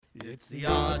It's the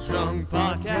Odd Drunk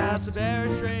Podcast, a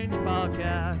very strange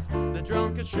podcast. The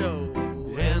drunkest show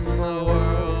in the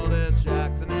world. It's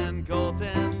Jackson and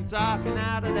Colton talking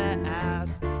out of their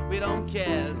ass. We don't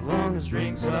care as long as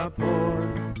drinks are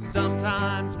poured.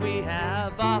 Sometimes we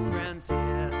have our friends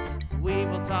here. We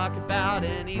will talk about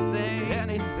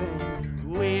anything.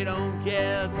 We don't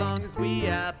care as long as we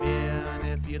have beer. And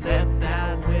if you let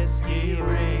that whiskey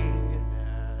ring.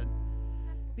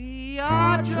 The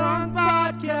Odd Drunk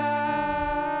Podcast.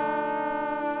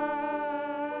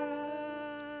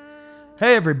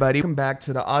 Hey everybody, welcome back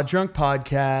to the Odd Drunk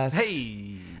Podcast.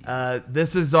 Hey.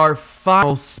 This is our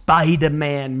final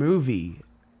Spider-Man movie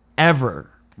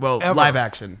ever. Well, Ever. live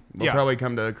action. We'll Yeah. probably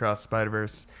come to Across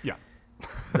Spider-Verse, Yeah.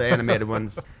 the animated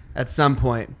ones, at some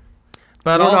point.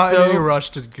 But We're not in any also, rush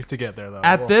to get there, though.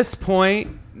 at this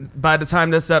point, by the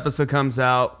time this episode comes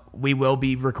out, we will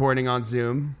be recording on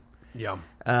Zoom. Yeah.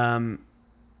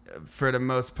 For the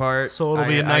most part. So it'll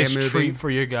be a I am nice moving. treat for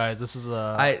you guys. This is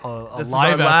a This is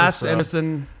live our last episode.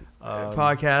 Anderson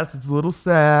podcast. It's a little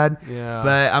sad, Yeah.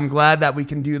 but I'm glad that we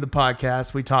can do the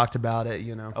podcast. We talked about it,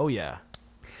 you know. Oh yeah.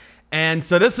 And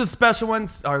so this is a special one,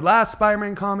 our last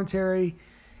Spider-Man commentary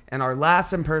and our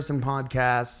last in-person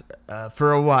podcast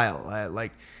for a while.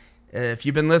 If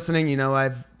you've been listening, you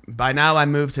know by now I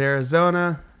moved to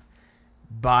Arizona.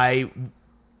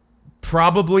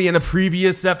 Probably in a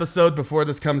previous episode before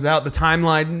this comes out. The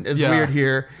timeline is Yeah. weird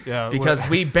here because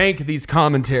we bank these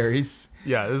commentaries.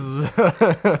 Yeah. This is.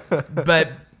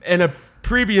 But in a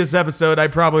previous episode, I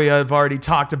probably have already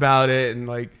talked about it and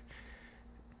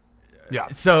Yeah.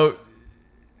 so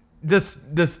this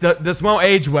won't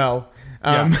age well.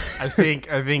 Yeah. I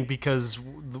think because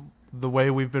the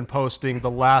way we've been posting, the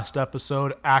last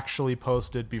episode actually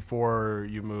posted before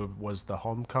you moved was the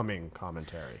homecoming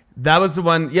commentary. That was the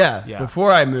one, yeah, Yeah.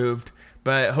 before I moved.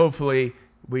 But hopefully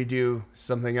we do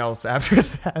something else after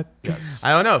that. Yes.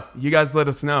 I don't know. You guys let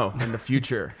us know in the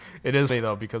future. It is funny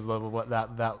though because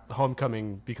that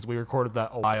homecoming, because we recorded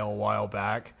that a while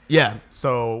back. Yeah.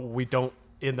 So we don't,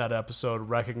 in that episode,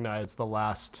 recognize the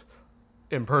last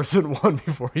in-person one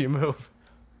before you move.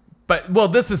 But, well,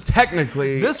 this is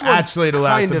technically This one actually the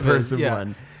last kind of is, in-person yeah,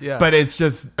 one. yeah. But it's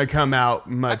just come out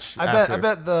much after. I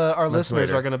bet our listeners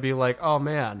later. are going to be like, oh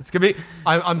man, It's going to be...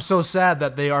 I'm so sad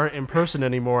that they aren't in person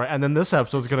anymore. And then this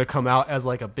episode's going to come out as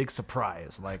like a big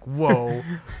surprise. Like, whoa,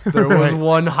 there was Right.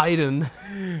 one hiding.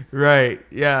 Right,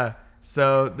 yeah.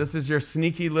 So this is your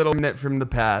sneaky little minute from the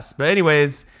past. But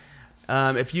anyways,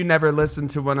 if you never listened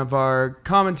to one of our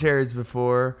commentaries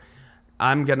before,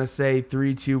 I'm going to say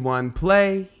 3, 2, 1,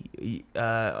 play.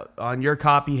 On your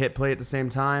copy, hit play at the same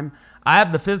time. I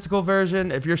have the physical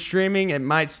version. If you're streaming, it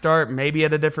might start maybe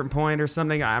at a different point or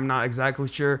something. I'm not exactly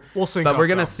sure. We'll sync but up, we're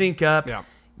going to though. sync up. Yeah.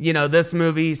 You know, this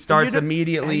movie starts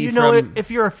immediately You know, from...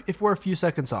 if we're a few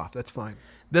seconds off, that's fine.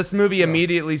 This movie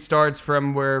immediately starts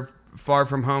from where Far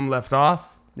From Home left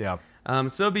off. Yeah. So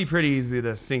it'll be pretty easy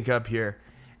to sync up here.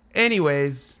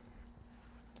 Anyways,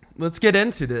 let's get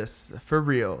into this for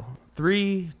real.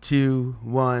 3, 2,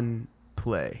 1,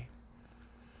 play.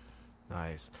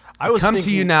 Nice. Come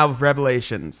to you now with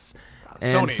Revelations.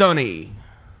 And Sony.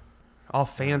 All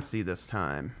fancy this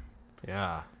time.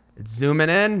 Yeah. It's zooming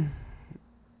in.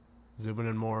 Zooming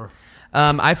in more.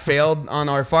 I failed on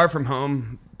our Far From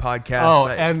Home podcast. Oh,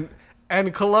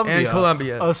 and Columbia. And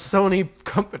Columbia. A Sony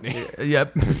company.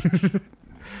 Yep.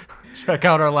 Check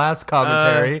out our last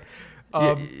commentary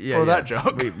Yeah, for that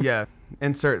joke.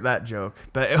 Insert that joke.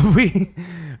 But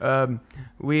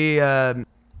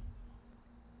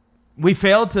we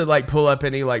failed to pull up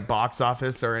any box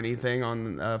office or anything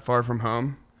on Far From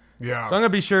Home. Yeah. So I'm gonna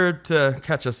be sure to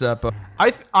catch us up.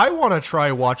 I want to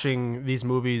try watching these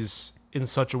movies in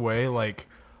such a way, like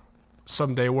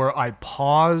someday, where I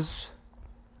pause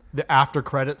the after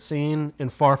credit scene in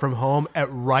Far From Home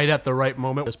right at the right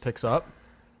moment this picks up.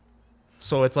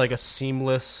 So it's like a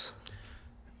seamless.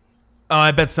 Oh,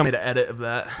 I bet somebody to edit of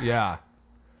that. Yeah.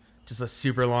 Just a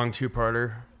super long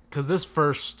 2-parter. Because this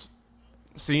first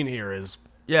scene here is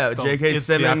Yeah, J.K. it's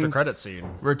the Simmons after credit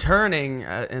scene. returning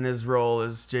in his role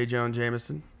as J. Jonah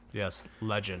Jameson. Yes,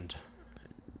 legend.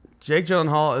 Jake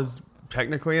Gyllenhaal is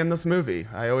technically in this movie.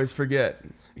 I always forget.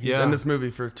 He's Yeah. in this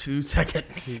movie for 2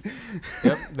 seconds.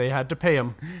 Yep, they had to pay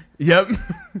him. Yep.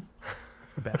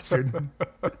 Bastard.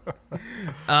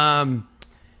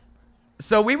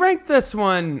 So we ranked this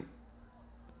one.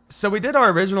 So we did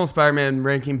our original Spider-Man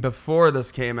ranking before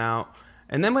this came out.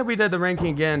 And then when we did the ranking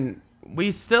again,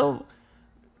 we still...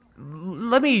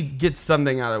 Let me get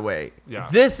something out of the way. Yeah.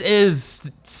 This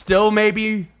is still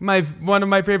maybe one of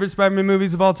my favorite Spider-Man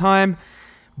movies of all time.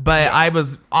 But I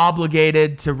was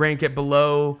obligated to rank it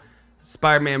below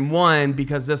Spider-Man 1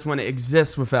 because this one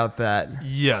exists without that.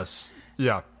 Yes.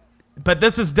 Yeah. But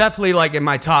this is definitely like in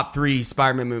my top 3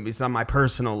 Spider-Man movies on my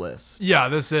personal list. Yeah,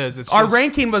 this is. It's Our just,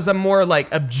 ranking was a more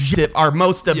like objective, our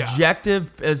most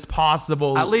objective as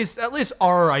possible. at least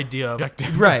our idea of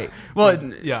objective. Right. Well,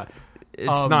 Yeah. it's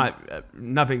not,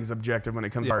 nothing's objective when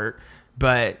it comes to art,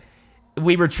 but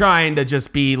we were trying to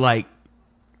just be like,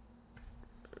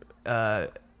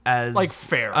 as Like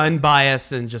fair.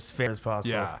 unbiased and just fair as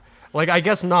possible. Yeah. Like, I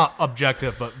guess not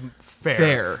objective, but fair.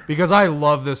 Fair. Because I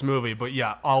love this movie, but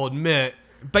yeah, I'll admit,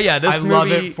 But yeah, this I movie,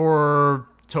 love it for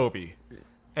Toby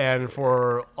and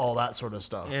for all that sort of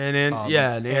stuff. and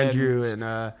Andrew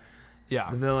and yeah.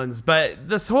 the villains. But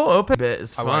this whole open bit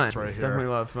is I fun. like it right It's here. definitely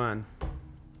a lot of fun.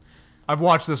 I've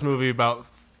watched this movie about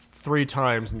 3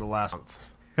 times in the last month.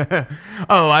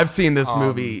 Oh, I've seen this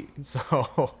movie.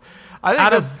 So I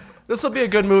Out think of- this will be a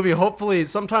good movie. Hopefully,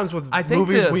 sometimes with I think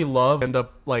movies the- we love end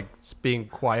up like being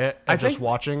quiet and just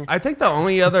watching. I think the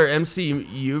only other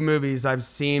MCU movies I've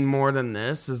seen more than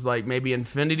this is like maybe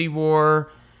Infinity War,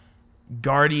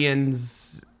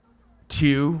 Guardians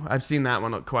 2. I've seen that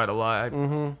one quite a lot.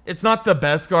 Mm-hmm. It's not the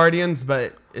best Guardians,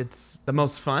 but it's the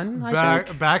most fun. I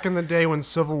think. Back in the day when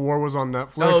Civil War was on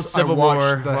Netflix, Oh, Civil I watched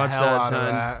War. the Watched hell that out of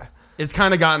ton. that. It's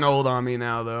kind of gotten old on me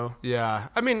now, though. Yeah,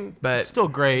 I mean, But- it's still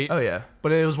great. Oh yeah,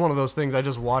 But it was one of those things. I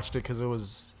just watched it because it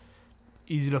was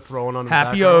easy to throw in on. the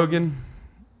Happy background. Hogan,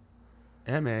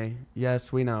 M.A.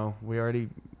 Yes, we know.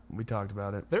 We talked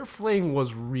about it. Their fling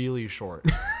was really short.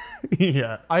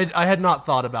 Yeah, I had not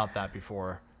thought about that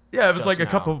before. yeah. It was Just like a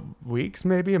now. couple weeks,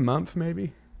 maybe a month,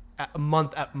 maybe. A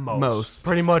month at most. Most.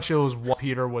 Pretty much, it was while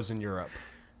Peter was in Europe.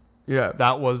 Yeah,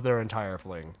 That was their entire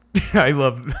fling. I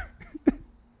love.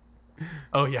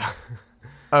 Oh yeah.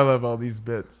 I love all these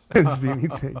bits. Didn't see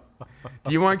anything.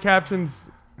 Do you want captions?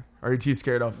 Or are you too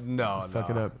scared off? No, Fuck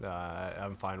no. it up.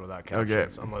 I'm fine without Okay.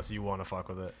 captions unless you want to fuck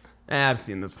with it. I've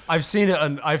seen this. I've seen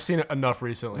it enough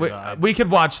recently. We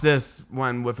could watch this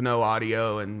one with no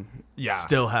audio and Yeah.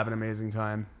 still have an amazing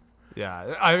time.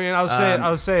 Yeah, I mean, I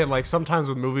was saying, like sometimes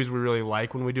with movies we really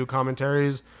like when we do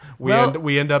commentaries, we Well-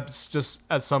 we end up just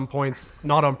at some points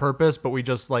not on purpose, but we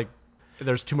just like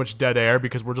there's too much dead air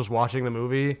because we're just watching the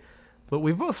movie. But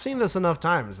we've both seen this enough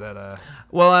times that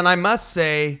Well, and I must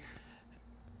say,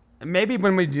 maybe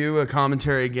when we do a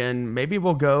commentary again, maybe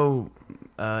we'll go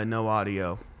no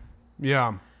audio.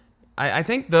 yeah, I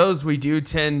think those we do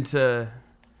tend to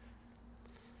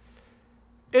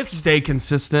it's stay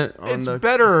consistent on it's the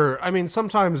better. I mean,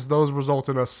 sometimes those result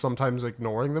in us sometimes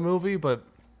ignoring the movie, but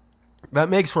that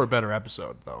makes for a better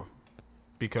episode though,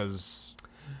 because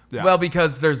yeah. Well,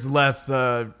 because there's less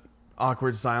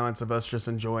awkward silence of us just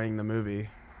enjoying the movie.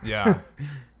 yeah,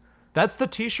 that's the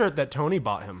T-shirt that Tony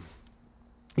bought him.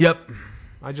 Yep.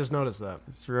 I just noticed that.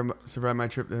 Survived my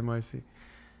trip to NYC.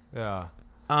 Yeah.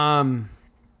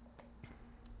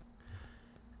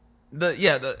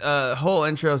 The whole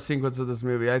intro sequence of this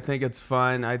movie, I think it's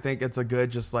fun. I think it's a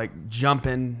good just like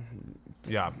jumping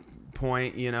Yeah.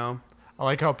 point, you know. I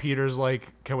like how Peter's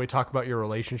like, can we talk about your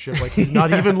relationship? Like, he's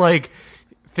not even like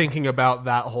thinking about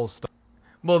that whole stuff.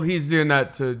 Well, he's doing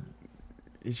that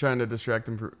he's trying to distract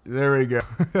him. There we go.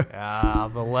 Yeah,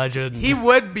 the legend. He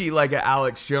would be like an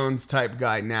Alex Jones type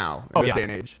guy now in this day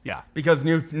and age. Yeah. Because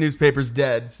newspaper's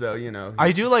dead, so, you know.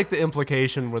 I do like the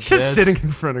implication with just this. sitting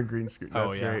in front of green screen. Oh,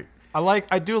 That's yeah. great.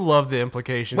 I do love the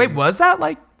implication. Wait, was that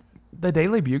like the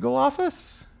Daily Bugle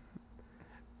office?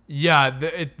 Yeah,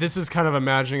 this is kind of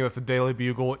imagining that the Daily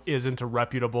Bugle isn't a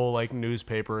reputable like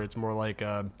newspaper. It's more like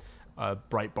a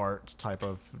Breitbart type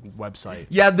of website.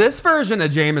 Yeah, this version of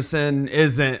Jameson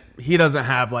he doesn't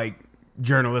have like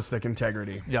journalistic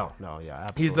integrity. No, yeah,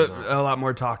 He's absolutely not. a lot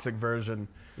more toxic version.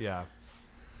 Yeah.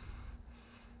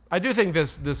 I do think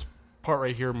this part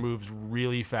right here moves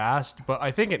really fast, but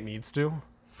I think it needs to.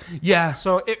 Yeah.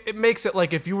 So it makes it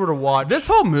like if you were to watch This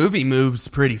whole movie moves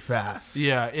pretty fast.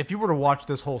 Yeah, if you were to watch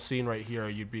this whole scene right here,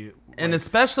 you'd be like, And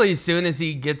especially as soon as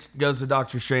he goes to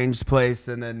Doctor Strange's place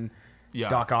and then yeah.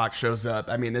 Doc Ock shows up.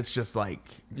 I mean, it's just like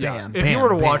bam, If bam, you were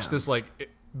to bam. watch this like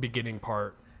beginning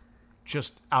part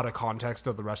just out of context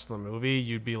of the rest of the movie,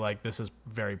 you'd be like, this is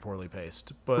very poorly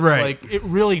paced. But Right. like it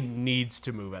really needs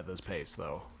to move at this pace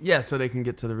though. Yeah, so they can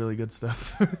get to the really good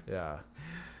stuff. Yeah.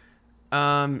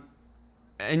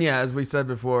 And yeah, as we said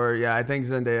before, yeah, I think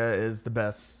Zendaya is the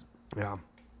best Yeah.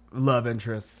 love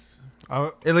interest.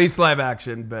 I At least live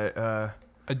action, but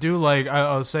do like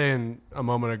I was saying a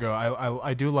moment ago,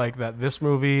 I do like that this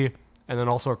movie and then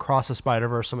also Across the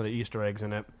Spider-Verse, some of the Easter eggs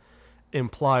in it,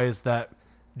 implies that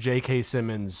J.K.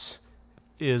 Simmons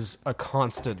is a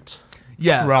constant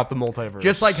Yeah. throughout the multiverse.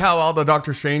 Just like how all the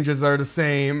Doctor Stranges are the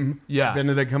same. Yeah.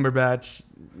 Benedict Cumberbatch,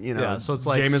 yeah, so it's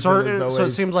like Jameson is certain. always, So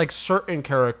it seems like certain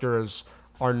characters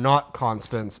are not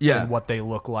constants Yeah. in what they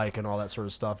look like and all that sort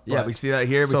of stuff. yeah, but- we see that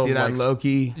here. We so, see that in like,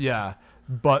 Loki. Yeah,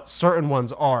 but certain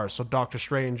ones are. So Doctor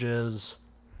Strange is,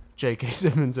 J.K.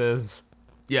 Simmons is,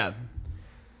 Yeah.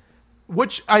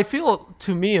 which I feel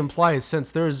to me implies,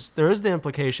 since there is the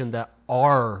implication that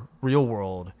our real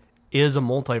world is a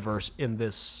multiverse in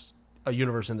this, a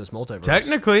universe in this multiverse.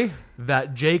 Technically.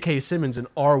 That J.K. Simmons in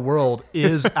our world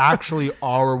is actually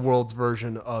our world's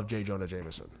version of J. Jonah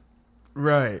Jameson.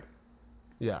 Right.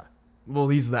 Yeah. Well,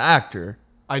 he's the actor.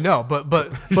 I know, but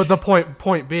the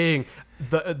point being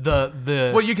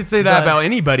the Well, you could say that about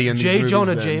anybody in these J. movies,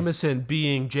 Jonah then. Jameson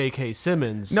being J.K.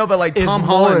 Simmons. No, but like is Tom more-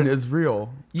 Holland is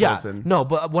real. Yeah, Colton. no,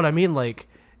 but what I mean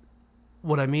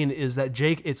is that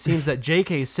it seems that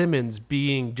J.K. Simmons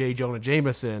being J. Jonah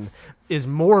Jameson is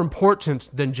more important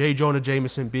than J. Jonah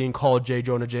Jameson being called J.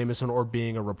 Jonah Jameson or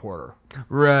being a reporter.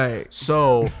 Right.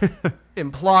 So,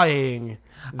 implying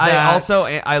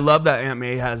that I love that Aunt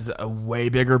May has a way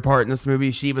bigger part in this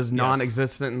movie. She was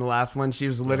non-existent in the last one. She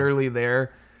was literally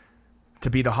there to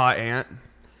be the hot aunt.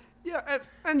 Yeah,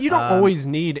 and you don't always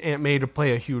need Aunt May to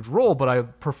play a huge role, but I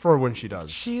prefer when she does.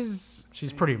 She's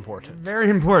pretty important. very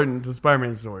important to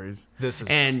Spider-Man stories. This is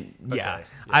And yeah, okay,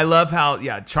 I love how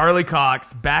Charlie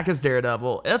Cox back as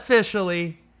Daredevil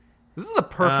officially. This is the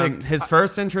perfect. His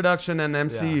first introduction in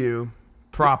MCU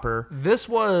proper. This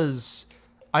was.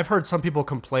 I've heard some people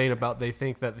complain about they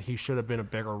think that he should have been a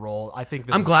bigger role. I think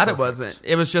this I'm is glad perfect. it wasn't.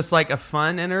 It was just like a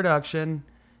fun introduction.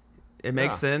 It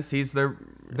makes sense. He's the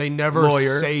They never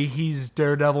lawyer. say he's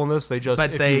Daredevil in this. They just,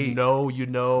 But if they- you know. you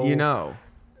know.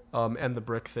 And the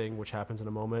brick thing, which happens in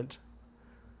a moment.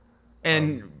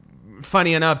 And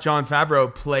funny enough, Jon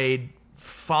Favreau played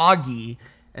Foggy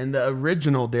in the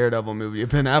original Daredevil movie of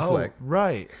Ben Affleck. Oh,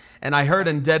 right. And I heard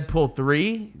in Deadpool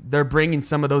 3, they're bringing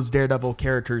some of those Daredevil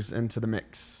characters into the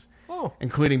mix, Oh,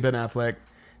 including Ben Affleck.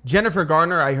 Jennifer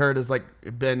Garner, I heard, has like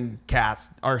been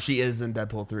cast, or she is in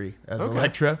Deadpool 3 as Okay.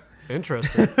 Elektra.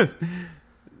 interesting.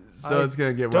 So I it's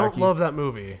gonna get Don't wacky. love that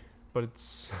movie, but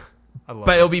it's. I love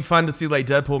But it. it'll be fun to see like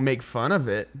Deadpool make fun of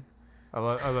it. Who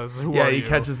Yeah, are he you?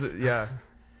 catches it. Yeah,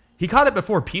 he caught it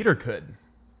before Peter could.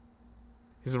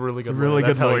 He's a really good, Really lawyer.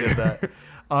 That's good how he lawyer. did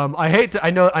that. I hate to. I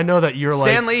know that you're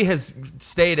Stan like Lee has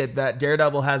stated that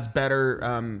Daredevil has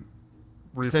better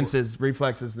senses,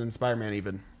 reflexes than Spider-Man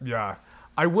even. Yeah.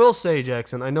 I will say,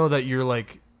 Jackson, I know that you're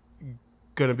like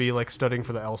gonna be like studying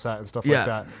for the LSAT and stuff Yeah. like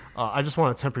that. I just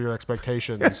want to temper your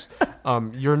expectations.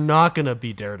 You're not gonna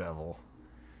be Daredevil.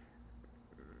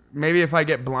 Maybe if I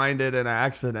get blinded in an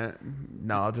accident.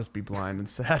 No, I'll just be blind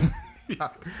instead.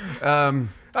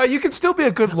 You can still be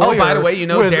a good lawyer. Oh, by the way, you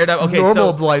know with Daredevil. Okay,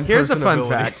 normal so blind here's a person fun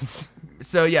abilities. fact.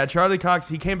 So yeah, Charlie Cox,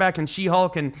 he came back in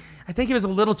She-Hulk, and I think he was a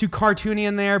little too cartoony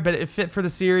in there, but it fit for the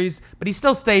series. But he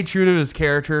still stayed true to his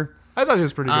character. I thought he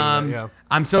was pretty good. At that, yeah.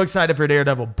 I'm so excited for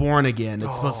Daredevil Born Again.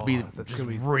 It's supposed to be that's just gonna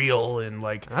be- real and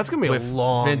like That's gonna be a with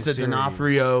long Vincent series.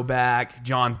 D'Onofrio back.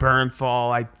 John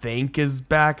Bernthal, I think, is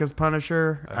back as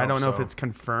Punisher. I don't hope know if so. it's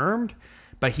confirmed,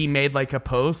 but he made like a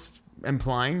post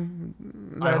implying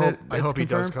I that hope it's he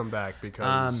does confirmed. come back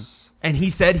because And he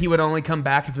said he would only come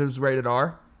back if it was rated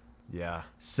R. yeah.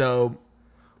 So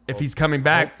if he's coming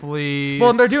back, Hopefully,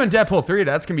 well, they're it's- doing Deadpool 3.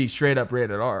 That's gonna be straight up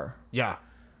rated R. Yeah.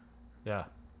 Yeah.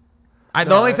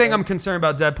 The only thing I'm concerned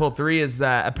about Deadpool 3 is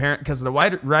that apparent because of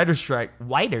the writer's strike,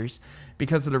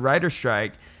 because of the writer's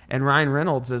strike, and Ryan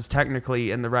Reynolds is technically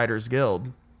in the Writers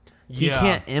Guild. He Yeah.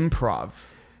 can't improv.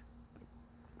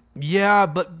 Yeah,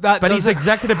 but But he's doesn't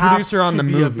executive have producer on to the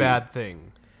be movie. A bad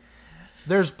thing.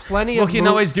 There's plenty Well, of he can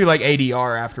always do like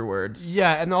ADR afterwards.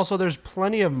 yeah, and also there's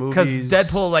plenty of Because movies.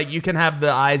 Deadpool, like you can have the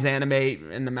eyes animate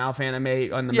and the mouth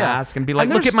animate on the Yeah. mask and be And like,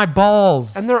 "Look there's- at my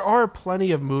balls." and there are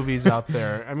plenty of movies out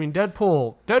there. I mean,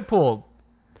 Deadpool,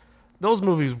 those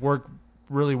movies work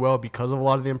really well because of a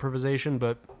lot of the improvisation,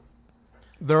 but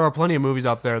there are plenty of movies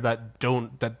out there that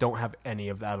don't have any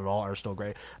of that at all. Are still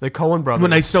great. The Coen brothers,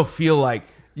 when I still feel like,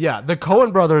 yeah, the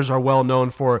Coen brothers are well known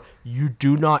for you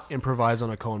do not improvise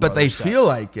on a Coen. but they brothers set. feel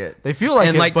like it. They feel like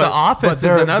and it, like but, The Office but is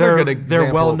they're- another they're- good example.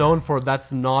 They're well known for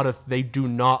that's not a. They do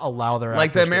not allow their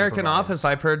Like the actors to American improvise. Office,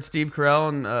 I've heard Steve Carell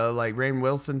and like Rainn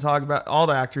Wilson talk about, all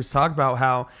the actors talk about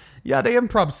how, yeah, they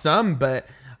improv some, but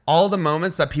all the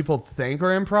moments that people think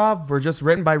are improv were just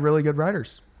written by really good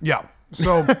writers. Yeah.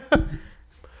 So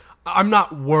I'm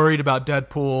not worried about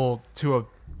Deadpool to a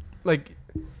like.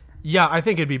 Yeah, I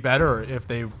think it'd be better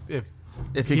if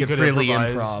if he could freely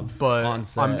improvise, improv but on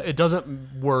set. it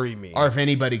doesn't worry me. Or if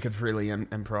anybody could freely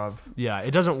improv. Yeah,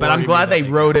 it doesn't. But worry I'm me glad that they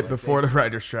wrote kinda, it before the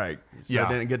writer's strike, so Yeah. it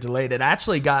didn't get delayed. It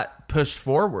actually got pushed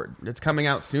forward. It's coming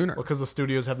out sooner. because the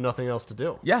studios have nothing else to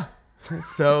do. Yeah.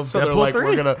 So, So they're Deadpool like, 3.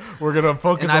 we're gonna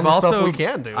focus And on I've the stuff also we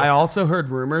can do. I also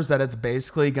heard rumors that it's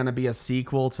basically going to be a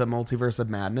sequel to Multiverse of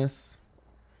Madness.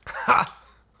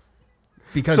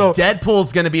 Because So-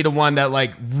 Deadpool's going to be the one that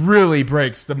like really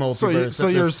breaks the multiverse. So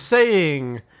you're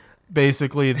saying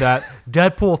basically that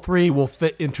Deadpool 3 will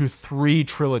fit into 3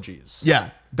 trilogies. yeah,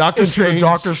 Doctor Into Strange, the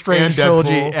Doctor Strange and trilogy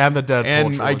Deadpool, and the Deadpool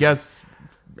and trilogy. I guess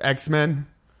X-Men.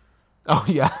 Oh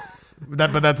yeah.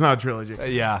 But that's not a trilogy.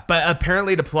 Yeah. But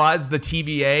apparently the plot is the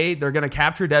TVA. They're gonna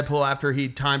capture Deadpool after he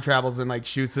time travels and like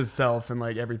shoots himself and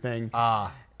like everything.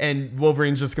 And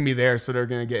Wolverine's just gonna be there, so they're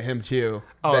gonna get him too.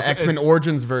 Oh, The so X-Men it's-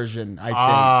 Origins version,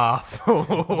 I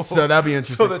think. So that'd be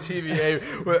interesting. So the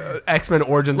TVA X-Men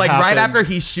Origins like right happened. after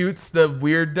he shoots the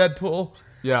weird Deadpool,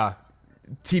 Yeah.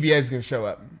 TVA is gonna show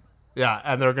up. Yeah,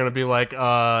 and they're gonna be like,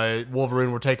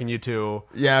 Wolverine, we're taking you too.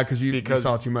 Yeah, because you Because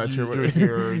saw too much or you're whatever.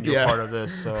 here, you're Yeah. part of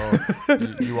this, so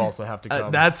you also have to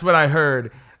come. That's what I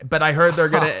heard. But I heard they're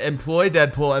gonna employ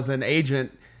Deadpool as an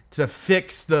agent to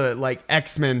fix the like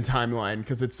X-Men timeline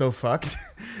because it's so fucked.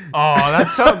 Oh, that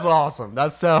sounds awesome.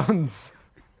 That sounds.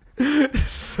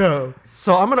 So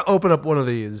So I'm gonna open up one of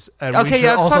these. And we okay, should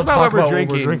yeah, let's also talk about what we're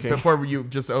drinking, drinking. before you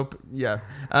just open. Yeah.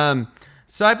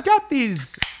 So I've got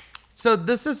these. So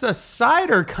this is a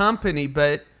cider company,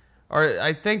 or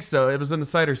I think so. It was in the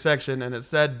cider section, and it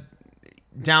said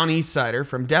Down East cider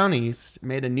from Down East,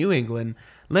 made in New England,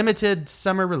 limited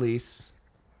summer release,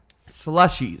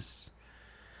 slushies.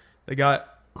 They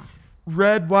got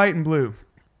red, white, and blue.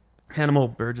 Hannibal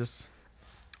Burgess.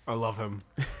 I love him.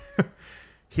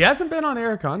 He hasn't been on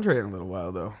Eric Andre in a little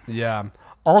while though. Yeah.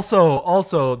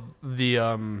 Also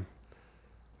the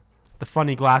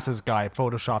funny glasses guy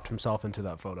photoshopped himself into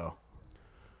that photo.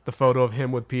 The photo of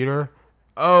him with Peter.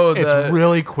 Oh, It's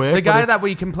really quick. the but guy it- that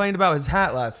we complained about his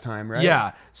hat last time, right?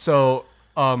 Yeah. So,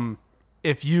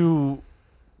 if you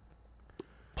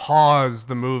pause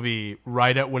the movie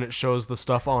right at when it shows the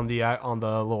stuff on the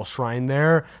little shrine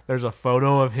there's a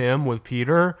photo of him with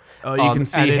Peter. Oh, you can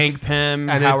see and it's- Hank Pym,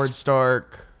 and Howard it's-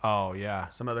 Stark, Oh yeah.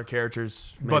 some other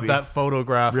characters. Maybe. But that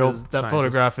photograph Real is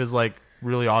scientists. like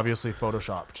really obviously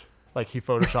photoshopped. Like he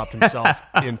photoshopped himself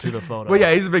into the photo. Well,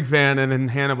 yeah, he's a big fan, and then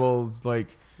Hannibal's like,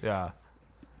 Yeah.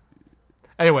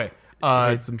 Anyway,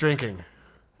 Hate some- drinking.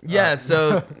 yeah.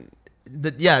 So,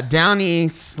 Downey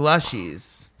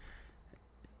slushies.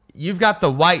 You've got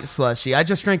the white slushy. I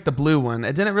just drank the blue one.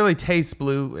 It didn't really taste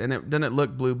blue, and it didn't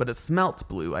look blue, but it smelt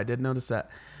blue. I did notice that.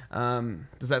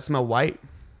 Does that smell white?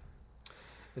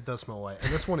 It does smell white,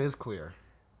 and this one is clear.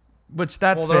 Which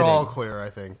that's Well, they're fitting. all clear, I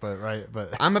think, but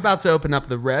I'm about to open up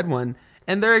the red one,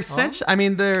 and they're essentially. I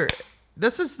mean,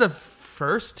 this is the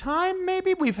first time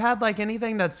maybe we've had like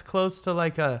anything that's close to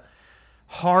like a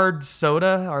hard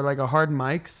soda or like a hard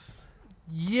Mike's.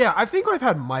 yeah, I think I've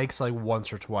had Mike's like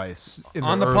once or twice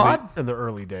On the pod? in the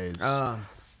early days. Oh,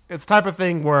 It's the type of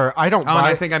thing where I don't and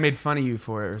I buy. think I made fun of you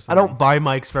for it or I something. don't buy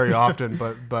Mike's very often,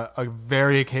 but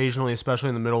very occasionally, especially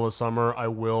in the middle of summer, I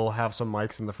will have some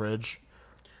Mike's in the fridge.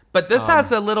 But this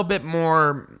has a little bit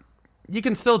more. You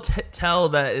can still tell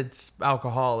that it's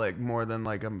alcoholic more than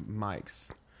like a Mike's.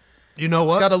 You know It's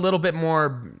what? got a little bit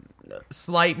more,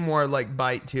 slight more like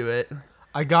bite to it.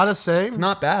 I gotta say, It's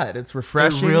not bad. It's it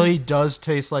refreshing. really does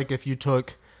taste like if you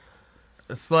took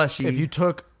a slushy.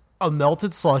 a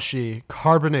melted slushy,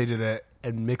 carbonated it,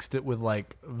 and mixed it with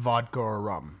like vodka or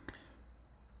rum.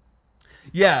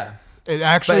 yeah. It But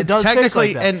actually it's does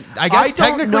technically, taste like that. and I guess don't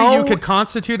technically you know- could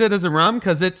constitute it as a rum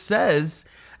because it says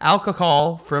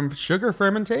alcohol from sugar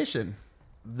fermentation.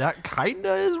 That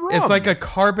kinda is rum. It's like a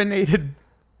carbonated.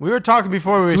 we were talking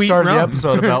before we Sweet started the rum.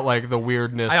 episode about like the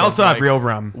weirdness. I of, also have like, real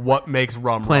rum. what makes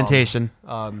rum Plantation.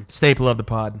 Rum. Staple of the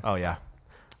pod. Oh yeah.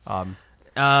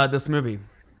 This movie.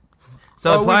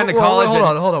 So Oh, applying to well, college. hold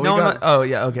and- on. We No, got- oh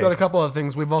yeah. Okay. Got a couple of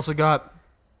things. We've also got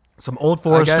some Old I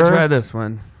Forester. gotta try this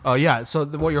one. Oh yeah. So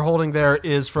what you're holding there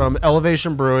is from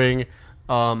Elevation Brewing.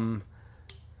 I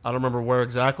don't remember where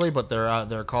exactly, but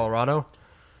they're Colorado.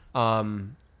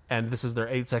 And this is their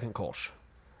 8-second Kolsch.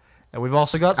 And we've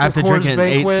also got some I have to drink it in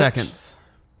 8 Banquet. seconds.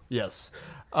 Yes.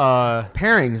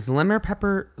 Pairings: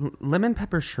 lemon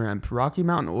pepper shrimp, Rocky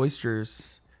Mountain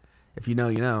oysters. If you know,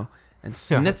 you know, and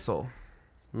schnitzel.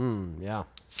 Yeah.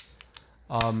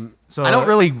 So I don't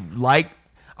really like.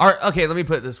 Okay, let me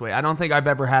put it this way. I don't think I've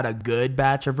ever had a good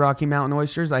batch of Rocky Mountain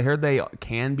oysters. I heard they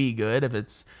can be good if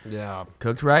it's Yeah.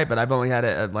 cooked right, but I've only had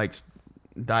it at like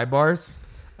dive bars.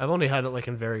 I've only had it like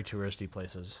in very touristy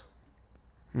places.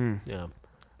 Yeah.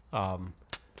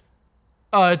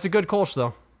 It's a good Kolsch,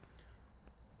 though.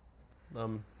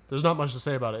 There's not much to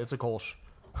say about it. It's a Kolsch.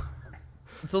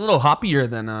 It's a little hoppier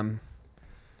than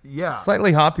Yeah.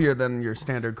 slightly hoppier than your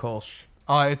standard Kolsch.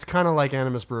 It's kind of like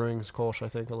Animus Brewing's Kolsch, I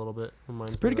think, a little bit.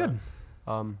 It's pretty good.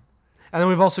 And then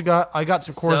we've also I got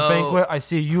some Coors So- Banquet. I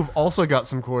see you've also got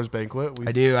some Coors Banquet.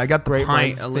 I do. I got the Great pint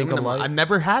minds think aluminum. alike. I've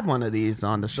never had one of these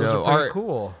on the Those show. are pretty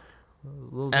cool.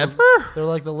 Ever? They're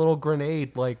like the little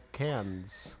grenade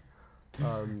cans.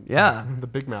 Yeah. The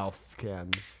big mouth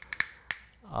cans.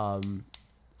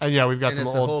 And yeah, we've got And some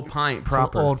it's old a whole pint some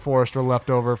proper. old Forester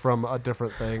left over from a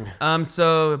different thing.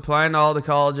 So applying to all the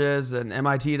colleges, and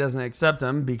MIT doesn't accept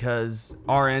them because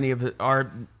any of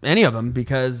them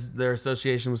because their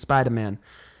association with Spider-Man.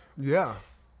 Yeah.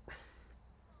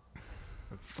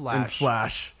 And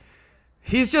Flash.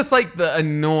 He's just like the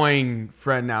annoying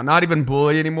friend now, not even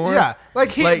bully anymore. Yeah,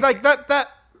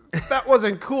 that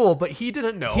wasn't cool, but he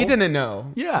didn't know. He didn't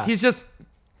know. Yeah. He's just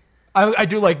I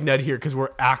do like Ned here because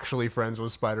we're actually friends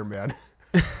with Spider-Man.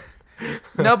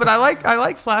 no, but I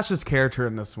like Flash's character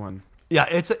in this one. Yeah,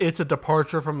 it's a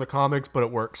departure from the comics, but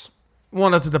it works.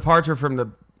 Well, it's a departure from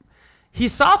the. He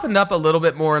softened up a little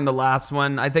bit more in the last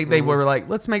one. I think they were like,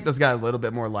 let's make this guy a little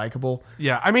bit more likable.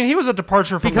 Yeah, I mean, he was a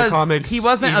departure from Because the comics. he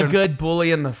wasn't even, a good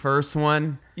bully in the first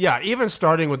one. Yeah, even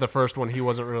starting with the first one, he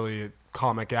wasn't really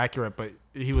comic accurate, but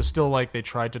he was still like they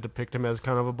tried to depict him as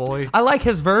kind of a bully. I like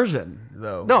his version,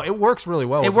 though. No, it works really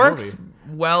well. It with works the movie.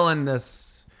 well in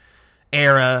this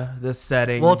era, this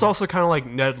setting. Well, it's also kind of like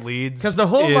Ned Leeds 'Cause the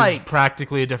whole, is like-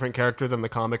 practically a different character than the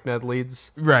comic Ned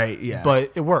Leeds, right, yeah.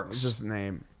 but it works. it's just a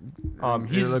name.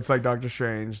 He looks like Doctor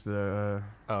Strange. Oh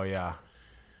yeah,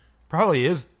 probably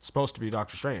is supposed to be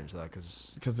Doctor Strange though,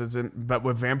 because but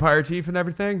with vampire teeth and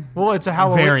everything. well, it's a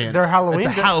Halloween. Variant. They're Halloween. It's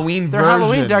a Halloween They're version.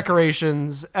 Halloween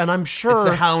decorations, and I'm sure It's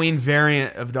the Halloween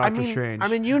variant of Doctor mean- Strange. I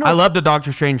mean, you know- I love the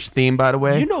Doctor Strange theme, by the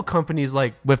way. you know companies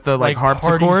like With the, like, Party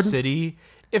harpsichord? City.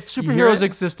 If hear superheroes it?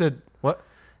 existed, what?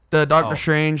 the Doctor Oh.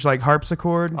 Strange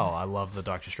harpsichord. Oh, I love the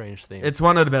Doctor Strange theme. It's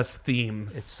one of the best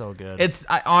themes. It's so good.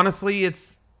 Honestly,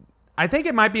 I think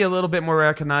it might be a little bit more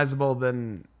recognizable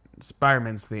than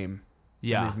Spider-Man's theme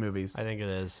in these movies. I think it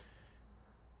is.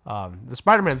 The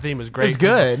Spider-Man theme is great. It's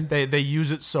 'cause good. They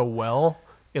use it so well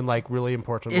in like really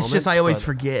important It's moments. just I always but-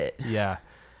 forget. Yeah.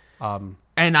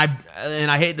 And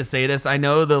I hate to say this. I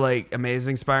know the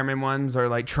Amazing Spider-Man ones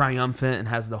are triumphant and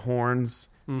has the horns.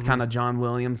 It's kind of John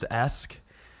Williams-esque,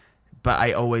 but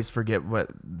I always forget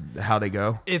how they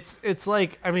go. It's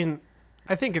like, I mean,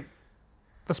 I think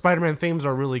the Spider-Man themes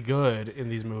are really good in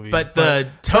these movies. But the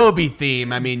Toby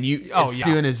theme, I mean,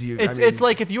 soon as you, it's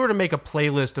like if you were to make a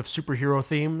playlist of superhero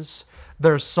themes,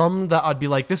 there's some that I'd be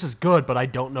like, this is good, but I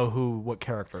don't know what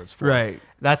character it's for. right.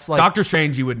 That's like Doctor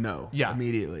Strange, you would know, Yeah.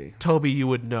 immediately. Toby, you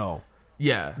would know.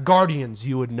 Yeah. Guardians,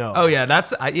 you would know. Oh yeah,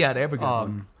 they have a good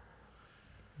one.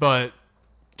 But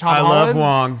Tom I love Holland's,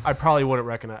 Wong. I probably wouldn't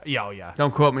recognize. Yeah, oh yeah.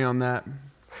 Don't quote me on that.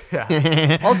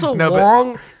 Yeah. Also, No, but-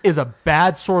 Wong is a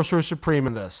bad Sorcerer Supreme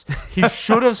in this. He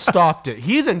should have stopped it.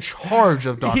 He's in charge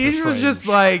of Doctor Strange. He was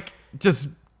just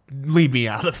leave me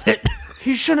out of it.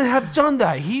 He shouldn't have done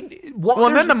that. Well,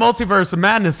 and then the multiverse of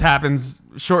madness happens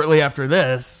shortly after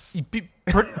this.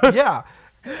 yeah.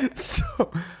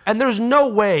 So, And there's no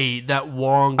way that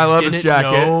Wong I love didn't his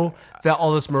jacket. know that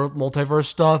all this multiverse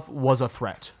stuff was a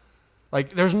threat. Like,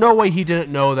 there's no way he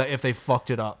didn't know that if they fucked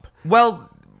it up. well,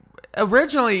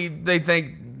 originally they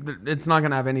think it's not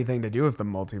going to have anything to do with the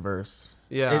multiverse.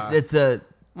 Yeah. It's a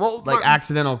Well,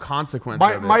 accidental consequence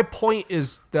of it. my point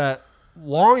is that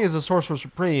Wong is a Sorcerer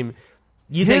Supreme.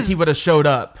 You think he would have showed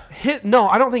up? No,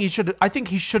 I don't think he should. I think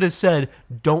he should have said,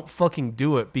 "Don't fucking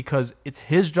do it," because it's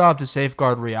his job to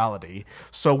safeguard reality.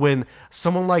 So when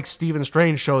someone like Stephen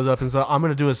Strange shows up and says, "I'm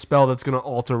going to do a spell that's going to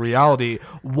alter reality,"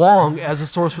 Wong, as a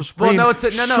Sorcerer Supreme, Well, no, it's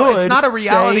not a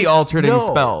reality altering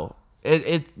spell.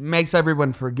 It makes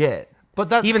everyone forget. But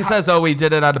that's he even says, "Oh, we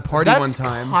did it at a party that's one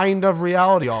time." kind of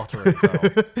reality altering,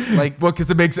 though. Like, Well,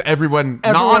 because it makes everyone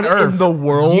not everyone on Earth in the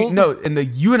world, in the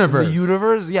universe. the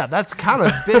universe, yeah, that's kind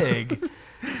of big.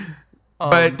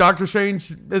 But Doctor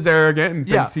Strange is arrogant and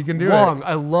thinks he can do Wong, it.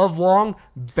 I love Wong.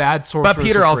 Bad Sorcerer But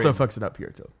Peter also Supreme. fucks it up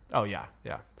here too. Oh yeah.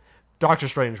 Doctor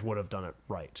Strange would have done it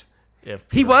right if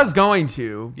He was going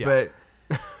to, Yeah.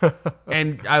 but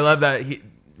and I love that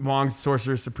Wong's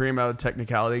Sorcerer Supreme out of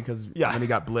technicality because Yeah. when he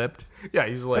got blipped, Yeah,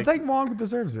 he's I like, think Wong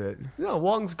deserves it. no,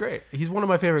 Wong's great. He's one of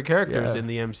my favorite characters Yeah. in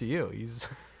the MCU.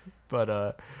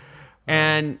 But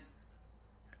And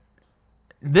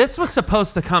this was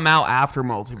supposed to come out after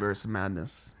Multiverse of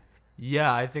Madness,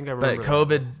 yeah, I think I but remember.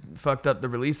 COVID fucked up the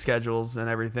release schedules and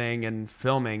everything and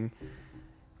filming.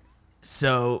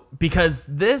 So, because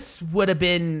this would have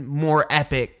been more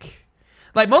epic.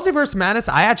 Like, Multiverse of Madness,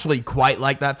 I actually quite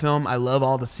like that film. I love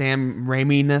all the Sam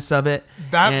Raimi-ness of it.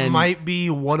 That And might be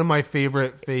one of my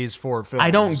favorite Phase 4 films.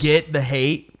 I don't get the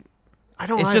hate. I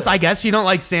don't. It's just, I guess you don't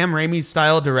like Sam Raimi's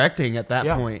style directing at that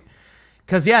Yeah. point.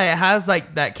 Because, yeah, it has,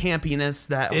 like, that campiness,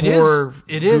 that It horror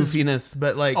is goofiness,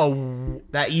 but, like, a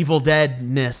that Evil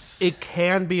Dead-ness. It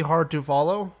can be hard to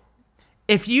follow.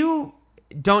 If you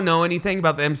don't know anything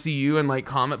about the MCU and, like,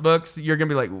 comic books, you're going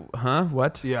to be like, huh?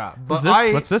 What? Yeah, What's but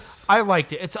this? What's this? I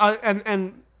liked it. It's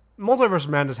and Multiverse of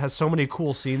Madness has so many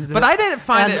cool scenes. In But it. I didn't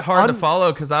find And it hard to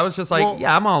follow because I was just like, Well,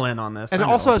 yeah, I'm all in on this. and I it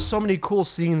also know. has so many cool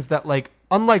scenes that, like,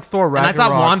 unlike Thor And I Ragnarok,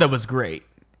 thought Wanda was great.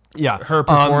 yeah, her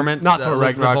performance, not Thor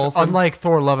Elizabeth Ragnarok. Olsen. Unlike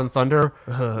Thor: Love and Thunder,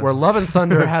 where Love and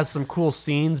Thunder has some cool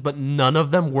scenes, but none of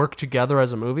them work together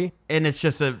as a movie. And it's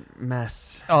just a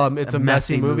mess. It's a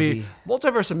messy movie.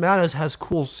 Multiverse of Madness has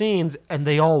cool scenes, and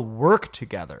they all work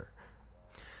together.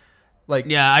 Like,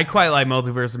 Yeah, I quite like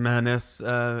Multiverse of Madness.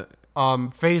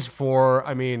 Phase 4.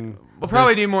 I mean, We'll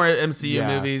probably do more MCU yeah.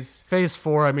 movies. Phase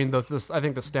 4. I mean, I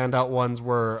think the standout ones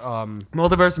were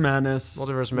Multiverse of Madness.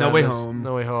 Multiverse of No Madness, Way Home.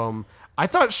 No Way Home. I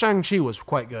thought Shang-Chi was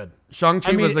quite good.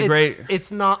 Shang-Chi I mean, was a great...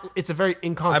 It's not. It's a very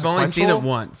inconsequential. I've only seen it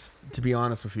once, to be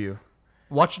honest with you.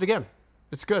 Watch it again.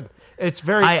 It's good. It's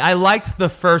very. I liked the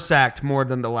first act more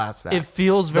than the last act. It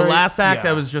feels the very. last act, yeah.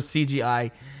 that was just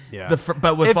CGI. Yeah.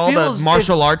 But with It all feels- the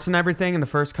martial arts and everything in the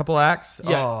first couple acts,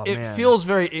 Yeah. oh, It man. feels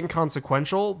very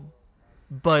inconsequential,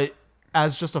 but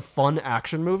as just a fun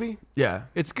action movie, Yeah.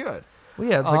 it's good. Well,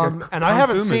 yeah, it's like a And I kung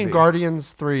haven't fu seen movie.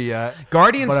 Guardians 3 yet.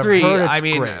 Guardians but I've 3, heard it's I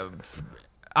mean, great.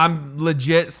 I'm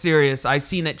legit serious. I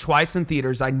seen it twice in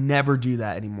theaters. I never do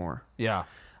that anymore. Yeah.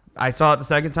 I saw it the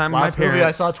second time with Last my parents. movie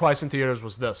I saw twice in theaters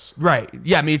was this. Right.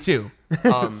 Yeah, me too.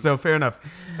 So fair enough.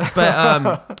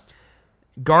 But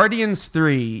Guardians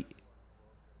 3,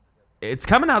 it's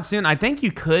coming out soon. I think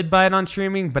you could buy it on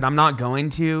streaming, but I'm not going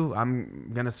to.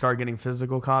 I'm going to start getting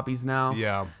physical copies now.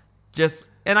 Yeah.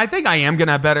 And I think I am going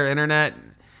to have better internet,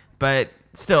 but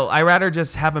still, I rather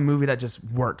just have a movie that just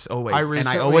works always. And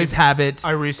I always have it.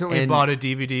 I recently and- bought a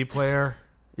DVD player.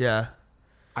 Yeah.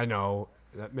 I know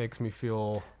that makes me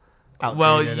feel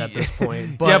Well, outdated at this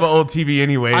point. But you have an old TV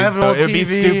anyways, I have an so old it'd be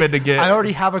TV. stupid to get. I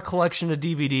already have a collection of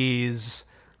DVDs.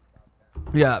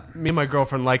 Yeah. Me and my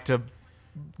girlfriend like to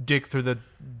dig through the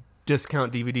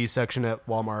discount DVD section at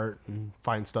Walmart and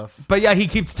find stuff. But yeah, he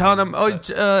keeps telling him,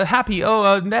 Happy,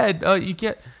 Ned, you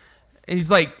can't. And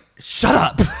he's like, shut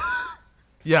up.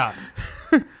 Yeah.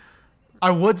 I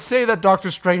would say that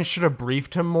Doctor Strange should have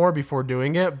briefed him more before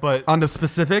doing it, but On the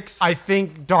specifics. I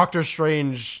think Doctor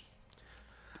Strange,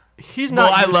 he's Well,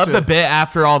 not. I used love to- the bit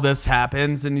after all this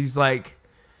happens, and he's like,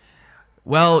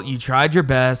 well, you tried your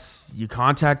best. You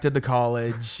contacted the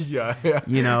college. Yeah, yeah.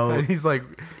 You know, And he's like,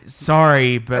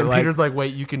 sorry, but and like, Peter's like,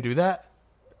 wait, you can do that?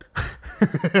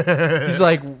 He's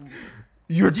like,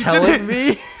 you're telling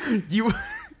me? you.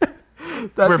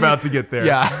 That We're be- about to get there.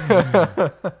 Yeah.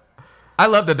 I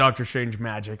love the Doctor Strange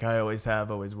magic. I always have,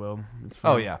 always will. It's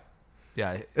fun. Oh yeah,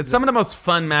 yeah. It's some of the most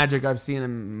fun magic I've seen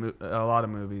in a lot of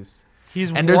movies.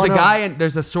 He's And there's a one of- guy,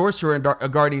 there's a sorcerer in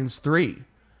Guardians 3.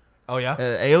 Oh yeah.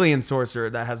 Alien sorcerer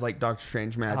that has like Doctor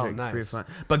Strange magic. Oh, It's pretty nice. fun.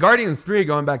 But Guardians 3,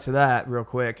 going back to that real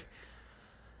quick.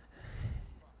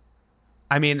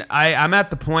 I mean, I'm at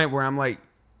the point where I'm like,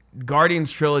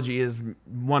 Guardians trilogy is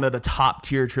one of the top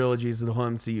tier trilogies of the whole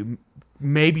MCU.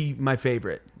 Maybe my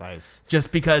favorite. Nice.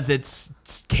 Just because it's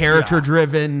character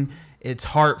driven, it's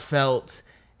heartfelt.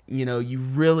 You know, you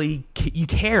really you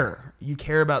care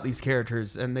about these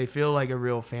characters, and they feel like a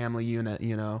real family unit.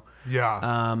 You know, Yeah.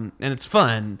 and it's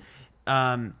fun.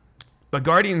 But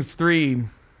Guardians 3,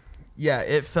 yeah,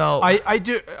 it felt.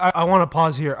 I want to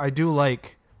pause here. I do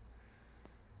like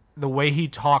the way he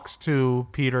talks to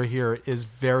Peter here is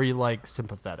very like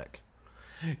sympathetic.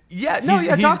 Yeah,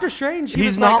 Doctor Strange. He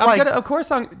he's was not like, like- of course,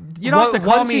 you don't have to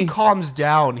call Once me. he calms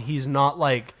down, he's not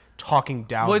like talking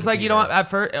down. Well, it's to like, you don't. Peter. At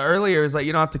first, earlier, it's like,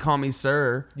 you don't have to call me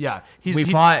sir. Yeah, We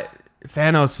fought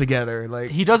Thanos together. Like,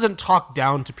 he doesn't talk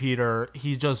down to Peter.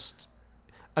 He just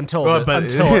until Well,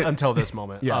 but- until this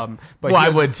moment. Yeah. But Well, he I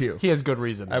has- would too. He has good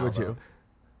reason. I would now, too. though.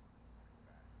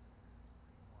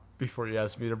 Before he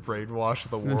asked me to brainwash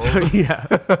the world. yeah.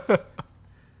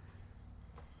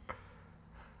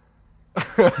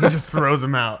 He just throws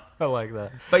him out. I like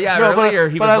that. But yeah, No, earlier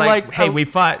he but was I like, "Hey, we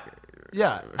fought."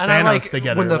 Yeah, and Thanos I like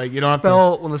together, when the like, you don't have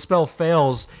spell when the spell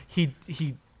fails, he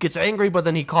gets angry, but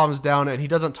then he calms down and he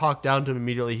doesn't talk down to him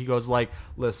immediately. He goes like,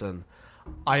 "Listen,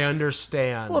 I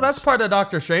understand." Well, that's part of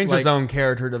Doctor Strange's Like- own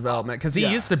character development because he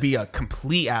Yeah. used to be a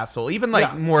complete asshole, even like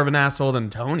Yeah. more of an asshole than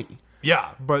Tony. yeah,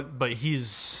 but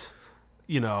he's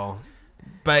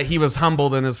But he was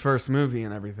humbled in his first movie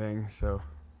and everything, so.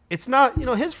 it's not,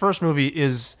 his first movie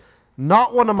is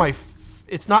not one of my,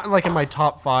 it's not like in my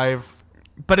top 5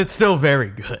 But it's still very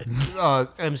good.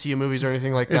 MCU movies or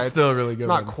anything like that. It's still a really good It's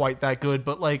not one. quite that good,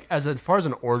 but like as far as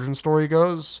an origin story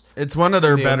goes, It's one of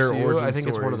their the better MCU, origin I think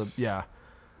stories. it's one of the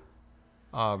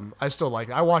I still like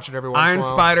it. I watch it every once Iron in a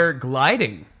while. Spider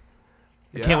gliding.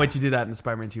 I Yeah. can't wait to do that in the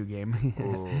Spider-Man 2 game.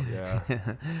 Ooh,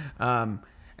 yeah.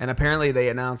 And apparently they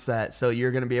announced that, so you're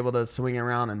going to be able to swing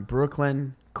around in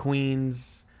Brooklyn,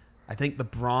 Queens, I think the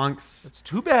Bronx. It's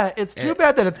too bad. It's too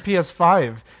bad that it's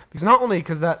PS5 because not only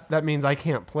because that means I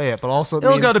can't play it, but also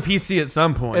It'll go to PC at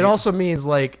some point. it also means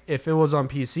like if it was on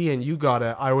PC and you got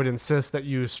it, I would insist that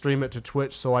you stream it to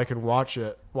Twitch so I can watch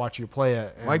you play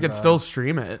it. Well, I and, could still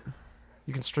stream it.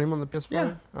 You can stream on the PS5.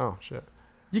 Yeah. Oh shit.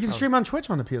 You can stream on Twitch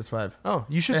on the PS5. Oh,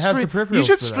 you should. It has stream, the peripherals you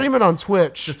should for that. stream it on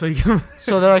Twitch Just so you can.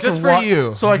 so that I just can for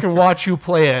you. so I can watch you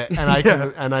play it and I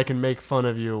can I can make fun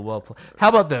of you while play. How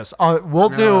about this?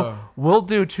 We'll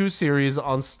do 2 series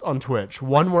on Twitch.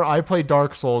 One where I play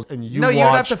Dark Souls and you watch. You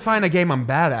would have to find a game I'm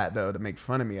bad at though to make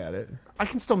fun of me at it. I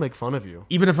can still make fun of you.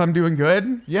 Even if I'm doing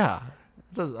good. Yeah.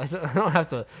 I don't have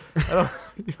to. You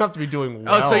don't have to be doing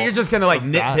well. Oh, so you're just gonna like or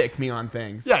bad. nitpick me on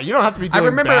things? Yeah, you don't have to be I doing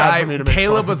remember bad for me to make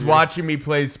Caleb fun was of you. watching me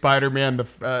play Spider-Man, the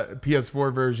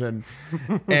PS4 version,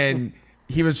 and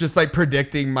he was just like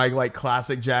predicting my like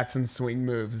classic Jackson swing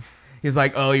moves. He's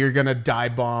like, "Oh, you're gonna die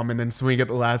bomb and then swing at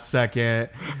the last second,"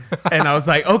 and I was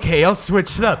like, "Okay, I'll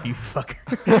switch it up, you fucker."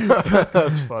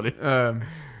 That's funny.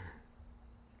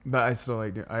 But I still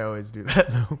like I always do that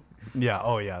though. Yeah.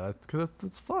 Oh, yeah.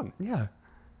 That's fun. Yeah,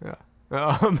 Yeah.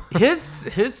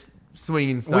 his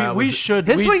swinging style. we was- should-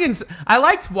 His we- swinging. I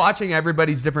liked watching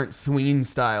everybody's different swinging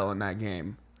style in that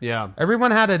game. Yeah.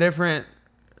 Everyone had a different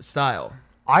style.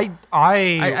 I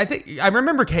I think I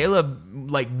remember Caleb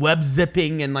like web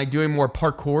zipping and like doing more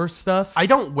parkour stuff.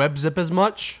 don't web zip as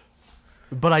much,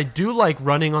 but I do like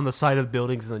running on the side of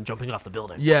buildings and then jumping off the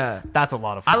building. Yeah, That's a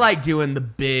lot of fun. I like doing the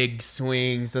big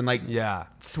swings and like Yeah.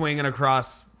 swinging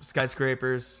across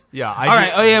skyscrapers. Yeah. All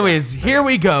right. Oh, anyways, here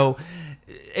we go.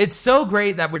 It's so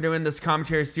great that we're doing this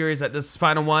commentary series at this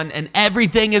final one, and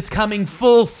everything is coming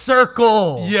full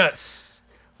circle. Yes.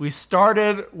 We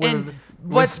started with And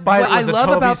what I the love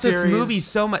Toby about series. this movie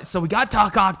so much. So we got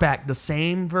Doc Ock back, the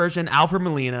same version, Alfred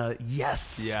Molina.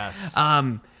 Yes. Yes.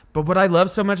 But what I love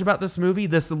so much about this movie,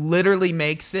 this literally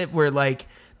makes it where like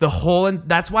the whole, and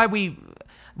that's why it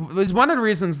was one of the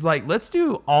reasons like let's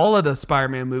do all of the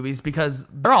Spider-Man movies because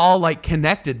they're all like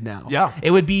connected now. Yeah.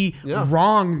 It would be Yeah.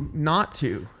 wrong not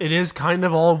to. It is kind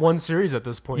of all one series at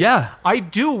this point. Yeah. I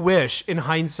do wish, in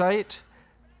hindsight,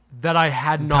 that I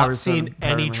had not Power seen Stone,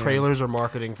 any Power Man. trailers or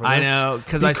marketing for this. I know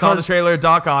because I saw the trailer of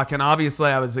Doc Ock and obviously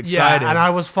I was Yeah, excited. and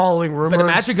I was following rumors. but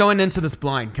imagine going into this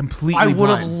blind, completely I would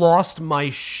have blind. lost my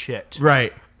shit.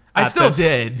 Right. I at still this.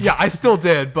 did. Yeah, I still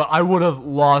did, but I would have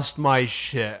lost my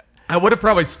shit. I would have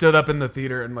probably stood up in the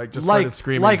theater and like just started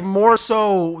screaming. Like more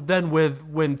so than with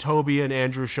when Toby and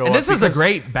Andrew show and up. this is a because-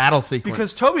 great battle sequence.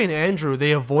 because Toby and Andrew,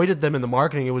 they avoided them in the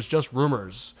marketing. It was just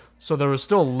rumors, so there was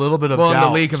still a little bit of well, doubt.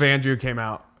 and the leak of Andrew came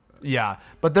out. Yeah,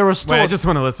 but there was still. Wait, I just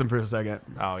want to listen for a second.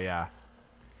 Oh yeah.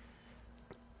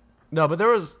 No, but there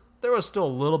was still a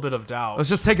little bit of doubt. Let's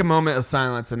just take a moment of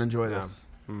silence and enjoy this.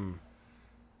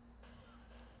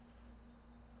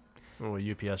 Oh,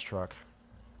 a UPS truck.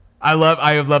 I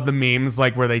love the memes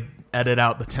like where they edit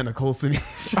out the tentacles and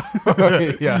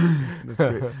Yeah.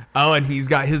 oh, and he's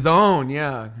got his own,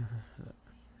 yeah.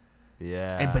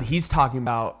 Yeah. And but he's talking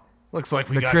about looks like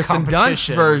we the got Kristen Dunst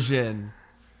competition. version.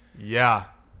 Yeah.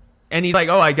 And he's like,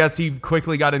 "Oh, I guess he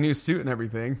quickly got a new suit and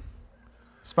everything."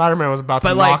 Spider-Man was about to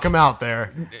But, knock like- him out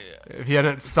there if he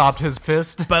hadn't stopped his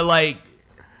fist. But like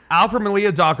Alfred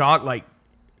Molina Doc Ock like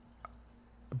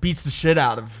beats the shit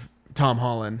out of Tom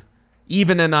Holland,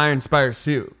 even in Iron Spider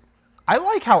suit. I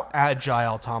like how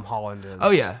agile Tom Holland is.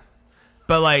 Oh yeah,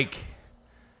 but like,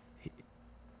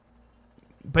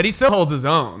 but he still holds his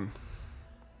own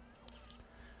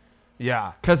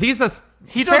Yeah. because he's a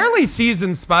He does- fairly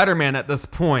seasoned Spider-Man at this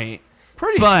point.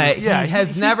 Pretty But soon. Yeah, he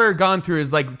has never gone through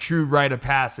his like true rite of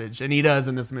passage, and he does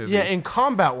in this movie. Yeah, in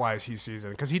combat-wise, he's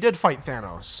seasoned because he did fight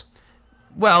Thanos.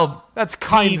 well, That's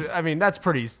kind of, I mean, that's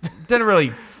pretty, didn't really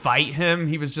fight him.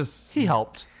 He was just he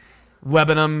helped.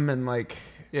 webbing him and like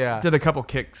Yeah. did a couple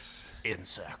kicks.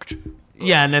 Insect.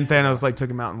 Yeah, and then Thanos like took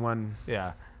him out in one.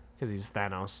 Yeah, because he's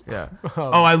Thanos. Yeah.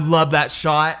 Oh, I love that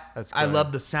shot. That's I good.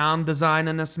 love the sound design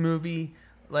in this movie.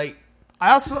 Like,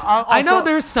 I know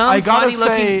there's some I gotta funny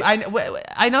say, looking.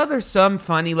 I know there's some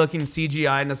funny looking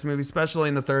CGI in this movie, especially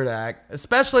in the third act.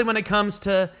 Especially when it comes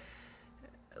to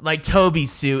like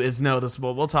Toby's suit is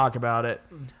noticeable. We'll talk about it.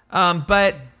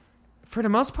 But for the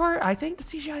most part, I think the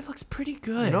CGI looks pretty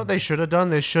good. You know what they should have done?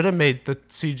 They should have made the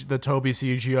Toby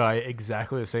CGI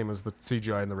exactly the same as the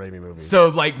CGI in the Raimi movie. So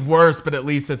like worse, but at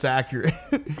least it's accurate.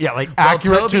 Yeah, like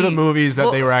accurate to Toby- the movies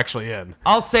that they were actually in.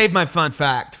 I'll save my fun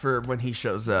fact for when he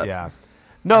shows up. Yeah.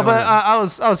 No, but I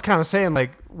was kind of saying,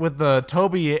 like, with the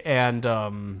Toby and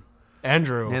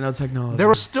Andrew, Nanotechnology. there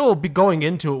was still going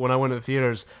into it when I went to the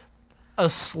theaters a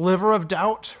sliver of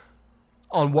doubt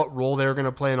on what role they were going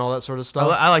to play and all that sort of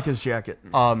stuff. I like his jacket.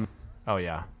 Oh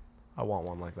yeah, I want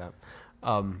one like that.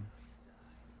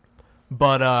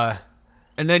 But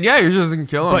And then you're just gonna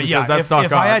kill him. but yeah, that's if Doc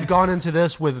Ock. I had gone into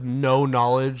this with no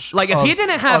knowledge, like if he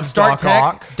didn't have of Stark Doc Tech,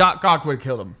 Ock- Doc Ock would have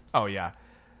killed him. oh yeah.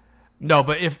 No,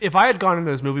 but if I had gone into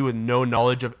this movie with no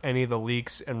knowledge of any of the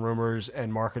leaks and rumors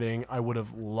and marketing, I would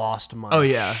have lost my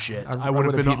shit. I would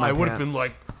have been like, what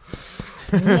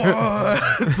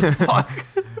the fuck?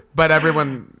 But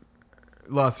everyone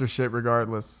lost their shit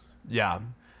regardless. Yeah.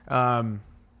 And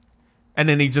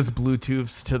then he just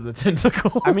Bluetooths to the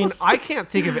tentacles. I mean, I can't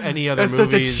think of any other that's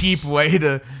movies. such a cheap way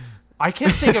to I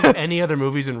can't think of any other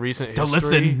movies in recent history.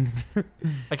 listen.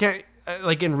 I can't,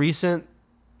 like, in recent,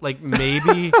 like,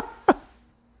 maybe.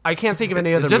 I can't think of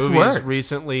any other just movies works.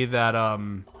 recently that,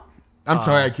 I'm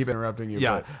sorry, I keep interrupting you.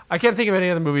 yeah. But. I can't think of any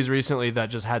other movies recently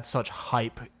that just had such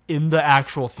hype in the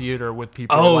actual theater with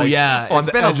people. Oh like, yeah, on it's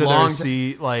the been a edge of their long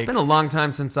seat. Like, It's been a long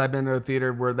time since I've been to a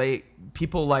theater where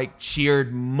people like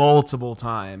cheered multiple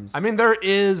times. I mean, there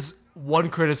is one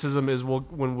criticism is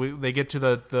when they get to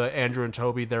the Andrew and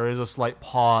Toby, there is a slight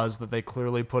pause that they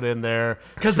clearly put in there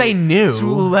because they knew to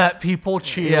let people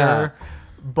cheer. Yeah.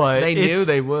 But they knew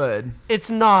they would.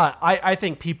 It's not. I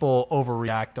think people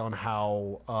overreact on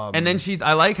how. And then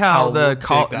I like how the big that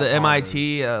pause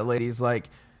MIT lady's like,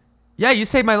 "Yeah, you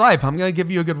saved my life. I'm gonna give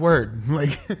you a good word."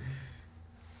 Like,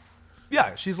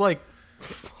 yeah, she's like,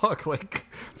 "Fuck!" Like,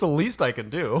 it's the least I can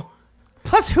do.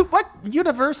 plus,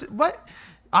 what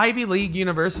Ivy League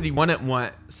university wouldn't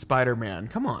want Spider-Man?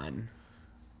 Come on.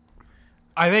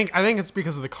 I think it's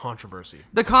because of the controversy.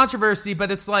 The controversy,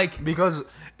 but it's like, Because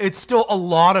it's still a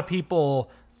lot of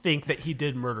people think that he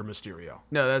did murder Mysterio.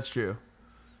 no, that's true.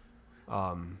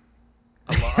 I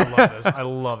love this. I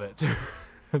love it.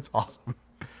 It's awesome.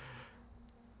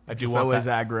 I do It's want always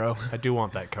that. aggro. I do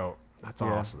want that coat. That's Yeah.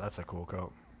 awesome. That's a cool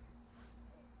coat.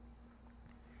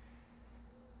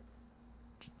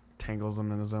 Tangles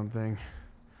him in his own thing.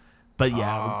 But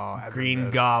yeah, after Green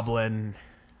this. Goblin,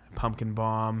 Pumpkin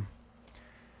Bomb.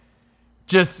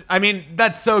 Just, I mean,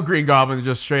 that's so Green Goblin.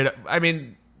 Just straight up. I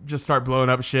mean, just start blowing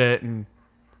up shit and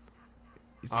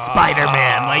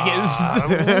Spider-Man. Like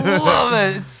I love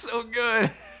it. It's so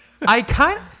good.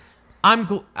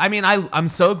 I'm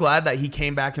so glad that he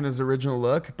came back in his original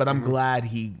look, but I'm glad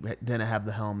he didn't have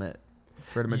the helmet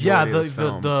for the majority of his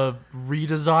film. the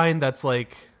redesign that's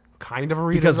like kind of a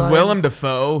redesign because Willem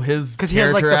Dafoe, his because he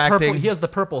has character like the purple, acting, he has the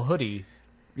purple hoodie,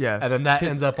 yeah, and then that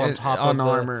ends up on top on of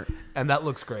the armor, and that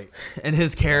looks great. and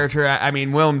his character. I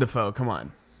mean, Willem Dafoe. Come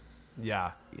on,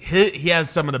 Yeah, he has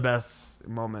some of the best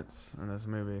moments in this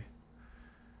movie,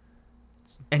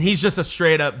 and he's just a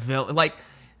straight up villain. Like,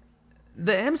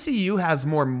 the MCU has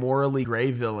more morally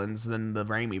gray villains than the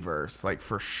Raimi verse, like,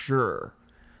 for sure.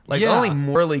 Like, the Yeah. only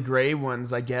morally gray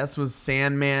ones, I guess, was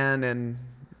Sandman and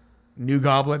New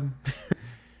Goblin.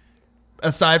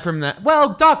 Aside from that, well,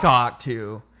 Doc Ock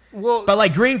too. well, But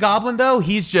like Green Goblin though,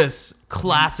 he's just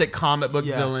classic comic book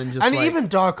yeah. villain. Just and like, even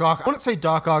Doc Ock. I wouldn't say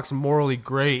Doc Ock's morally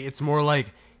great. It's more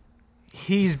like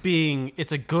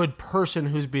it's a good person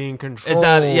who's being controlled. is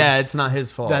that it's not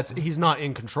his fault. He's not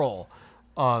in control.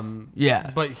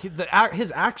 Yeah. But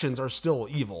his actions are still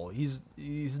evil. He's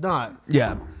not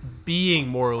yeah. being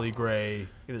morally gray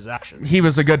in his actions. He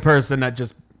was a good person that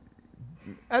just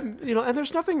And and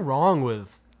there's nothing wrong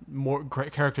with more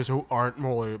characters who aren't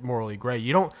morally gray.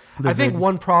 You don't. I think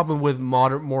one problem with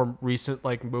more recent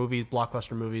like movies,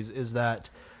 blockbuster movies, is that.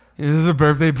 this is a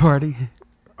birthday party.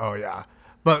 Oh yeah,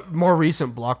 but more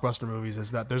recent blockbuster movies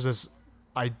is that there's this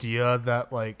idea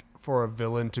that like for a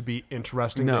villain to be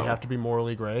interesting, No. they have to be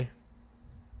morally gray.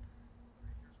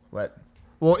 What?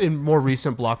 Well, in more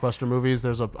recent blockbuster movies,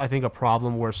 there's I think a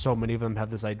problem where so many of them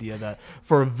have this idea that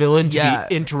for a villain to Yeah.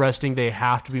 be interesting, they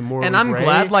have to be morally And I'm gray.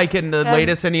 glad, like in the And-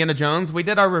 latest Indiana Jones, we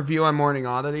did our review on Morning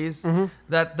Oddities,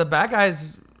 that the bad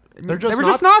guys, They're they were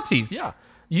just Nazis. Yeah.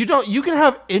 You can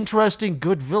have interesting,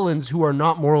 good villains who are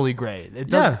not morally gray. It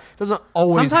doesn't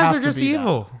always. Sometimes have they're to just be that.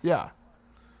 evil. Yeah,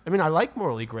 I mean, I like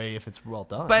morally gray if it's well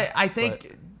done. But I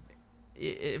think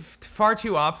if far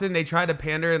too often they try to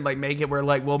pander and like make it where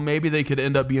like, well, maybe they could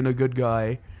end up being a good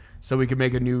guy. so we could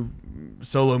make a new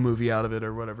solo movie out of it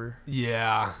or whatever.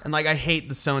 Yeah. And like I hate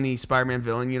the Sony Spider-Man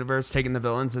villain universe, taking the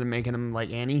villains and making them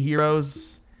like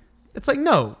anti-heroes. It's like,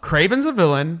 no, Kraven's a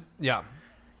villain. Yeah.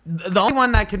 The only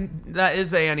one that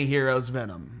is a anti-hero is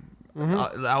Venom.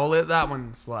 I will let that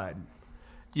one slide.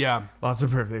 Yeah. Lots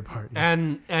of birthday parties.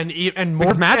 And more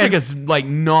because magic is like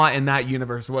not in that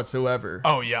universe whatsoever.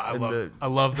 Oh yeah, I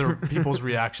love the people's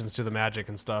reactions to the magic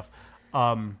and stuff.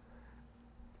 I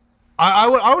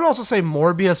would also say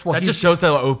Morbius. Well, that just shows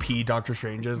how OP Doctor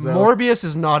Strange is. Though. Morbius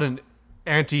is not an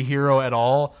anti-hero at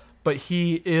all, but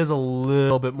he is a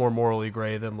little bit more morally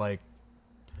gray than like,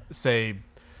 say,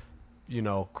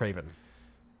 Kraven.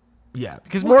 Yeah,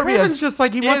 because Morbius Kraven's just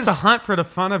like he wants to hunt for the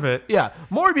fun of it. Yeah,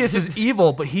 Morbius is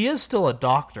evil, but he is still a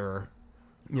doctor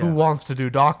who wants to do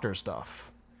doctor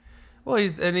stuff. Well,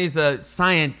 he's a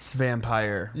science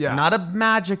vampire. Yeah, not a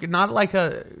magic, not like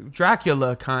a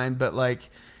Dracula kind, but like.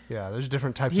 Yeah, there's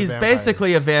different types of vampires. He's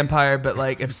basically a vampire, but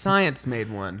like if science made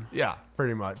one. Yeah,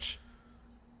 pretty much.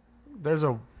 There's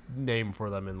a name for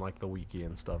them in like the wiki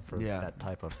and stuff for that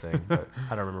type of thing, but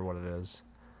I don't remember what it is.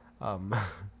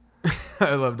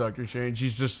 I love Doctor Strange.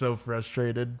 He's just so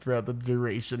frustrated throughout the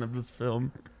duration of this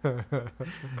film.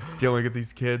 Dealing with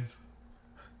these kids.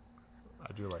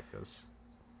 I do like this.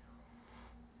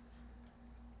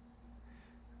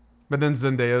 But then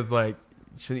Zendaya's like,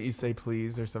 shouldn't you say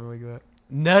please or something like that?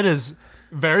 Ned is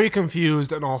very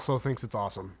confused and also thinks it's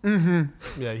awesome.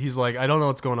 Mm-hmm. Yeah, he's like, I don't know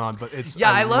what's going on, but it's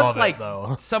I love like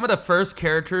though. Some of the first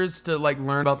characters to like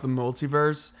learn about the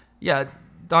multiverse. Yeah,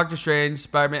 Doctor Strange,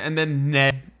 Spider-Man, and then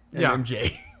Ned and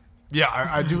MJ. Yeah,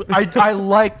 I do. I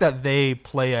like that they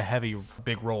play a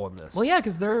big role in this. Well, yeah,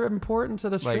 because they're important to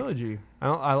this trilogy.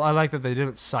 I like that they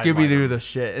didn't Scooby-Doo the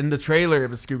shit. In the trailer, it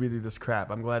was Scooby-Doo this crap.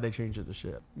 I'm glad they changed it to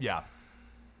shit. Yeah.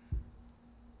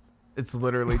 It's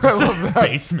literally just a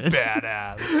basement.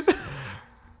 Badass.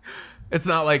 It's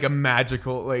not like a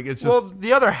magical, like, it's just... Well,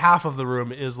 the other half of the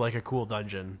room is like a cool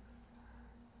dungeon.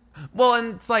 Well,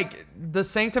 and it's like, the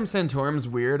Sanctum Sanctorum's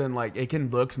weird, and like, it can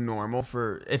look normal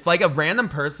for... If like a random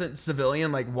person,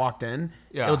 civilian, like walked in,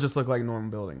 it'll just look like a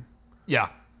normal building. Yeah.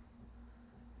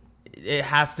 It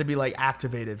has to be like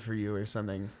activated for you or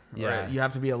something. Yeah. Or you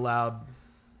have to be allowed...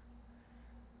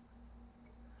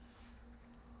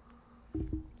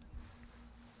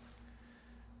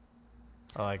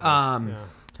 I like this.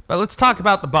 But let's talk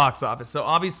about the box office. So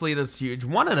obviously that's huge.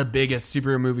 One of the biggest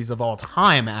superhero movies of all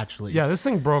time, actually. Yeah, this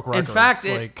thing broke records. In fact,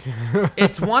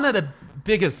 it's one of the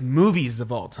biggest movies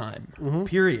of all time.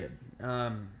 Period.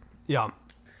 Yeah.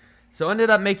 So it ended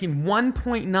up making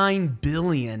 $1.9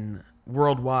 billion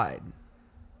worldwide.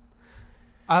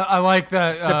 I like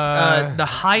that. The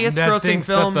highest Ned grossing thinks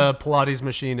film. that the Pilates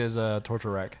machine is a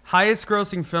torture rack. Highest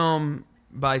grossing film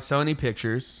by Sony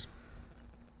Pictures.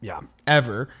 Yeah.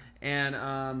 Ever. And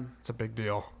it's a big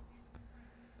deal.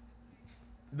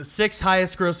 The 6th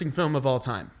highest grossing film of all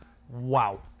time.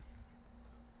 Wow.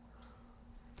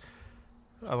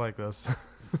 I like this.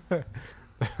 they're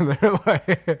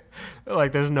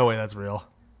like, there's no way that's real.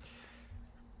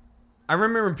 I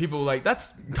remember when people were like,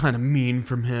 that's kind of mean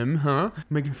from him, huh?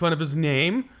 Making fun of his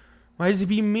name? Why is he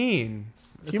being mean?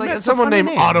 If you met someone named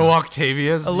Otto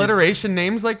Octavius. Alliteration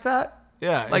names like that?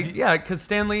 Yeah. Because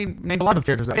Stanley named a lot of his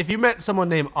characters that. If you met someone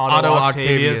named Otto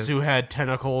Octavius who had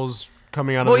tentacles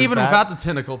coming out of his even back, without the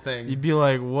tentacle thing. you'd be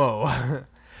like, whoa.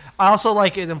 I also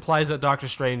like it implies that Doctor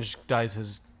Strange dyes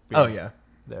his beard. Oh, yeah.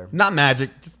 There. Not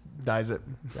magic, just dyes it.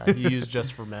 Yeah, he used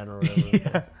just for men or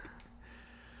whatever.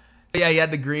 Yeah, he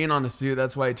had the green on the suit.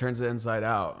 That's why he turns it inside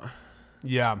out.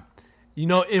 Yeah.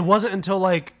 It wasn't until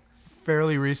like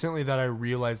fairly recently that I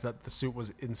realized that the suit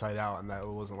was inside out and that it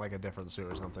wasn't like a different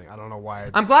suit or something. I don't know why.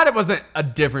 I'm glad it wasn't a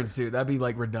different suit. That'd be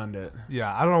like redundant.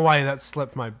 Yeah, I don't know why that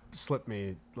slipped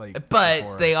me like. But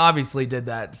before. they obviously did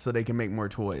that so they can make more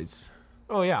toys,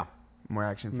 Oh yeah, more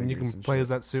action figures. and you can and play shit. as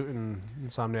that suit in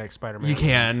Insomniac Spider-Man. You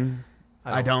can.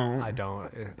 I don't. I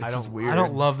don't. It's just weird. I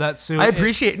don't love that suit. I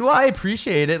appreciate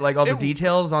it, like all the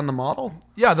details on the model.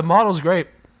 Yeah, the model's great,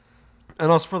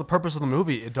 and also for the purpose of the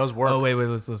movie, it does work. Oh wait,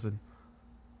 let's listen.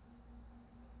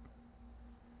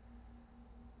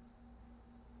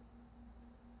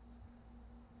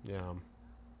 Yeah.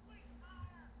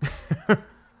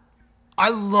 I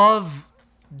love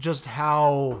just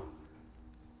how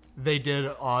they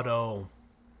did Otto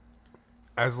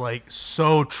as like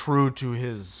so true to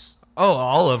his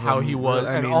All of them. how he was,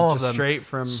 I and mean, all of just them straight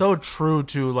from. so true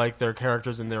to like their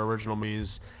characters in their original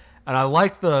movies, and I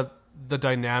like the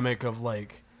dynamic of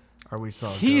like Are we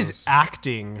saw? he's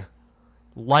acting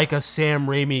like a Sam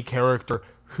Raimi character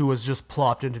who was just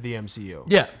plopped into the MCU.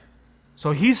 Yeah.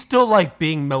 So he's still like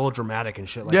being melodramatic and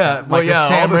shit like Yeah, that. well, Like yeah, a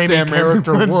Sam all the Raimi Sam Raimi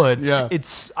character ones, would. yeah.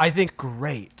 It's, I think,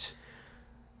 great.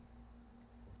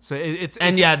 So it's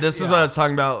And it's, this is what I was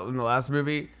talking about in the last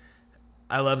movie.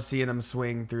 I love seeing him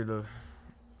swing through the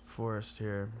forest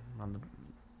here on the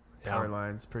power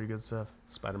lines. Pretty good stuff.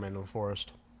 Spider-Man in the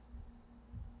forest.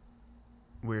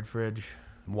 Weird fridge.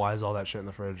 Why is all that shit in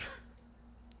the fridge?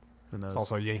 Who knows? There's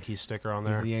also a Yankees sticker on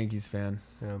He's there. a Yankees fan.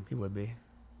 Yeah. He would be.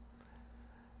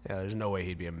 Yeah, there's no way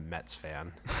he'd be a Mets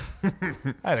fan. I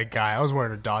had a guy. I was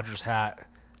wearing a Dodgers hat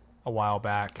a while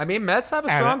back. I mean, Mets have a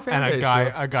strong fan and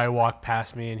base. a guy walked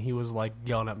past me and he was like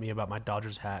yelling at me about my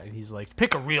Dodgers hat and he's like,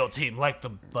 "Pick a real team like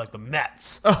the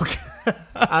Mets." Okay.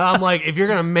 And I'm like, if you're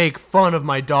gonna make fun of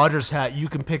my Dodgers hat, you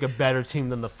can pick a better team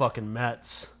than the fucking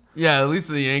Mets. Yeah, at least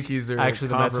the Yankees are Actually,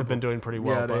 the Mets have comparable. been doing pretty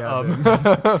well. Yeah, they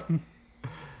but, have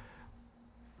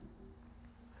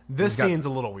this got- scene's a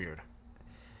little weird.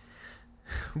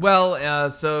 Well,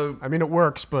 so I mean, it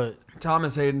works, but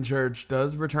Thomas Hayden Church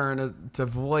does return to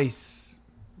voice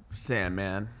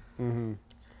Sandman.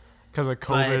 because of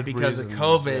COVID, But because reasons, of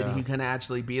COVID, yeah. he can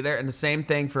actually be there. And the same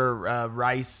thing for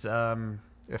Rice.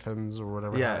 Iphans or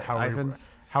whatever. Yeah, however Iphans.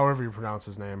 however you pronounce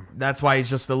his name. That's why he's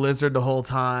just the lizard the whole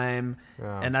time.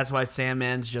 Yeah. And that's why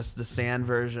Sandman's just the sand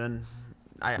version.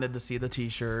 I wanted to see the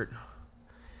t-shirt.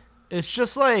 It's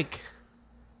just like,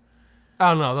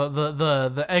 I don't know,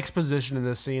 the exposition in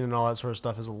this scene and all that sort of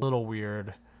stuff is a little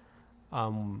weird.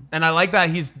 And I like that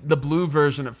he's the blue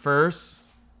version at first.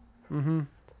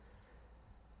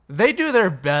 They do their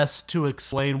best to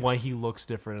explain why he looks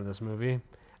different in this movie.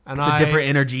 And It's a different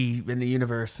energy in the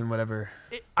universe and whatever.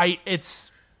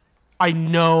 I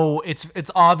know it's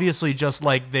obviously just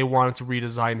like they wanted to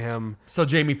redesign him. So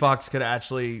Jamie Foxx could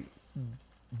actually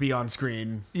be on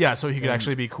screen. Yeah, so he could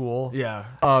actually be cool. Yeah.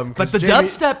 'Cause But the Jamie-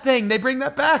 dubstep thing, they bring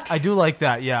that back. I do like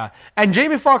that, yeah. And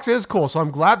Jamie Foxx is cool, so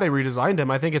I'm glad they redesigned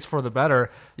him. I think it's for the better.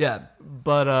 yeah.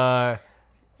 But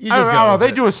You I just don't go know. with They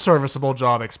it. do a serviceable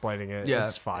job explaining it. Yeah.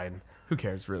 It's fine. Who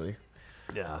cares, really?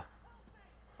 Yeah.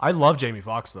 I love Jamie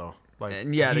Foxx though. Like,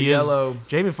 And yeah, the he is- yellow-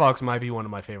 Jamie Foxx might be one of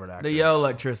my favorite actors. The yellow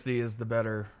electricity is the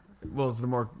better. Well, it's the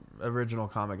more original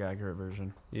comic accurate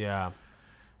version. Yeah.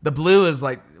 The blue is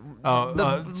like.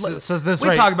 Says this we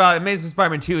right. talk about Amazing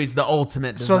Spider-Man 2. He's the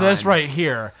ultimate So design. this right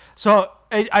here. So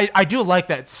I do like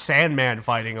that Sandman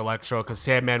fighting Electro because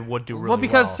Sandman would do really well. Well,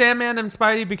 because Sandman and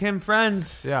Spidey became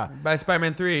friends. Yeah. By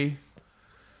Spider-Man 3.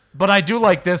 But I do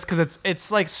like this because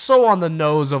it's like so on the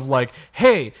nose of like,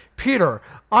 hey, Peter,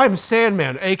 I'm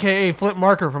Sandman, aka Flint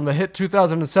Marker from the hit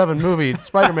 2007 movie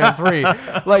Spider-Man 3.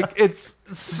 Like, it's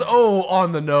so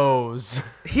on the nose.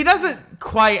 He doesn't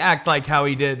quite act like how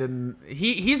he did, and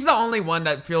he's the only one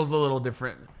that feels a little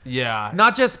different. Yeah.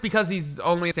 Not just because he's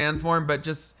only in sand form, but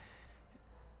just.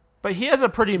 But he has a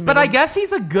pretty. But I guess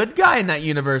he's a good guy in that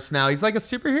universe now. He's like a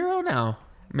superhero now,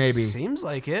 maybe. Seems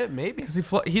like it. Maybe.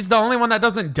 Because he's the only one that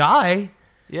doesn't die.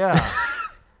 Yeah.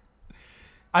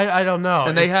 I don't know.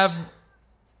 And they have.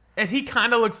 And he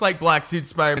kind of looks like Black Suit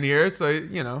Spider-Man here, so,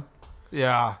 you know.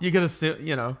 Yeah. You could assume,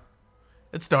 you know.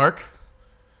 It's dark.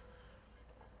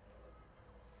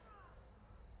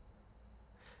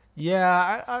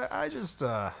 Yeah. I just.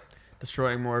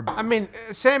 Destroying more. I mean,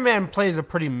 Sandman plays a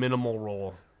pretty minimal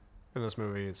role in this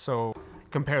movie, so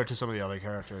compared to some of the other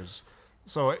characters.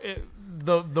 So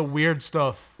the weird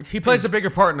stuff. He plays a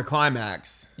bigger part in the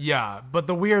climax. Yeah, but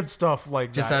the weird stuff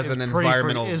like Just that as is an pretty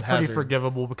environmental is hazard. pretty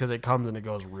forgivable because it comes and it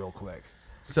goes real quick.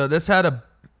 So this had a.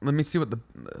 Let me see what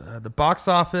the box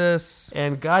office.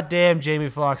 And goddamn, Jamie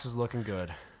Foxx is looking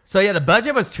good. So yeah, the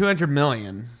budget was $200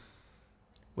 million,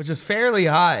 which is fairly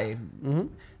high.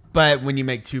 Mm-hmm. But when you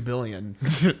make $2 billion,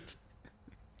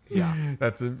 Yeah,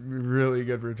 that's a really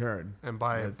good return. and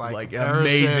by It's by like comparison,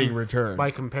 amazing return.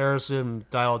 By comparison,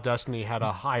 Dial of Destiny had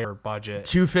a higher budget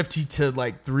 250 to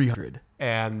like 300.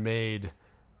 and made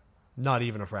not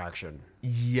even a fraction.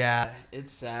 Yeah,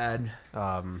 it's sad.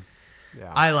 Yeah,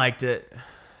 I liked it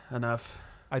enough.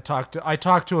 I talked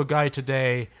to a guy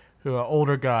today, an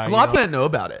older guy. A lot of people didn't know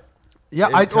about it. Yeah,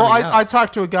 it coming out. I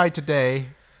talked to a guy today,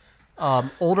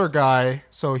 older guy.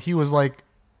 So he was like,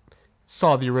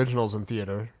 saw the originals in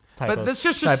theater. But this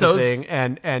just type of shows- thing,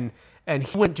 and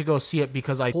he went to go see it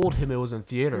because I told him it was in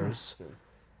theaters,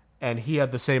 and he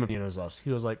had the same opinion as us.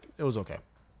 He was like, it was okay.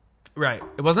 Right.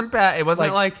 It wasn't bad. It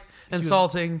wasn't Like, like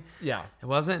insulting. Yeah, It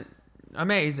wasn't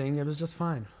amazing. It was just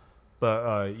fine.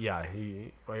 but yeah,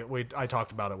 I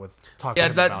talked about it to Yeah,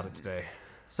 him that- about it today.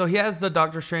 So he has the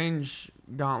Doctor Strange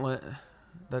gauntlet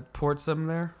that ports him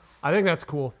there. I think that's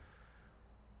cool.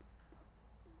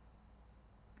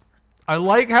 I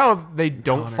like how they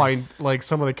don't Connors. find like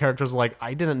some of the characters like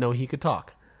I didn't know he could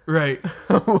talk. Right.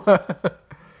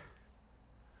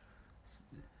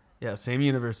 Yeah, same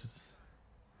universes.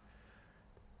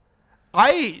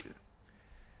 I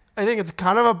think it's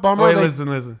kind of a bummer. Wait,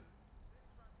 listen.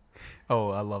 Oh,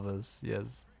 I love this.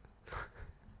 Yes.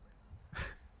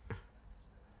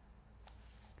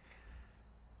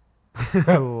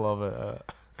 I love it.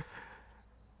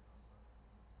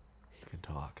 He can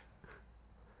talk.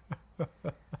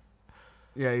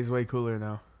 Yeah, he's way cooler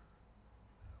now.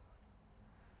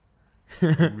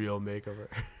 Real makeover.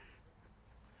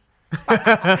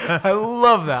 I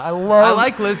love that. I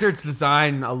like Lizard's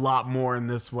design a lot more in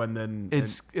this one than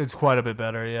It's quite a bit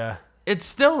better. Yeah. it's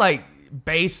still like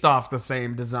based off the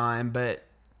same design, but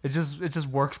It just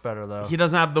works better though. he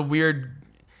doesn't have the weird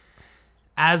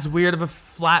of a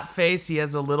flat face. He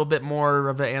has a little bit more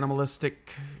of an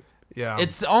animalistic. Yeah.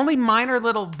 It's only minor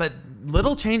but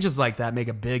little changes like that make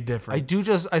a big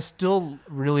difference. I still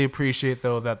really appreciate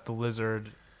though that the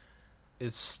lizard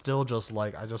is still just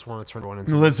like, I just want to turn one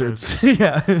into lizards.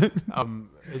 Yeah.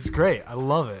 It's great. I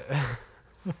love it.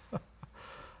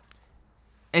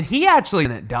 And he actually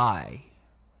didn't die.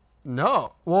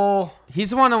 No. Well,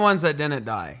 He's one of the ones that didn't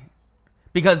die.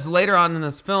 Because later on in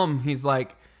this film, he's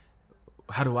like,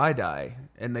 how do I die?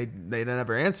 And they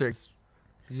never answer.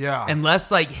 yeah.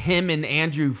 Unless like him and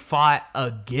Andrew fought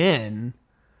again,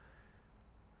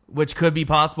 which could be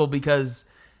possible because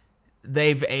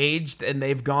they've aged and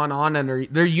they've gone on and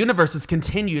their universe has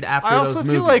continued after I those also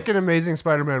movies. feel like in Amazing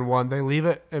Spider-Man 1, they leave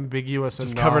it ambiguous just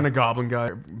and covering a goblin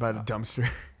guy by the dumpster.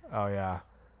 Oh yeah.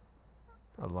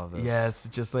 I love this. Yes,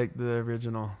 just like the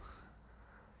original.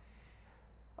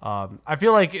 I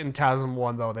feel like in TASM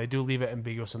 1 though, they do leave it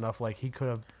ambiguous enough. Like he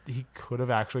could have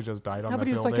actually just died on No, that but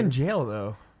he was like building. in jail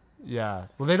though. Yeah.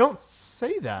 Well, they don't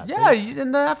say that. Yeah, They-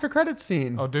 in the after credits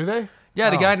scene. Oh, do they? Yeah,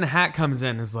 the Oh. guy in the hat comes in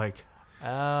and is like,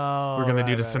 Oh. we're gonna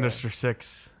do the right, Sinister right.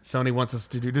 Six. Sony wants us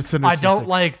to do the Sinister I Six. don't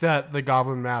like that the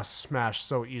Goblin mask smashed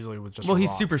so easily with just. Well, a he's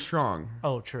rock. super strong.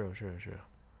 Oh, true.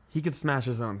 He could smash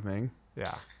his own thing.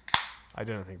 Yeah. I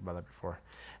didn't think about that before.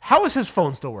 How is his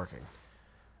phone still working?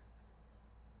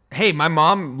 Hey, my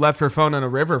mom left her phone in a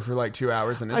river for like 2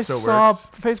 hours and it I still saw works.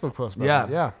 a Facebook post about Yeah.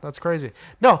 that. Yeah, that's crazy.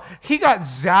 No, he got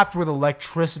zapped with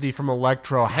electricity from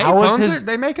Electro. Hey, How is phones his?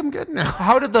 they make them good now.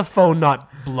 How did the phone not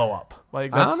blow up?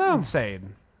 Like I that's don't know.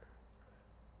 insane.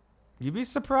 You'd be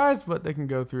surprised what they can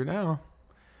go through now.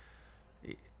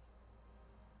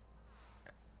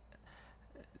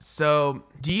 So,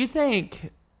 do you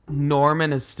think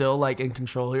Norman is still like in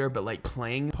control here, but like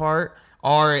playing a part,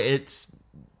 or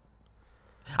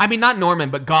I mean, not Norman,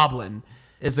 but Goblin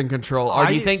is in control, or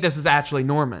do you think this is actually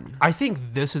Norman? I think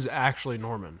this is actually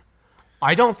Norman.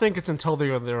 I don't think it's until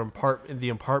they're in the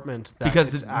apartment that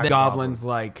Because it's the actually Goblin's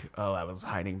like, oh, I was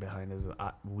hiding behind his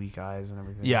weak eyes and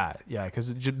everything. Yeah,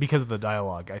 because of the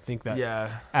dialogue. I think that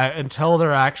Yeah. Until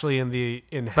they're actually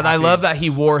in. But I love that Happy's- he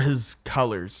wore his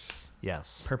colors.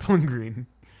 Yes. Purple and green.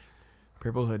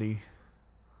 Purple hoodie.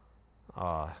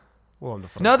 Willem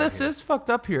Dafoe. No, this is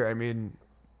fucked up here. I mean,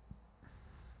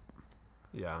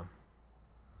 Yeah.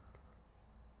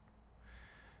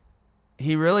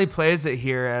 he really plays it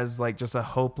here as like just a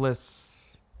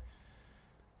hopeless,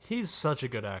 He's such a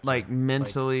good actor. like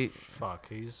mentally. Fuck.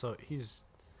 He's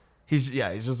He's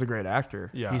just a great actor.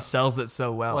 Yeah. He sells it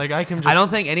so well. Like, I can I just- don't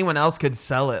think anyone else could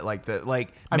sell it like that.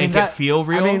 Like I make mean, that, it feel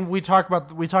real. I mean, we talk about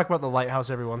the Lighthouse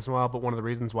every once in a while, but one of the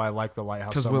reasons why I like the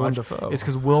Lighthouse 'Cause so Willem much Dafoe. is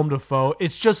because Willem Dafoe.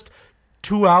 It's just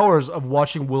 2 hours of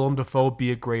watching Willem Dafoe be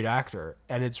a great actor,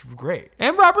 and it's great.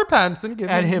 and Robert Pattinson, give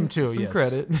And him too, some yes.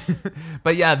 credit.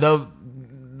 But yeah, the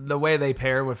way they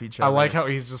pair with each I other. like how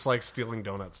he's just like stealing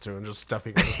donuts too and just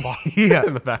stuffing in his pocket Yeah.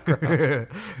 in the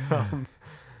background.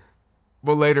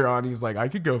 Well, later on, he's like, I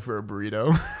could go for a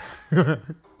burrito.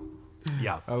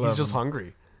 Yeah, love he's just him.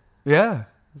 hungry. Yeah.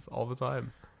 It's all the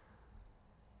time.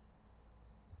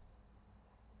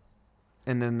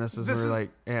 And then this is where like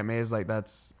Aunt May is like,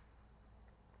 that's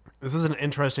This is an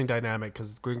interesting dynamic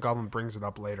because Green Goblin brings it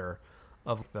up later,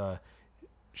 of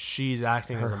she's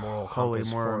acting as a moral holy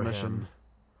compass moral for mission. him.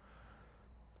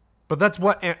 But that's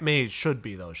what Aunt May should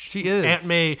be, though. She is. Aunt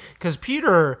May, because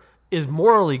Peter is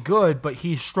morally good, but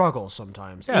he struggles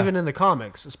sometimes, Yeah. even in the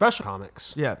comics, especially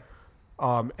comics. yeah.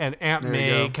 And Aunt There you May,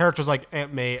 go. characters like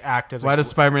Aunt May act as Why does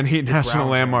Spider-Man hate national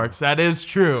ground landmarks? That is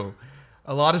true.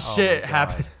 A lot of Oh shit my God.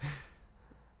 happened.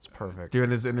 It's perfect.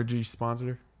 Doing his energy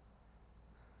sponsor.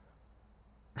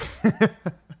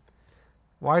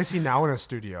 Why is he now in a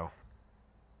studio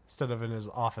instead of in his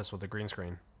office with a green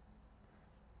screen?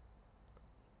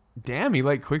 Damn, he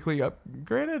like quickly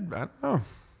upgraded. I don't know.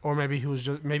 Or maybe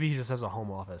he just has a home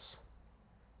office.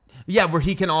 Yeah, where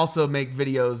he can also make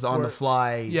videos on the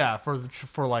fly. Yeah,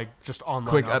 for like just online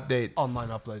Quick updates. Online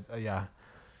upload. Yeah.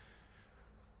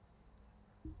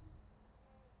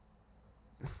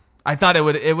 I thought it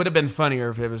would have been funnier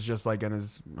if it was just like in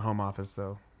his home office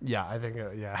though. Yeah, I think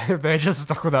if they just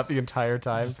stuck with that the entire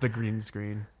time. Just the green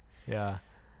screen. Yeah.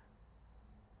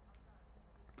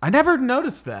 I never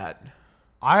noticed that.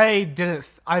 I didn't.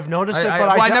 I've noticed it, but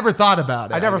I never thought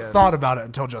about it. I never guess. thought about it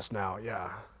until just now. Yeah.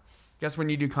 Guess when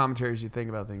you do commentaries, you think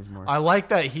about things more. I like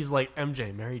that he's like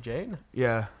MJ, Mary Jane.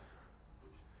 Yeah.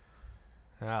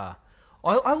 Yeah.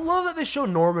 I love that they show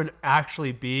Norman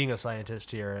actually being a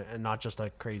scientist here and not just a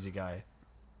crazy guy.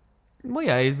 Well,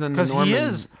 yeah, he's in Because Norman. he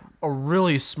is a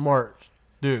really smart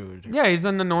dude. Yeah, he's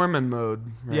in the Norman mode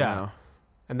right Yeah. now.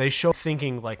 And they show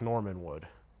thinking like Norman would.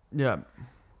 Yeah.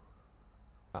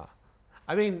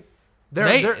 I mean,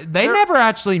 They never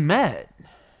actually met.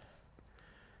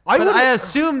 But I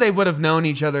assume they would have known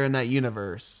each other in that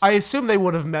universe. I assume they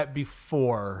would have met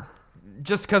before.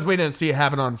 Just because we didn't see it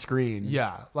happen on screen.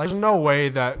 Yeah. Like, there's no way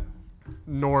that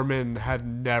Norman had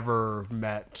never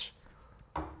met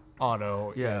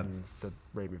Otto in the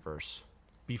Raimiverse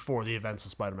before the events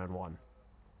of Spider-Man 1.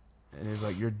 And he's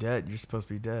like, "You're dead. You're supposed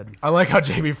to be dead." I like how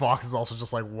Jamie Foxx is also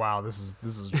just like, "Wow, this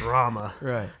is drama."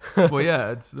 Right. Well,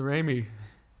 yeah, it's the Raimi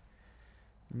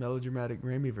melodramatic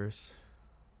Raimiverse.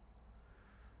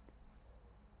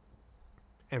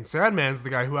 And Sandman's the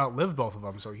guy who outlived both of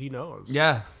them, so he knows.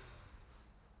 Yeah.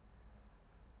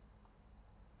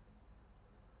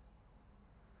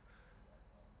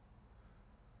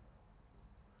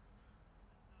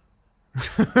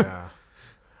 Yeah.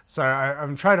 Sorry,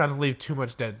 I'm trying not to leave too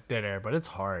much dead air, but it's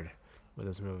hard with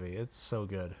this movie. It's so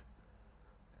good.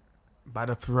 By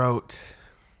the throat.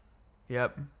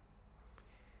 Yep.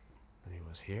 And he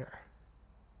was here.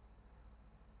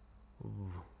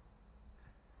 Ooh.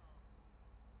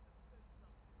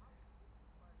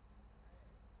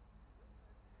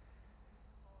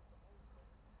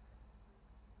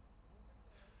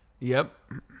 Yep.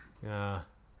 Yeah.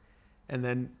 And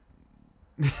then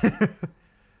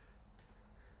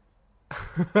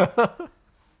I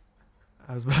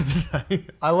was about to die.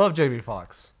 I love Jamie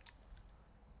Foxx.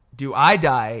 Do I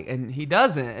die? And he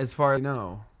doesn't, as far as I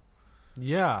know.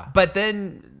 Yeah. But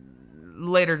then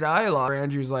later dialogue, where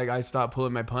Andrew's like, "I stopped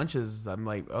pulling my punches." I'm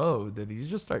like, "Oh, did he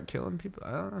just start killing people?"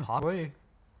 I don't know. Possibly.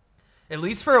 At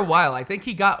least for a while. I think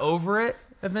he got over it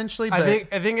eventually. But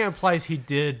I think it implies he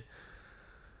did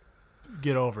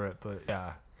get over it, but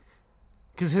yeah.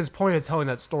 Because his point of telling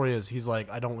that story is he's like,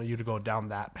 I don't want you to go down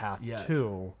that path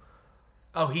too.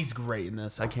 Oh, he's great in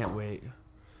this. I can't wait.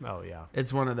 Oh, yeah.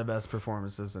 It's one of the best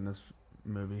performances in this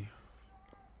movie.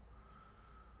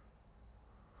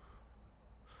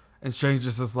 And Strange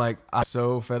just is like, "I'm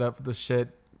so fed up with this shit."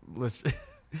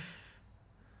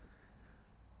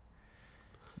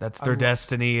 That's their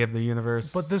destiny of the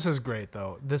universe. But this is great,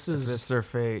 though. This is their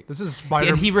fate. This is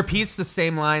Spider. And he repeats the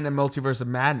same line in Multiverse of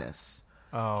Madness.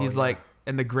 Oh, He's yeah. like,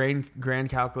 in the grand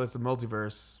calculus of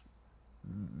multiverse,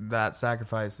 that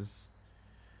sacrifices.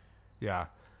 Yeah.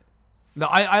 No,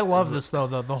 I love this, though.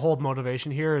 The whole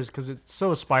motivation here is because it's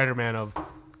so Spider-Man of...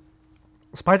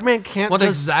 Spider-Man can't Well, that's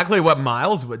just... exactly what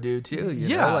Miles would do, too. You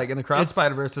Yeah. know? Like, in Across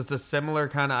Spider-Verse, it's a similar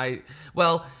kind of...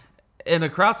 Well, in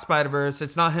Across Spider-Verse,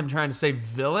 it's not him trying to save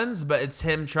villains, but it's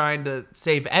him trying to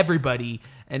save everybody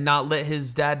and not let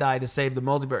his dad die to save the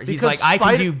multiverse. He's like, I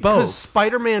can do both. Because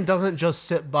Spider-Man doesn't just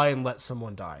sit by and let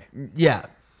someone die. Yeah.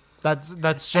 That's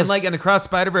just... And like in Across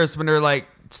Spider-Verse, when they're like,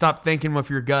 stop thinking with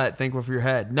your gut, think with your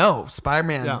head. No,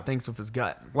 Spider-Man thinks with his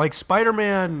gut. Like,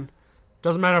 Spider-Man...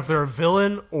 Doesn't matter if they're a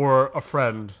villain or a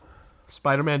friend.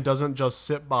 Spider-Man doesn't just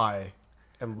sit by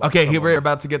and let Okay, here someone- we're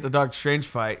about to get the Doctor Strange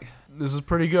fight. This is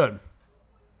pretty good.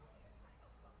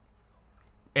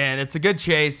 And it's a good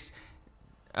chase.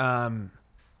 Right.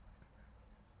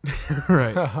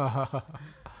 I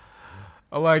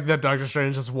like that Doctor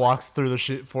Strange just walks through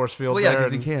the force field Well, yeah, there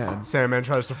 'cause he and can. Sandman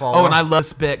tries to follow Oh, and him. I love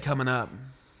this bit coming up.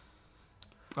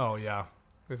 Oh, yeah.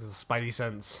 This is Spidey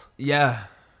sense. Yeah,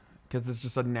 because it's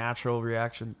just a natural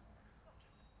reaction.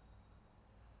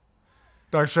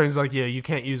 Doctor Strange's like, yeah, you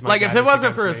can't use my Like, if it gadgets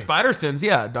wasn't for against his me. spider sense,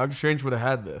 yeah, Doctor Strange would have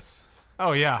had this.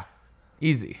 Oh, yeah.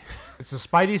 Easy. It's a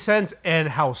Spidey sense and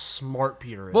how smart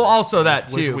Peter is. Well, also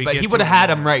that which too, we but get he to would have in a had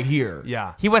him moment. right here.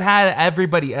 Yeah. He would have had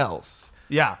everybody else.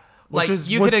 Yeah. Like,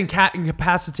 you could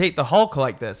incapacitate the Hulk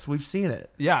like this. We've seen it.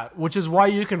 Yeah, which is why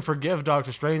you can forgive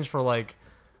Doctor Strange for, like,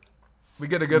 We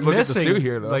get a good look at the suit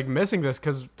here, though. Like, missing this,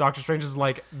 because Doctor Strange is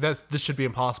like, this should be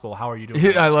impossible. How are you doing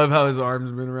I that? love how his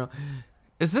arms move around.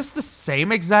 Is this the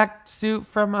same exact suit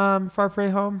from Far From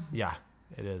Home? Yeah,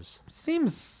 it is.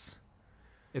 Seems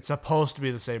It's supposed to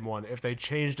be the same one. If they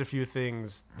changed a few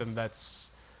things, then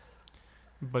that's.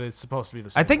 But it's supposed to be the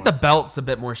same. I think one. the belt's a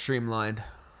bit more streamlined.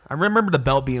 I remember the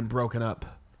belt being broken up.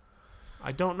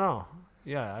 I don't know.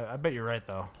 Yeah, I bet you're right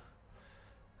though.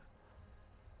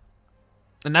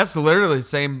 And that's literally the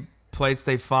same place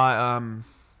they fought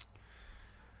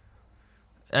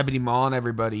Ebony Maw and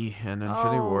everybody in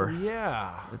Infinity War.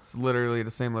 Yeah. It's literally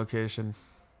the same location.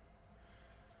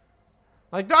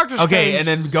 Like Doctor Strange. Okay, and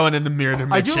then going into Mirror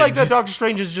Dimension. I do like that Doctor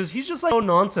Strange is he's just like no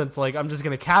nonsense. Like I'm just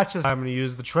gonna catch this. I'm gonna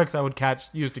use the tricks I would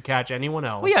use to catch anyone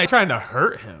else. Well, yeah, trying to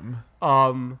hurt him.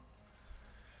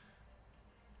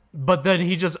 But then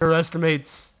he just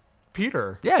underestimates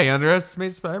Peter. Yeah, he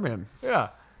underestimates Spider-Man.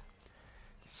 Yeah.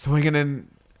 Swinging in.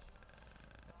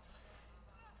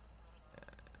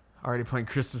 Already playing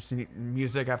Christmas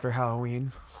music after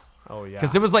Halloween. Oh yeah.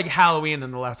 Because it was like Halloween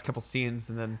in the last couple scenes,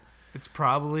 and then It's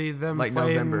probably them like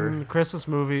playing November. Christmas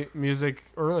movie music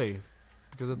early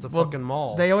because it's a fucking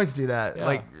mall. They always do that. Yeah.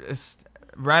 Like it's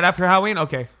right after Halloween.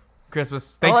 Okay,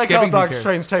 Christmas, I like Thanksgiving. how who Doctor cares?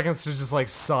 Strange taking to just like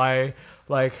sigh,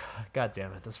 like, God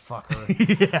damn it, this fucker,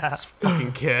 Yeah, this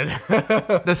fucking kid.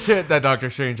 the shit that Doctor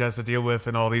Strange has to deal with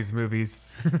in all these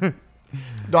movies.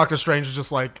 Doctor Strange is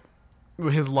just like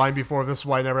his line before this: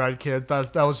 "Why I never had kids."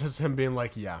 That was just him being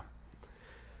like, yeah,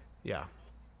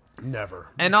 never.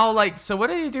 And all like, so what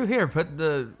did he do here? Put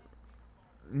the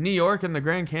New York in the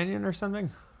Grand Canyon or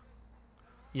something?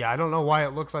 Yeah, I don't know why it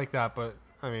looks like that, but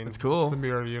I mean, It's cool. It's the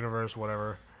mirror of the universe,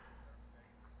 whatever.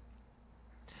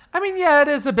 I mean, yeah, it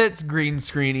is a bit green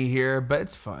screeny here, but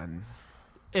it's fun.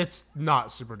 It's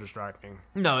not super distracting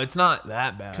No, it's not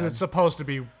that bad. because it's supposed to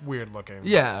be weird looking.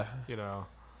 Yeah. You know.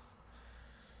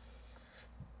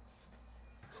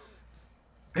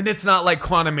 And it's not like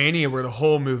Quantumania where the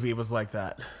whole movie was like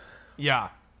that. Yeah.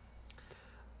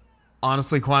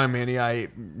 Honestly, Quantumania,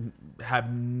 I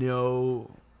have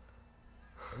no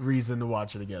reason to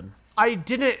watch it again. I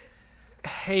didn't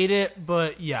hate it,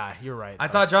 but yeah, you're right. I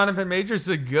though. thought Jonathan Majors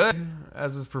did good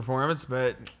as his performance,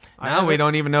 but I now we haven't-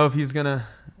 don't even know if he's gonna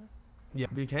Yeah.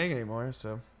 be Kang anymore.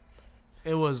 So,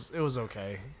 it was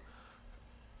okay.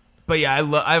 but yeah,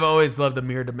 I've always loved the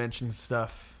mirror dimension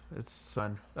stuff. It's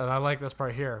fun. And I like this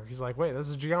part here. He's like, wait, this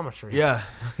is geometry. Yeah,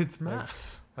 it's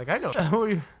math. Like I know.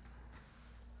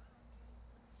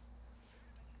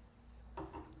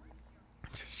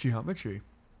 Just geometry.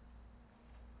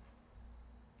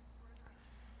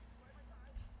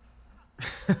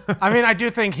 I mean, I do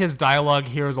think his dialogue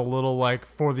here is a little like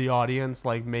for the audience,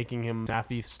 like making him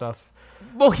snappy stuff.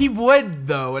 Well, he would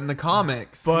though in the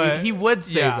comics, But- he would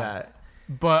say yeah. that.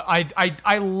 But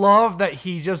I love that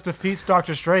he just defeats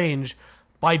Doctor Strange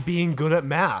by being good at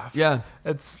math. Yeah,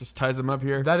 It's just ties him up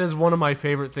here. that is one of my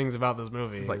favorite things about this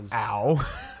movie. It's like, is- ow.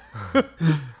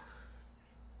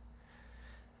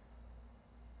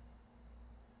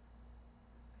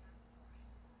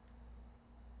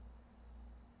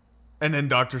 And then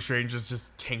Doctor Strange is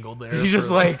just tangled there. He's just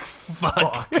for, like,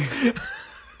 fuck.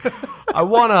 I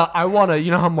wanna.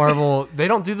 You know how Marvel they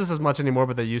don't do this as much anymore,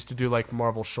 but they used to do like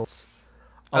Marvel shorts.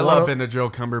 I love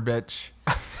Benadryl Cumberbatch.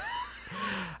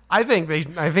 I think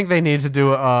they need to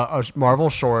do a Marvel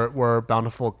short where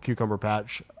Bountiful Cucumber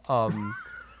Patch,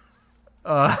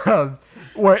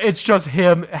 where it's just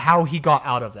him how he got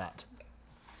out of that.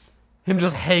 Him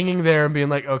just hanging there and being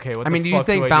like, okay, what? I mean, the do you fuck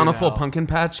think I Bountiful now? Pumpkin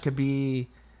Patch could be?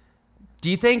 Do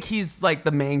you think he's like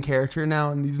the main character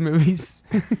now in these movies?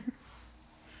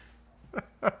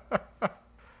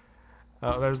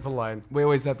 Oh, there's the line. We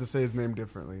always have to say his name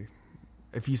differently.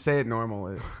 If you say it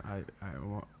normal, I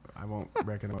won't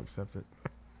reckon I'll accept it.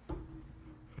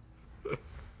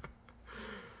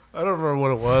 I don't remember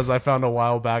what it was. I found a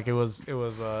while back. It was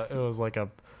like a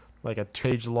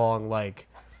page long like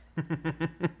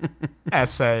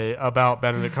essay about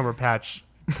Benedict Cumberbatch,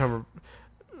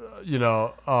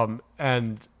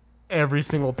 and every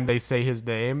single time they say his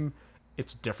name,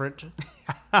 it's different.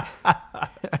 I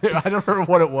don't remember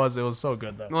what it was. It was so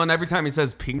good though. Well, and every time he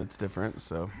says pink, it's different.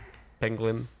 So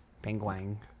Penguin,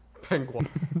 penguin. penguin.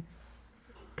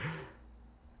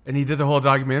 And he did the whole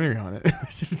documentary on it.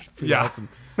 Pretty Yeah. awesome.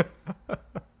 I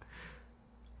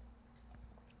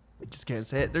just can't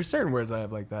say it. There's certain words I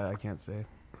have like that I can't say.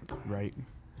 Right.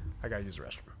 I gotta use the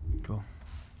restroom. Cool.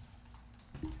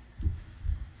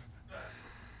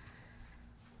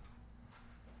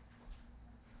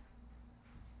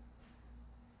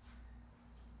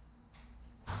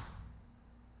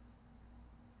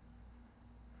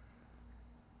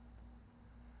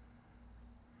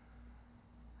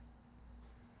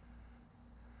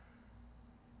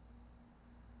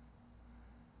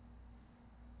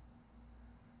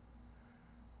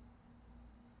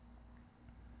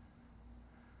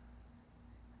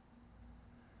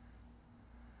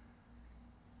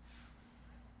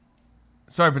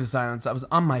 Sorry for the silence. I was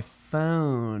on my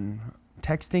phone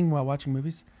texting while watching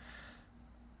movies.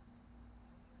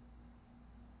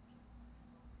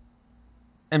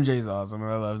 MJ's awesome.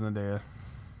 I love Zendaya.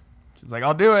 She's like,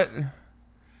 I'll do it.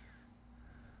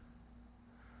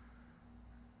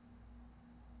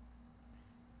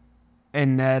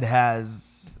 And Ned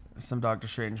has some Doctor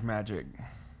Strange magic.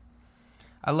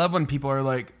 I love when people are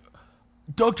like,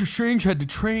 Doctor Strange had to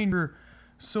train for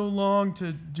so long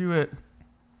to do it.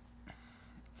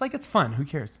 It's like, it's fun. Who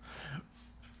cares?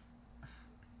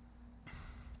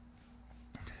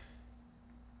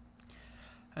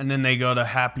 And then they go to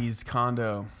Happy's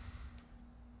condo.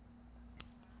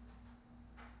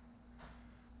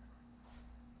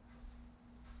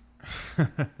 And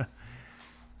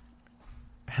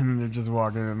then they're just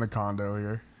walking in the condo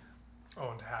here.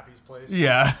 Oh, into Happy's place?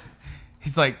 Yeah.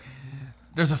 He's like,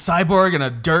 there's a cyborg and a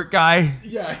dirt guy.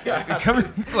 Yeah.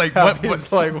 It's like,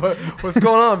 Happy's like, what's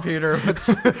going on, Peter?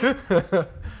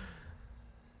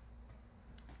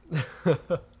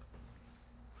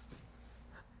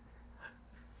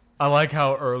 I like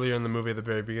how earlier in the movie, at the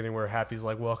very beginning, where Happy's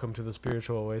like, welcome to the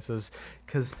spiritual oasis.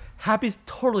 Because Happy's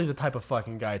totally the type of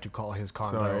fucking guy to call his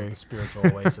condo the spiritual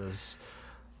oasis.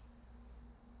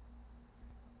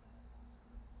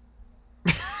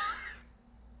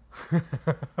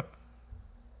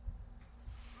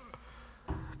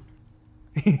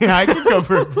 Yeah, I could go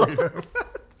for Peter.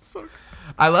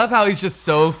 I love how he's just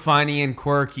so funny and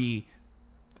quirky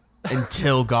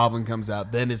until Goblin comes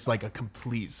out. Then it's like a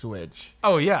complete switch.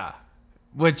 Oh, yeah.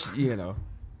 Which, you know.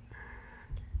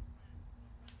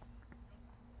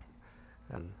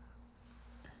 And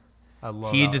I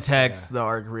love He how- detects yeah. the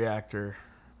arc reactor.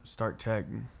 Stark Tech.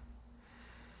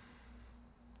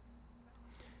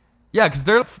 Yeah, because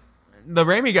the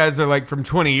Raimi guys are like from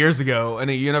 20 years ago in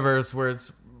a universe where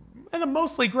it's in a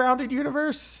mostly grounded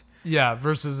universe. Yeah,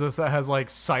 versus this that has like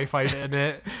sci-fi in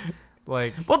it.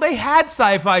 Like, Well, they had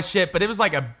sci-fi shit, but it was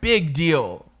like a big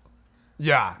deal.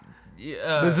 yeah.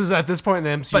 This is at this point in the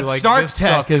MCU, but like Stark this Tech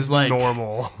stuff is like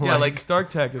normal. Yeah, like Stark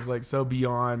Tech is like so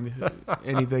beyond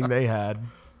anything they had.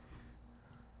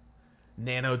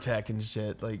 Nanotech and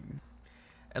shit, like,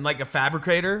 and like a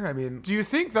fabricator. I mean, do you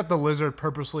think that the Lizard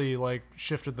purposely like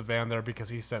shifted the van there because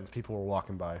he sensed people were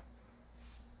walking by,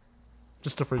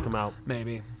 just to freak him out?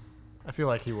 maybe. I feel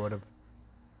like he would have.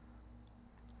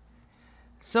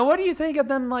 So, what do you think of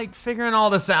them like figuring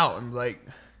all this out? And like,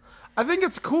 I think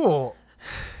it's cool.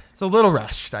 it's a little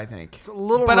rushed, I think. It's a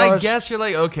little, But I rushed. guess you're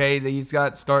like, okay, he's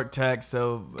got Stark Tech,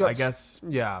 so I Got guess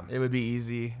yeah. it would be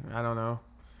easy. I don't know.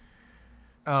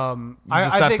 You I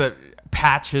just have think to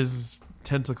patch his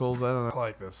tentacles. I don't know. I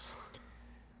like this.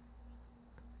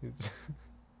 It's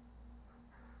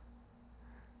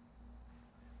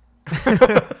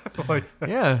like,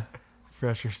 Yeah,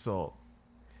 fresher salt.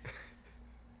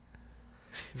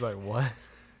 he's like, what?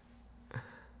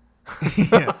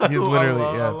 Yeah, he's literally.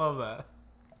 I Yeah. love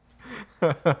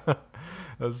that.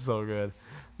 That's so good.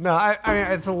 No, I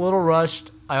mean, it's a little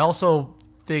rushed. I also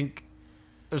think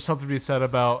there's something to be said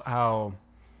about how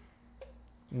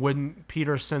when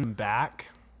Peter sends them back,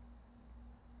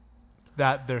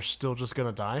 that they're still just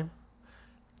gonna die.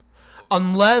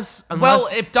 Unless Well,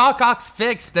 if Doc Ock's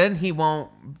fixed, then he won't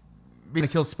be to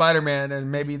kill Spider-Man,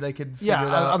 and maybe they could figure it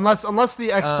out. unless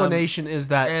the explanation is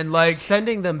that and, like-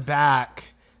 sending them back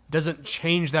doesn't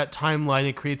change that timeline.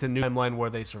 It creates a new timeline where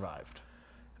they survived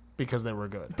because they were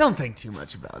good. Don't think too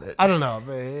much about it. I don't know,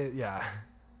 but yeah.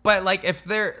 But like, if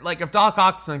Doc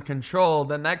Ock's in control,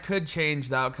 then that could change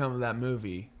the outcome of that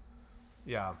movie.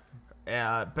 Yeah.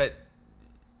 But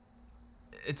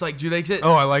it's like, do they?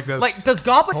 Oh, I like this. Like, does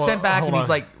Goblin Hold- send back, hold and he's on.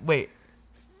 like, wait?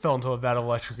 Fell into a vat of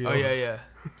electric eels. Oh yeah.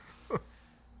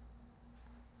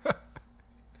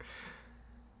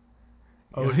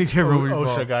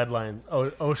 OSHA guidelines.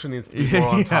 OSHA needs to be more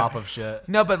on top of shit.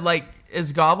 No, but like,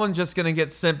 is Goblin just gonna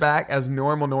get sent back as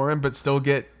normal Norman, but still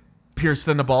get pierced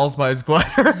in the balls by his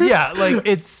glider? Yeah, like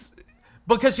it's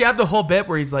Because you have the whole bit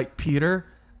where he's like, Peter.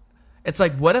 It's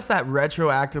like, what if that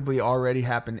retroactively already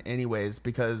happened anyways?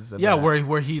 Because of yeah, that?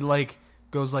 where he like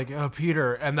goes like, oh,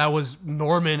 Peter, and that was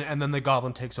Norman, and then the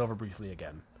Goblin takes over briefly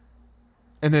again.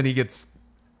 And then he gets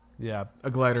Yeah,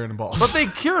 a glider in the balls. but they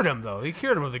cured him though. They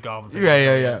cured him of the Goblin thing.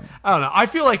 Yeah. I don't know. I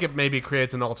feel like it maybe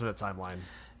creates an alternate timeline.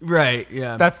 Right,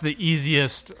 yeah. That's the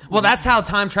easiest. Well, that's how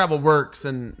time travel works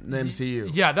in the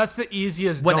MCU. Yeah, that's the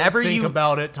easiest. Whenever don't think you-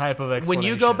 about it type of explanation. When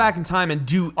you go back in time and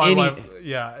do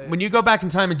yeah, when you go back in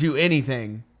time and do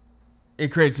anything, it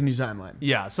creates a new timeline.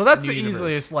 yeah. So that's New the universe.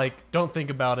 easiest. Like, don't think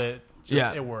about it. Just,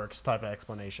 Yeah. it works type of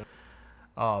explanation.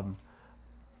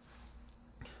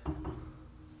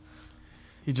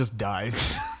 He just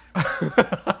dies.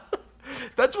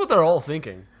 That's what they're all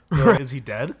thinking. They're like, is he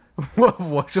dead?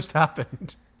 What just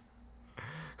happened?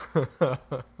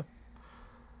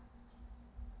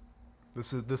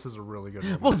 This is a really good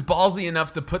movie. Well, it's ballsy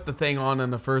enough to put the thing on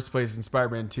in the first place in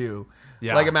Spider-Man 2.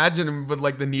 Yeah. Like, imagine him with,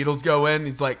 like, the needles go in.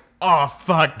 He's like, oh,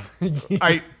 fuck.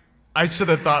 I should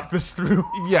have thought this through.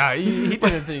 Yeah, he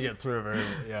didn't think it through very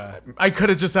well. Yeah. I could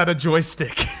have just had a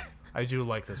joystick. I do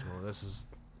like this movie. This is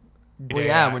Well,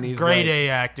 yeah, when he's grade like- A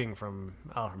acting from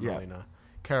Alfred Yeah. Molina.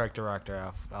 Character actor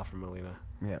Alfred Molina.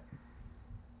 Yeah.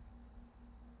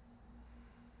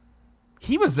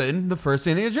 He was in the first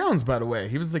Indiana Jones, by the way.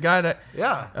 He was the guy that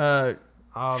Yeah.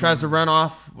 tries to run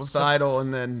off with the idol,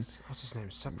 and then What's his name?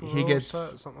 Sephiroth? He gets-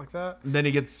 something like that.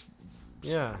 he gets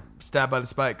Yeah. stabbed by the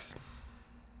spikes.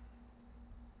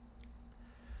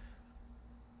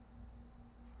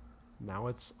 Now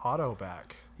it's Otto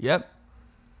back. Yep.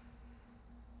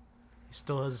 He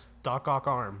still has Doc Ock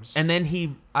arms. And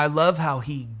then I love how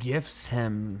he gifts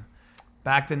him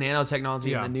back the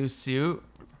nanotechnology Yeah. in the new suit.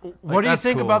 what do you that's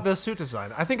think cool. about this suit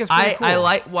design? I think it's pretty cool.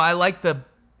 I like the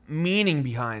meaning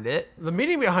behind it, the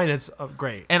meaning behind it's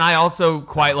great. and I also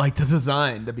quite like the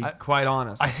design. To be quite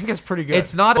honest, I think it's pretty good.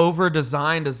 it's not over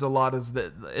designed as a lot of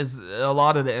the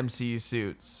MCU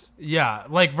suits. Yeah,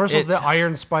 like versus the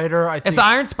Iron Spider. I think If the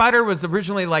Iron Spider was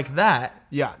originally like that,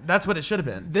 yeah, that's what it should have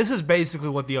been. this is basically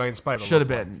what the Iron Spider Should have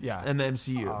looked been, like. Yeah, in the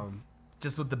MCU,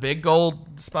 just with the big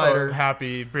gold spider. Or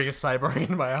happy biggest cyber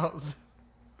in my house.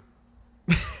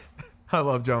 I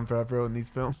love Jon Favreau in these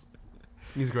films.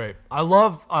 He's great. I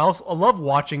love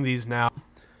watching these now.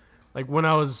 Like when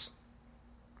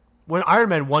Iron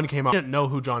Man 1 came out, I didn't know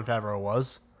who Jon Favreau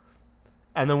was.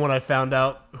 And then when I found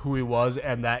out who he was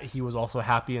and that he was also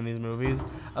happy in these movies,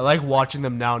 I like watching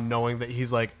them now knowing that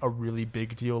he's like a really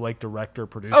big deal, like director,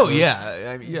 producer. Oh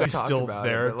yeah, I mean, He's still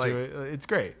there. It's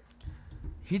great.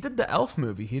 He did the Elf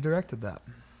movie. He directed that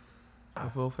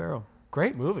with Will Ferrell.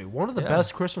 Great movie. One of the Yeah.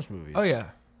 best Christmas movies. Oh yeah.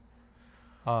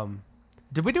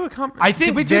 Did we do a I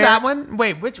think did we do there- that one?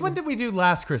 Wait, which one did we do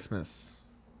last Christmas?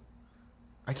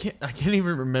 I can't even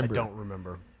I remember. don't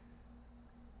remember.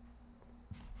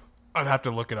 I'd have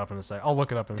to look it up in a second. I'll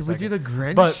look it up in a Did we second. do the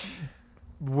Grinch? But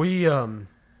we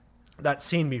that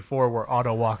scene before where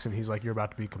Otto walks and he's like, "You're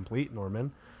about to be complete,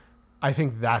 Norman." I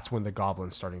think that's when the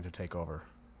Goblin's starting to take over.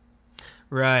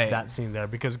 right. That scene there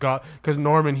because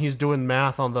Norman, he's doing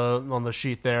math on the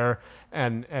sheet there,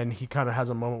 and he kind of has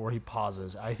a moment where he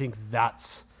pauses. I think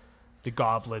that's the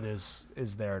Goblin is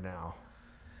there now.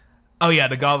 Oh yeah,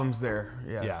 the Goblin's there.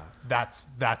 Yeah. Yeah, that's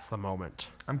the moment.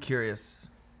 I'm curious.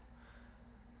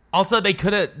 Also,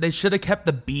 they should have kept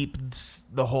the beep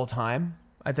the whole time.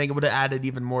 I think it would have added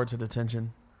even more to the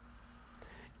tension.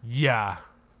 Yeah.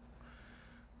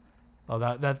 Oh,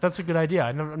 that's a good idea.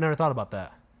 I never thought about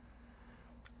that.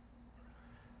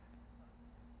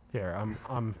 Here,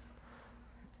 I'm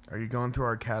Are you going through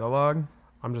our catalog?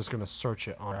 I'm just gonna search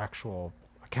it on our actual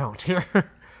account here.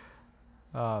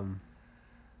 I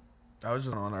was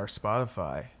just on our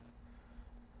Spotify.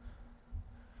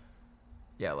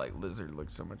 Yeah, like Lizard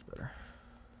looks so much better.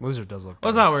 Lizard does look.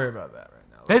 Let's better. not worry about that right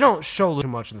now. They don't show too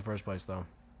much in the first place, though.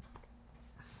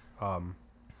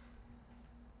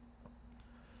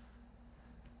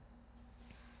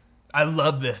 I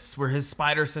love this, where his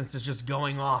spider sense is just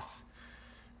going off.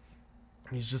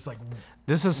 He's just like,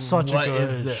 This is such What a good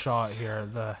is this? shot here.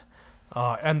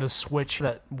 And the switch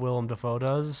that Willem Dafoe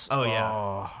does. Oh,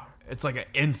 yeah. It's like an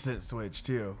instant switch,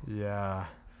 too. Yeah.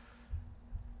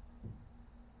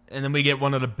 And then we get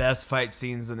one of the best fight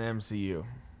scenes in the MCU.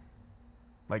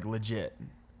 Like, legit.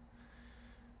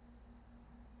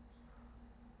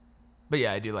 But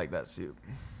yeah, I do like that suit.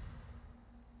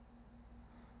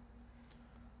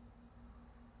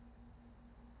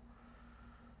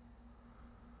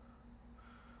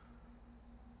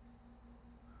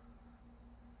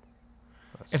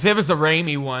 If it was a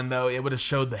Raimi one, though, it would have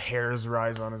showed the hairs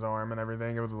rise on his arm and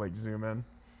everything. It would like zoom in.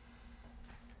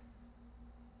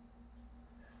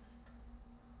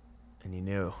 And he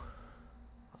knew.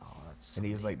 Oh, that's And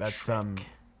he was like, that's some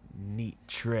neat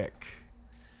trick.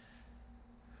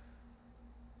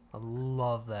 I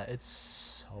love that. It's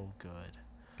so good.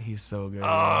 He's so good.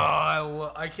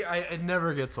 I can't. It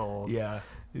never gets old. Yeah.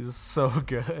 He's so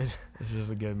good. It's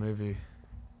just a good movie.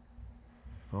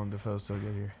 Willem Dafoe's so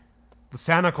good here. The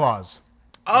Santa Claus.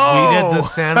 Oh! We did the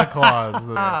Santa Claus.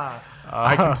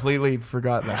 I completely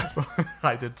forgot that.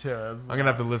 I did too. I'm going to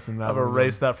have to listen to that I've one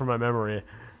erased that from my memory.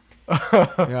 again.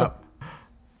 Yeah.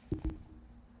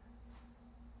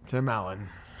 Tim Allen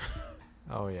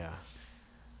Oh yeah.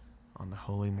 on the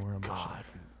Holy Moral Mission. God,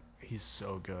 he's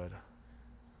so good.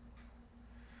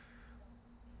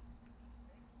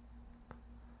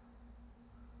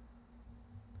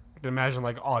 Imagine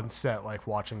like on set, like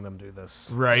watching them do this.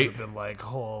 Right. Would have been like,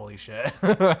 holy shit,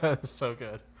 so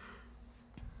good.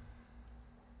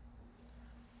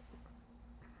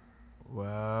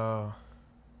 Wow.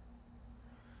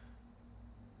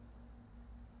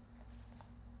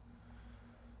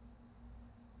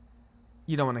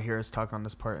 You don't want to hear us talk on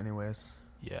this part anyways.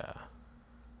 Yeah.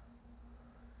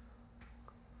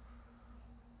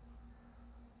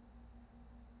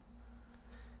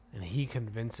 And he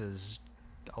convinces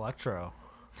Electro.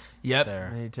 Yep. There.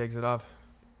 And he takes it off.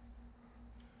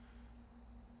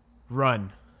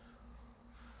 Run.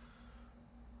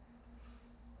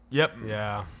 Yep.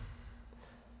 Yeah.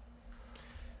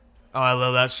 Oh, I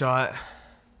love that shot.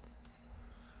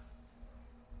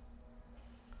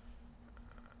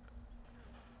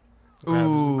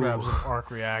 Ooh. Grabs an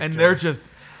arc reactor. And they're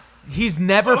just... He's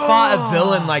never fought a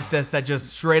villain like this that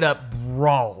just straight up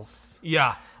brawls.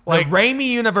 Yeah. Like Raimi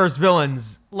universe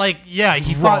villains. He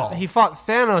brawl. fought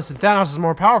Thanos, and Thanos is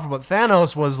more powerful, but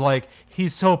Thanos was like,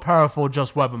 he's so powerful,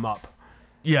 just web him up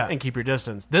Yeah. and keep your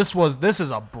distance. This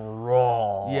is a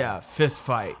brawl. Yeah, fist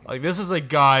fight. Like, this is a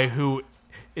guy who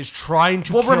is trying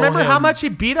to Well, kill remember him. how much he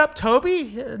beat up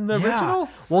Toby in the original?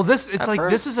 Well, it's like,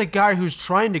 first? this is a guy who's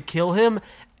trying to kill him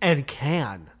and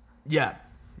can. Yeah.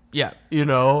 Yeah. You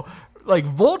know? Like,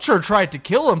 Vulture tried to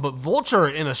kill him, but Vulture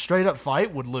in a straight-up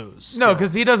fight would lose. No,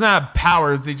 because he doesn't have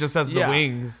powers. He just has the Yeah.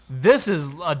 wings. This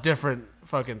is a different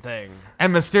fucking thing.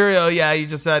 And Mysterio, yeah, he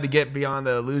just had to get beyond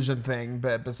the illusion thing.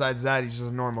 But besides that, he's just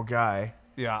a normal guy.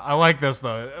 Yeah, I like this,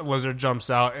 though. Lizard jumps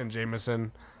out, and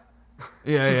Jameson...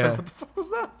 Yeah, yeah. What the fuck was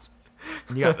that?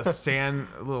 And you got the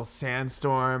little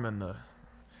sandstorm, and that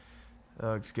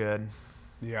looks good.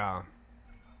 Yeah.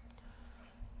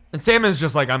 And Sandman's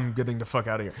just like, I'm getting the fuck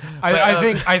out of here.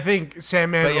 I think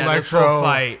Sandman, But yeah, this Electro, whole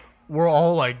fight. we're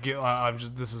all like,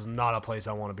 this is not a place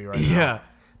I want to be right now. Yeah,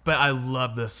 but I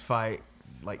love this fight.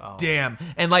 Like, damn.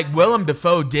 And like, Willem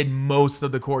Dafoe did most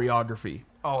of the choreography.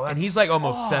 Oh, that's and he's like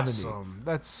almost 70. awesome.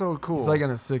 That's so cool. He's like in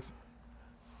his 60s.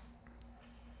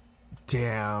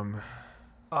 Damn.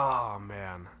 Oh,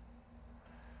 man.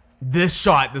 This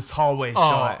hallway Oh,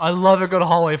 shot. I love a good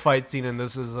hallway fight scene, and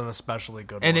this is an especially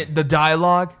good And one. the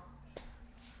dialogue,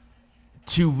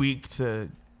 too weak to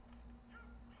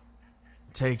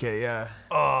take it, yeah.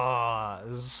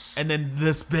 And then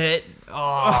this bit,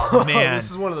 oh man.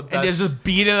 This is one of the best. And they're just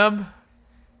beating him.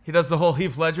 He does the whole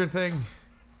Heath Ledger thing.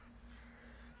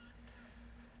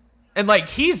 And like,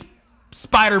 he's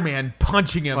Spider-Man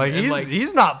punching him. Like, and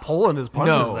he's not pulling his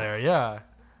punches No. there, yeah.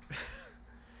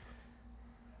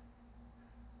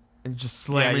 and just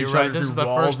slamming you're each right. other This is through the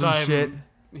walls first and shit. time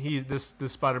this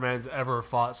Spider-Man's ever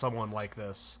fought someone like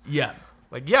this. Yeah.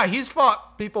 Like, yeah, he's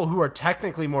fought people who are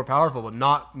technically more powerful, but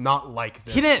not like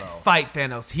this. He didn't though. fight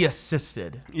Thanos. He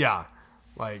assisted. Yeah,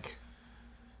 like,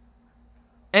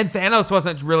 And Thanos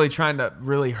wasn't really trying to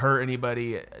really hurt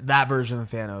anybody, that version of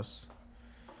Thanos.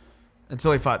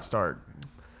 Until he fought Stark.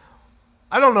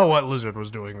 I don't know what Lizard was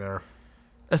doing there.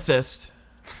 Assist.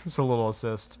 It's a little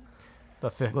assist. The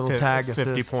Little tag 50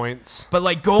 assist. points. But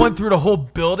like going through the whole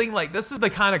building, like this is the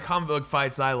kind of comic book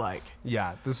fights I like.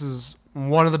 Yeah, this is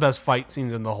one of the best fight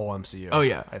scenes in the whole MCU. Oh,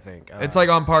 yeah. I think. It's like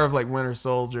on par of like Winter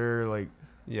Soldier, like.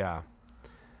 Yeah.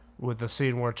 With the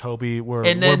scene where where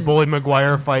And then- Bully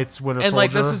Maguire fights Winter And Soldier.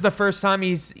 like this is the first time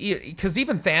because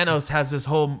even Thanos has this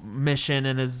whole mission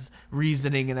and his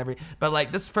reasoning and everything. But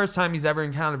like this is the first time he's ever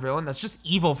encountered a villain that's just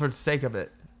evil for the sake of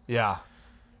it. Yeah.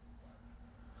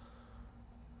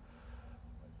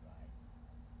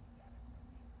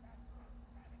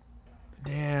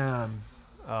 Damn.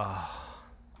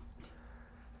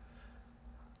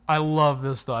 I love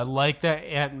this though. I like that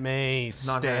Aunt May Not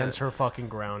stands that- her fucking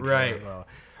ground. Right. Here, though.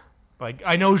 Like,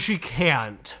 I know she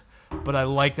can't, but I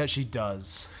like that she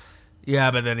does.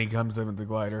 Yeah, but then he comes in with the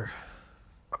glider.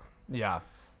 Yeah.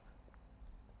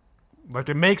 Like,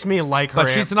 it makes me like her.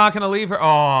 But she's not going to leave her.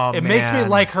 Oh, It man. makes me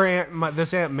like her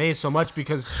this Aunt May so much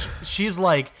because she's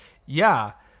like,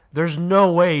 yeah, there's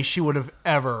no way she would have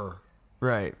ever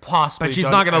Right. possibly. But she's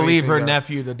done not going to leave anything her there.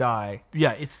 nephew to die.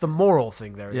 Yeah, it's the moral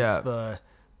thing there. Yeah.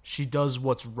 She does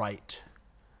what's right.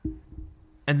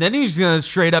 And then he's going to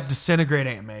straight up disintegrate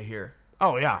Aunt May here.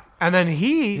 Oh yeah, and then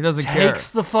he doesn't takes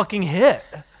the fucking hit.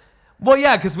 Well,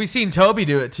 yeah, because we've seen Toby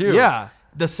do it too. Yeah.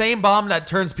 The same bomb that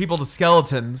turns people to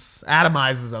skeletons,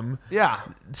 atomizes them. Yeah.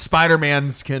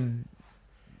 Spider-Man's can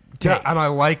take. Yeah, and I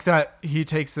like that he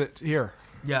takes it here.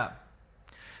 Yeah.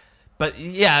 But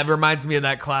yeah, it reminds me of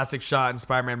that classic shot in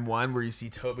Spider-Man 1 where you see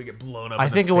Toby get blown up. I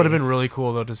in think the it would have been face. really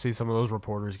cool though to see some of those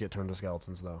reporters get turned to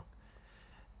skeletons though.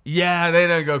 Yeah, they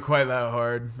don't go quite that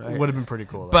hard. It would have been pretty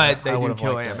cool. Though. But they I do would've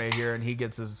kill liked Aunt it. May here, and he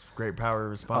gets his great power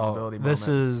responsibility moment. This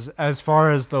is, as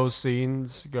far as those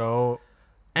scenes go.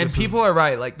 And people are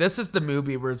right. Like, this is the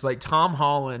movie where it's like Tom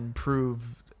Holland proved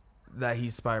that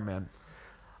he's Spider-Man.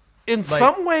 In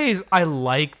some ways, I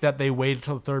like that they waited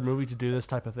till the third movie to do this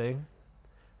type of thing.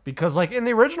 Because, like, in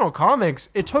the original comics,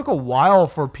 it took a while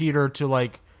for Peter to,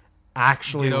 like,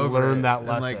 actually Get over learn it. that And,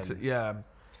 lesson. like, yeah.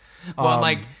 Well,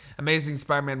 like Amazing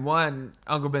Spider-Man 1,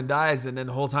 Uncle Ben dies, and then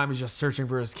the whole time he's just searching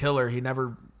for his killer.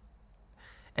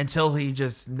 Until he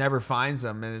just never finds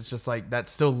him. And it's just like,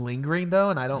 that's still lingering, though,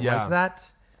 and I don't like that.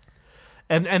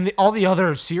 And all the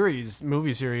other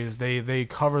movie series, they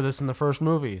cover this in the first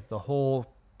movie, the whole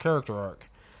character arc.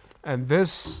 And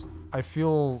this, I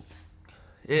feel...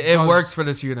 It works for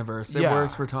this universe. It Yeah.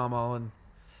 works for Tom Holland.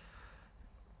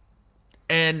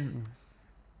 And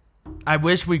I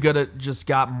wish we could have just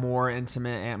got more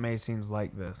intimate Aunt May scenes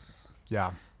like this.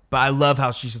 Yeah. But I love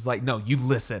how she's just like, no, you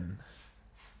listen.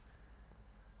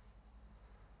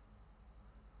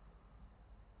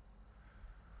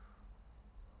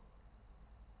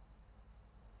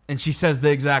 And she says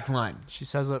the exact line. She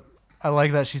says it. I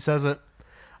like that she says it.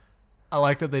 I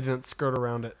like that they didn't skirt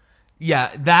around it.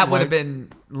 Yeah, that would have been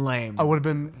lame. I would have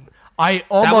been. I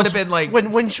almost would've been like-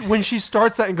 when she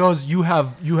starts that and goes, "You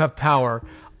have power."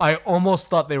 I almost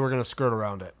thought they were gonna skirt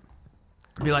around it.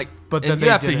 Be like, But but then you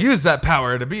they have to didn't. use that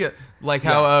power to be like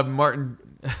how Martin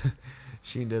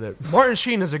Sheen did it. Martin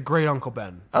Sheen is a great Uncle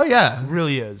Ben. Oh yeah,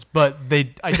 Really is, but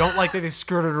I don't like that they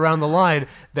skirted around the line.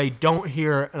 They don't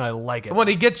hear, and I like it. when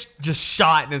he gets just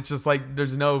shot and it's just like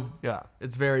there's no. Yeah.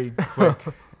 It's very quick.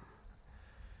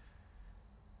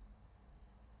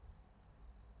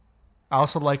 I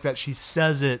also like that she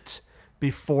says it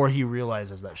before he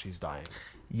realizes that she's dying,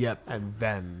 Yep. and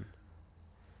then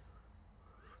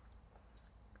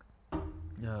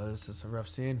No, this is a rough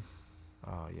scene.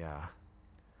 oh yeah.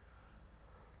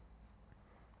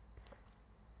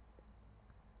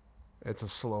 It's a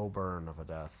slow burn of a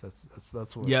death.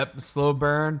 That's what. Yep, slow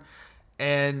burn.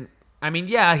 And I mean,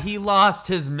 yeah, he lost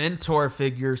his mentor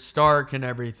figure, Stark, and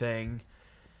everything.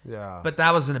 Yeah. But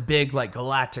that wasn't a big like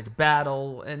galactic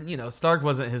battle, and Stark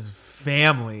wasn't his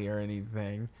family or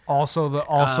anything. also the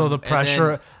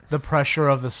and pressure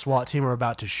of the SWAT team are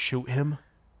about to shoot him.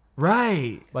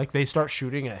 Right. Like they start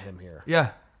shooting at him here.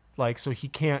 Yeah. Like so he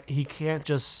can't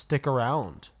just stick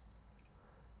around.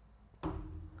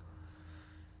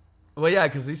 Well, yeah,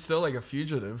 because he's still like a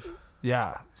fugitive,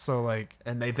 Yeah. So like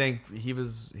and they think he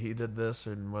did this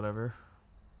or whatever.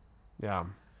 yeah.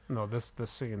 No, this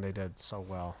scene they did so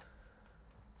well.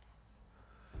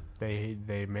 They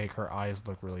make her eyes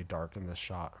look really dark in this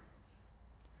shot,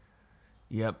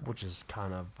 Yep. which is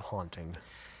kind of haunting.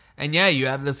 And yeah, you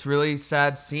have this really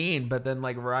sad scene, but then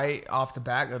like right off the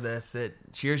back of this, it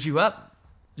cheers you up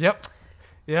Yep.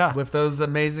 Yeah. with those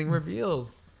amazing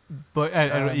reveals. But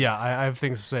yeah, I have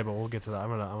things to say, but we'll get to that. I'm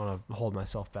gonna hold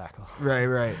myself back.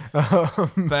 Right.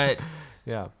 But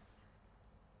Yeah.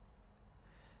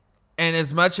 and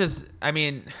as much as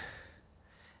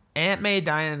Aunt May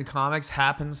dying in the comics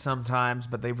happens sometimes,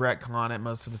 but they retcon it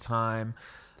most of the time.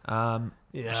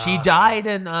 Yeah. She died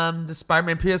in the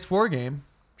Spider-Man PS4 game.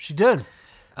 She did.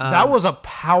 That was a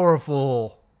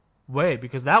powerful way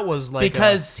because that was like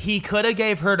Because he could have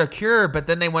gave her the cure, but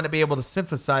then they wouldn't be able to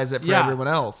synthesize it for everyone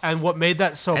else. And what made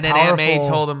that so And then powerful? Aunt May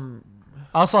told him,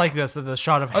 I also like this the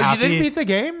shot of "Oh, Happy. you didn't beat the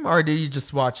game, or did you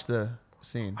just watch the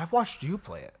scene? I watched you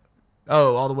play it.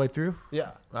 Oh, all the way through?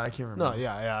 Yeah. I can't remember. No.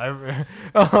 Yeah.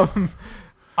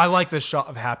 I like this shot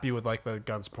of Happy with like the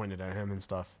guns pointed at him and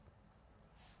stuff.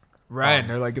 Right, and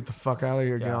they're like, "Get the fuck out of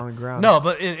here! Get on the ground." No,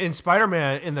 but in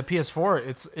Spider-Man in the PS4,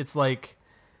 it's like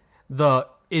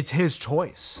it's his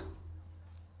choice.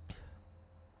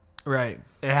 right.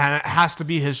 And it has to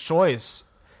be his choice.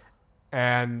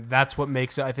 And that's what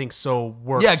makes it, I think, so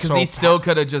work. Yeah, because he still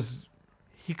could have just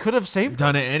he could have saved her,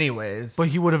 done it anyways. but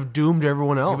he would have doomed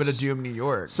everyone else. he would have doomed New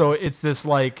York. So it's this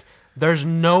like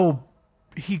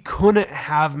he couldn't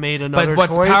have made another But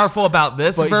what's choice. powerful about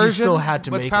this but he version? still had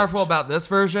to what's make powerful it. about this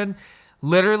version?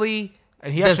 Literally,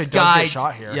 And he this actually does guy get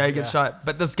shot here. Yeah, he gets shot.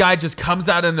 But this guy just comes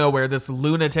out of nowhere. This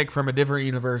lunatic from a different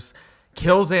universe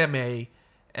kills Aunt May,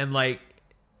 and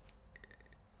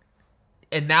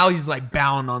now he's like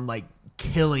bound on like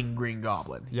killing Green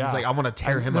Goblin. Yeah. He's like, I want to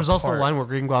tear And him There's apart. also a line where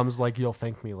Green Goblin's like, "You'll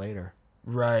thank me later."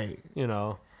 Right. You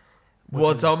know.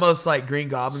 Well, it's is almost like Green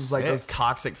Goblin's like those sick.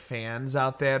 toxic fans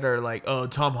out there that are like, oh,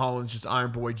 Tom Holland's just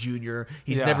Iron Boy Jr.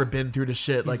 He's Yeah. never been through the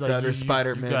shit like the other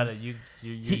Spider-Man. You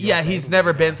gotta, He's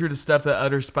never been through the stuff that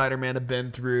other Spider-Man have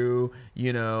been through.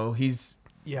 He's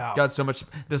Yeah. got so much.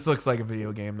 This looks like a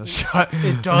video game. This shot.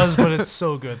 It does, but it's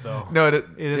so good though. No, It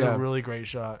is a really great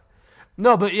shot.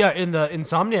 No, but yeah, in the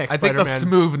Insomniac I think the Spider-Man,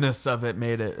 smoothness of it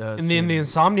made it. in the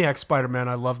Insomniac Spider-Man,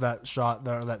 I love that shot,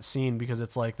 that scene, because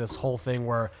it's like this whole thing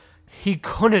where he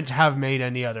couldn't have made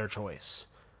any other choice,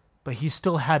 but he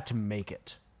still had to make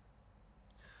it.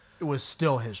 It was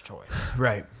still his choice,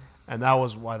 right. and that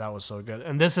was why that was so good.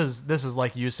 And this is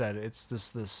like you said, it's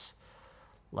this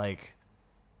like.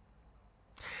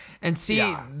 And see,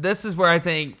 Yeah. this is where I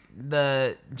think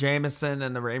the Jameson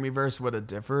and the Raimi verse would have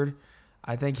differed.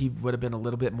 I think he would have been a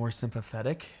little bit more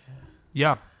sympathetic.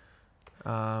 Yeah.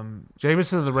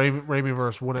 Jameson of the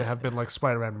Raimiverse wouldn't have been like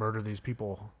Spider-Man murder these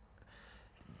people.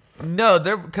 No,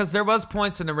 because there was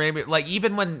points in the Raimi, like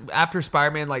even when after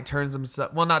Spider-Man like turns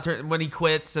himself, well not turn, when he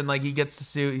quits and like he gets the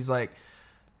suit, he's like,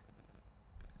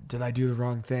 did I do the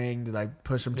wrong thing? Did I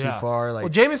push him too far? Like, well,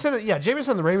 Jameson of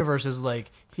the Raimiverse is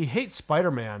like, he hates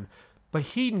Spider-Man, but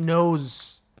he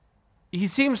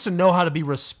seems to know how to be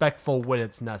respectful when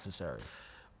it's necessary.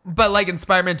 but like in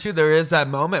Spider-Man 2, there is that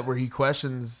moment where he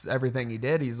questions everything he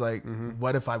did. He's like,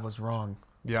 what if I was wrong?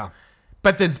 Yeah.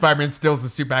 But then Spider-Man steals the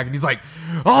suit back and he's like,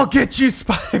 I'll get you,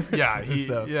 Spider-Man. Yeah.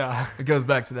 So Yeah. it goes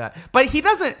back to that. But he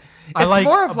doesn't, I it's like,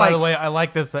 more of by like, the way, I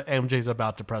like this that MJ's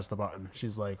about to press the button.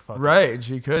 She's like, fuck it. right,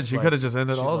 she could Like, have just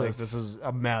ended she's all like, this. This is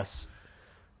a mess.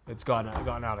 It's gotten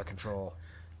out of control.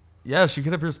 Yeah, she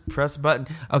could have just pressed the button.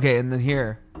 Okay, and then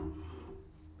here.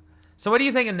 So what do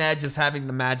you think of Ned just having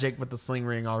the magic with the sling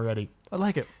ring already? I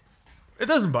like it. It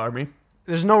doesn't bother me.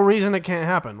 There's no reason it can't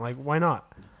happen. Like, why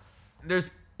not?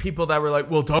 There's people that were like,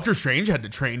 well, Doctor Strange had to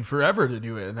train forever to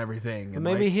do it and everything. And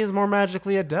Maybe like, he's more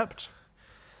magically adept.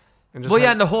 And just well, yeah,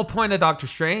 had- and the whole point of Doctor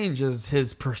Strange is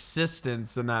his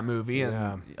persistence in that movie and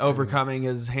Yeah. overcoming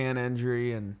his hand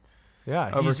injury and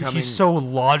yeah, overcoming- he's so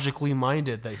logically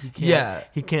minded that Yeah.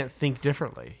 he can't think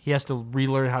differently. He has to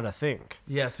relearn how to think.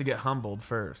 he has to get humbled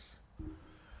first.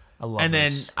 I love And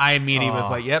then this. I immediately was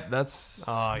like, yep, that's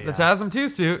Oh, the yeah. TASM 2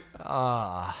 suit.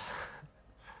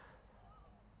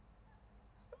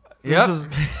 Yep. This is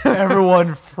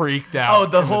everyone freaked out. Oh,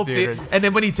 the in whole theater. thing. And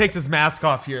then when he takes his mask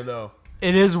off here, though.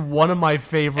 It is one of my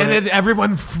favorite. And then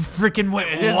everyone freaking went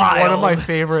it is wild. one of my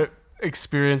favorite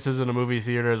experiences in a movie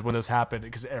theater is when this happened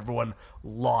because everyone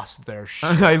lost their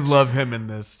shit. I love him in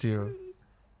this, too.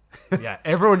 Yeah,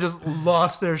 everyone just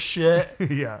lost their shit.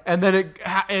 Yeah. And then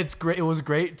it's great. It was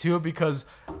great too because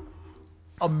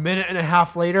a minute and a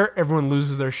half later, everyone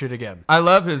loses their shit again. I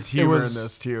love his humor was- in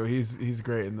this, too. He's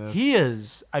great in this. He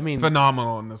is, I mean,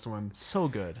 phenomenal in this one. so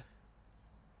good.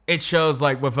 It shows,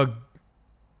 like, with a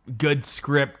good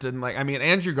script and, like, I mean,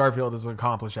 Andrew Garfield is an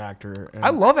accomplished actor. And I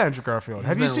love Andrew Garfield.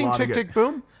 Have you been a seen lot of Tick good- Tick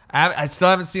Boom? I still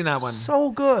haven't seen that one. So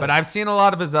good. But I've seen a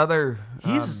lot of his other...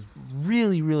 He's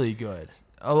really, really good.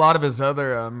 a lot of his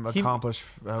other accomplished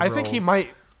I think he roles. might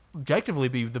objectively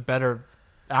be the better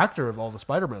actor of all the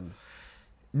Spider-Men.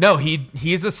 No,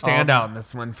 he's a standout in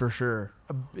this one for sure.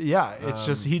 Yeah, it's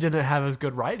just he didn't have as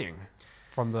good writing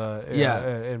from the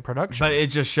in production. But it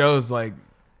just shows, like,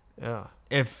 yeah,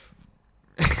 if...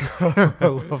 I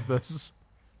love this.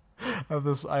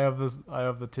 I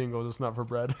have the tingle, just not for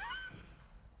bread.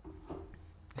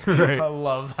 right. I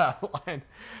love that line.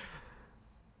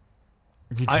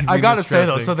 You do I mean gotta this say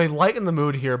though, dressing. so they lighten the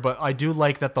mood here, but I do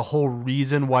like that the whole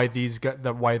reason why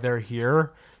why they're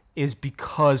here is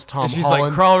because Tom And she's Holland.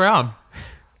 like, crawl around.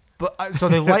 But so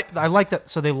they I like that.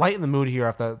 So they lighten the mood here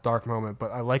after that dark moment.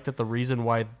 But I like that the reason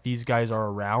why these guys are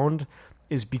around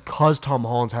is because Tom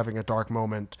Holland's having a dark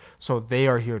moment. So they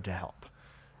are here to help.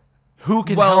 Who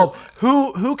can Well,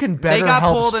 help? Who can better They got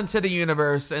help? pulled into the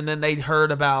universe, and then they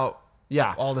heard about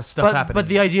yeah, all this stuff happening. But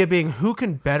the idea being, who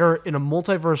can better in a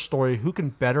multiverse story? Who can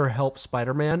better help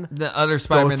Spider-Man the other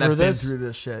Spider-Man through that been this? through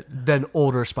this shit. than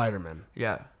older Spider-Man?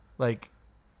 Yeah. Like,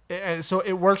 and so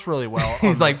it works really well.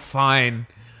 He's like, fine.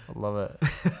 I love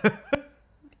it.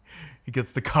 He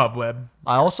gets the cobweb.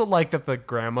 I also like that the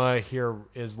grandma here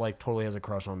is like totally has a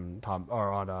crush on Tom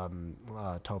or on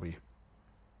Toby.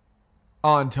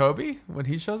 On Toby when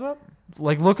he shows up?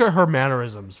 Like, look at her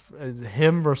mannerisms.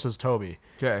 Him versus Toby.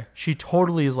 Okay. She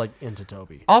totally is like into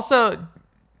Toby. Also,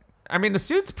 I mean, the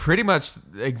suit's pretty much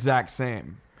the exact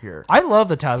same here. I love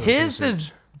the TASM 2 His suit.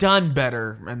 is done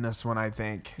better in this one, I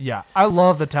think. Yeah, I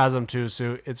love the TASM 2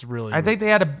 suit. It's really. I think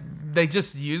they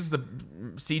just used the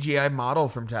CGI model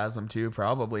from TASM 2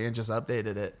 probably and just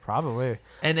updated it. probably.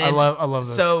 And then, I love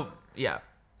this. So, yeah.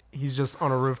 he's just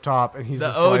on a rooftop and he's The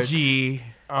just OG like,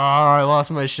 oh, I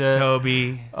lost my shit.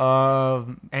 Toby,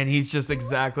 Um, and he's just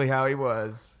exactly how he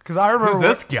was. because I remember Who's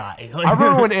this guy? I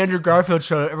remember when Andrew Garfield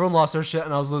showed up, everyone lost their shit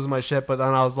and I was losing my shit, but then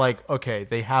I was like, okay,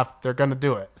 they're gonna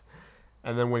do it.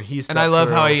 And then when he And I love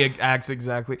how he acts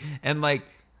exactly. And like,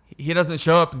 he doesn't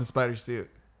show up in the spider suit.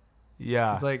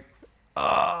 yeah, It's like, oh,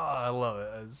 I love it.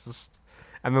 It's just,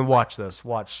 and then watch this.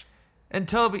 Watch. and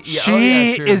Toby, yeah,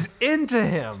 She true. is into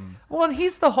him. Well, and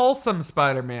he's the wholesome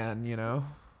Spider-Man, you know.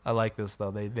 I like this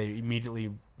though. They immediately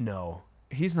know.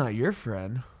 He's not your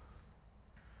friend.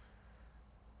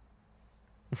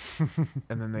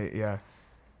 And then they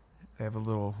have a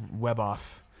little web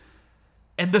off.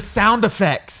 And the sound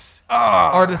effects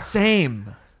are the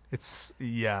same. It's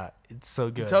so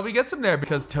good. Toby gets him there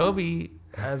because Toby,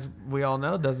 as we all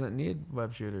know, doesn't need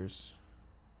web shooters.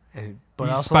 But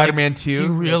He's also, Spider-Man 2. He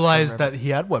realized that he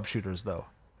had web shooters though.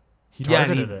 He Yeah, and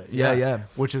targeted he- it. yeah.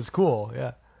 Which is cool.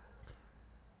 Yeah.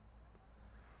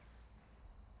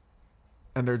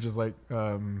 And they're just like,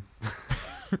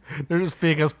 They're just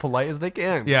being as polite as they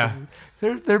can. Yeah.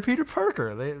 They're Peter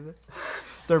Parker.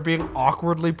 They're being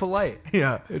awkwardly polite.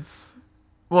 yeah. It's.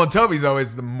 Well, Toby's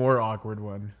always the more awkward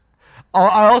one.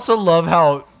 I also love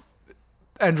how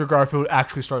Andrew Garfield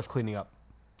actually starts cleaning up,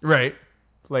 Right.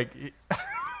 like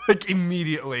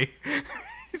immediately.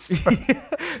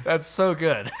 That's so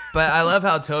good. But I love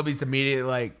how Toby's immediately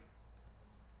like,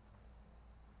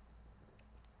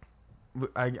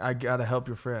 I gotta help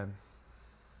your friend.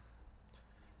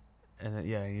 And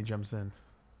then, he jumps in.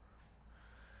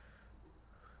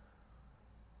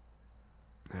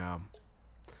 Yeah.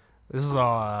 This is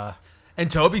And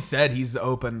Toby said he's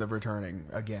open to returning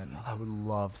again. I'd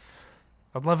love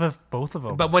if both of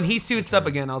them. But when he suits up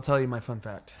again, I'll tell you my fun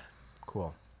fact.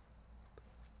 Cool.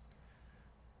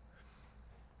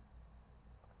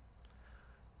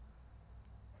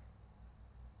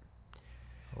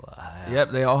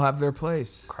 Yep, they all have their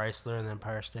place. Chrysler and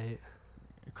Empire State.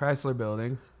 Chrysler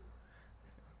Building.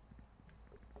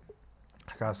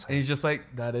 I gotta And say, he's just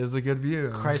like, that is a good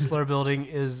view. Chrysler Building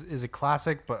is a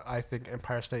classic, but I think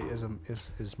Empire State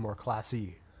is more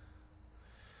classy.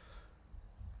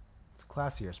 It's a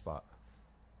classier spot.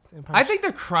 I think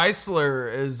the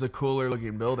Chrysler is a cooler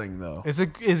looking building, though.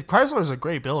 Chrysler is a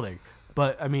great building,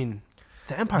 but I mean,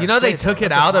 the Empire. You know, they State, took though, it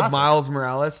that's a out of classic. Miles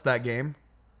Morales, that game.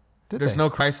 There's they? no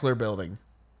Chrysler Building.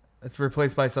 It's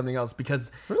replaced by something else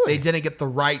because Really? they didn't get the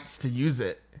rights to use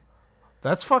it.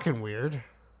 That's fucking weird.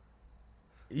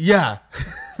 Yeah.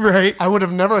 Right? I would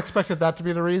have never expected that to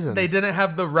be the reason. They didn't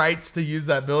have the rights to use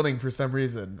that building for some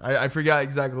reason. I forgot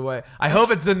exactly why. I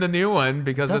hope it's in the new one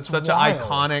because it's That's such wild. an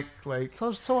iconic, like...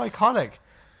 so iconic.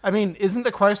 I mean, isn't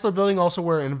the Chrysler Building also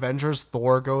where in Avengers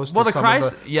Thor goes to Well, the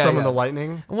some of the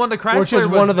lightning? Well, the Chrysler Which is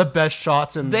was, one of the best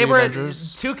shots in They the were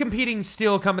Avengers. two competing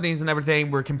steel companies and everything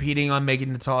were competing on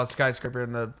making the tallest skyscraper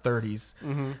in the 30s.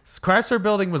 Mm-hmm. Chrysler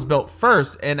Building was built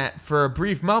first, and for a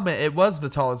brief moment, it was the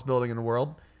tallest building in the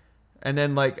world. And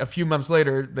then, like a few months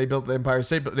later, they built the Empire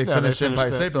State. They finished the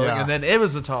Empire State Building, yeah. and then it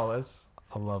was the tallest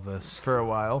I love this. for a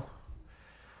while.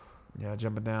 Yeah,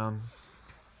 jumping down.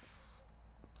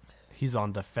 He's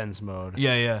on defense mode.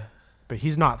 Yeah. But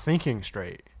he's not thinking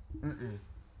straight.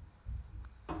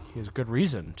 He has good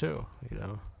reason, too, you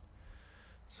know.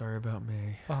 Sorry about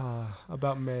May.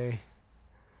 About May.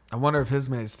 I wonder if his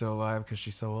May's still alive because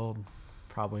she's so old.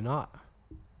 Probably not,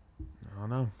 I don't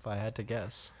know. if I had to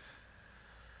guess.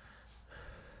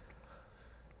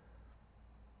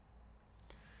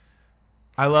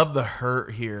 I love the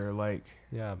hurt here, like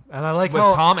Yeah, and I like with how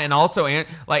Tom, and also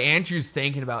like Andrew's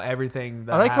thinking about everything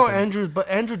that I like happened. how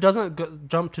Andrew doesn't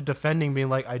jump to defending, being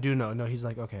like, "I do know." No, he's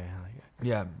like, "Okay."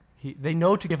 Yeah, They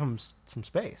know to give him some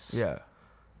space. yeah.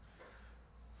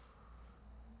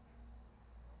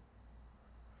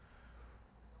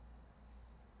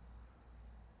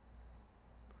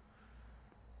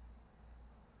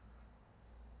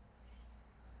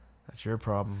 That's your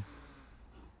problem.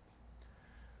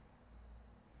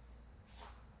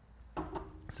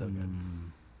 So good.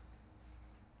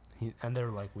 And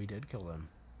they're like, "We did kill him."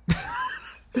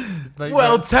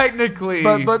 Well, technically,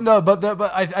 but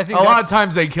I think a lot that's- of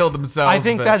times they kill themselves. I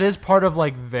think but that is part of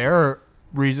like their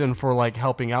reason for like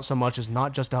helping out so much is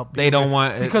not just to help. They don't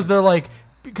want it. because they're like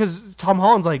because Tom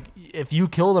Holland's like, if you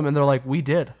kill them, and they're like, "We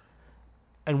did,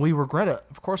 and we regret it."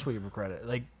 Of course, we regret it.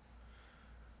 Like,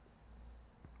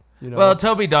 you know. Well,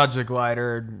 Toby dodged a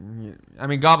glider. I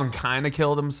mean, Goblin kind of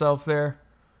killed himself there.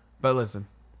 But listen.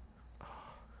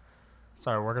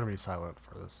 Sorry, we're gonna be silent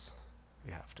for this.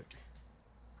 We have to.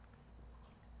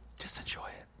 Just enjoy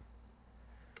it.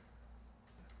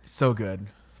 So good.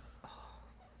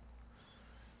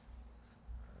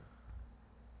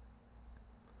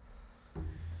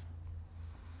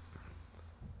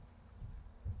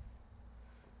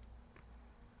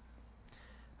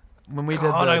 When we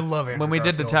God, did I love Andrew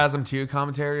the Garfield. TASM 2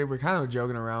 commentary, we're kind of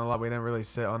joking around a lot. We didn't really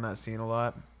sit on that scene a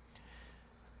lot.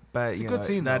 But It's a you good know,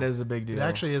 scene, that though. is a big deal. It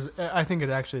actually is. I think it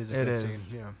actually is a It good is.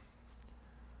 scene. Yeah.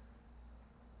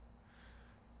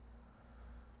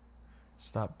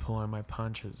 Stop pulling my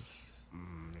punches.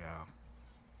 Yeah.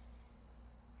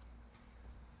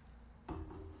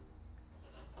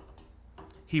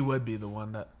 He would be the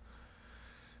one that.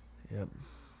 Yep.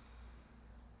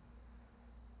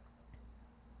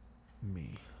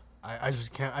 Me. I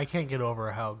just can't. I can't get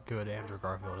over how good Andrew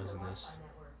Garfield is in this.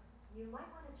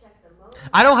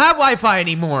 I don't have Wi-Fi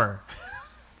anymore.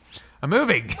 I'm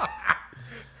moving.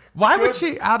 Why would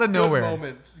she out of nowhere? Good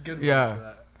moment. Good Yeah. moment for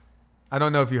that. I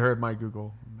don't know if you heard my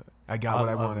Google. I got what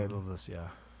I wanted. love this. Yeah.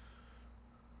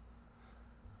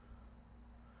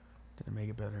 Didn't make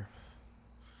it better.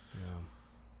 Yeah.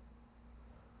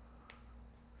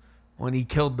 When he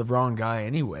killed the wrong guy,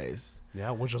 anyways.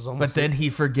 Yeah, which is almost. But then he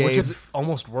which forgave, is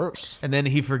almost worse. and then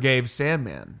he forgave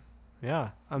Sandman. Yeah.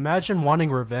 Imagine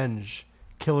wanting revenge,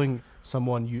 killing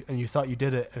someone you thought you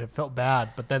did it and it felt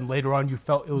bad, but then later on you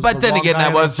felt it was. But the then wrong again, guy that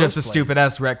in the was just a first place. stupid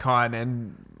ass retcon,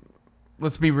 and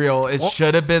let's be real, it Well-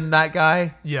 should have been that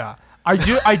guy. Yeah, I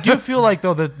do feel like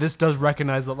though that this does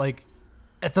recognize that like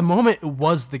at the moment it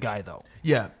was the guy though.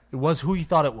 Yeah, It was who he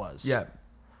thought it was. yeah.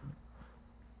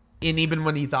 And even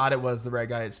when he thought it was the right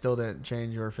guy, it still didn't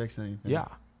change or fix anything. Yeah.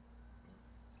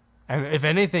 And if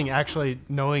anything, actually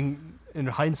knowing in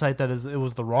hindsight that it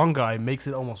was the wrong guy makes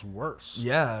it almost worse.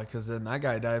 Yeah, because then that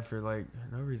guy died for like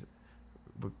no reason.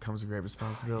 But comes with great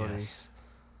responsibility. Yes.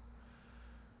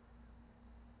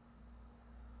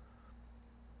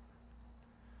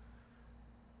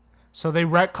 So they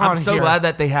retcon I'm so here. glad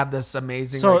that they have this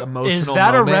amazing So like, emotional is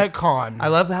that moment. a retcon? I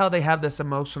love how they have this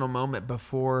emotional moment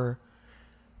before.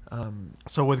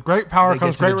 So with great power They get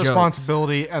comes to the great jokes.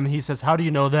 responsibility, and he says, "How do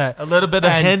you know that?" A little bit of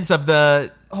And- hints of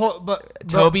the But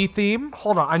Toby theme.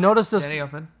 hold on, I noticed this. Danny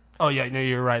Elfman. Oh yeah, no,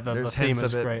 you're right. The There's theme hints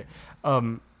is of it. great.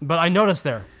 But I noticed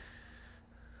there.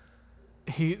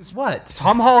 He's What?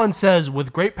 Tom Holland says,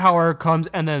 "With great power comes,"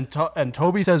 and then and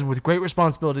Toby says, "With great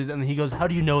responsibilities," and then he goes, "How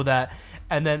do you know that?"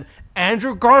 And then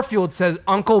Andrew Garfield says,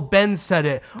 "Uncle Ben said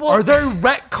it." Are they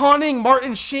retconning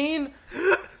Martin Sheen?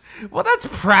 Well, that's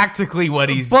practically what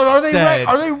he's But are they said.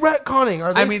 are they retconning?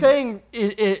 Are they mean- saying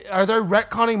are they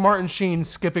retconning Martin Sheen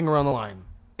skipping around the line?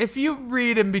 If you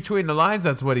read in between the lines,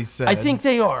 that's what he said. I think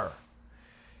they are.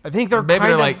 I think they're maybe kind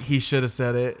they're of like he should have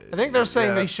said it. I think they're saying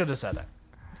Yeah. they should have said it.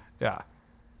 Yeah.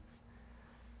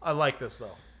 I like this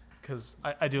though, because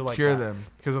I do like Cure that. them.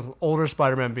 Because of older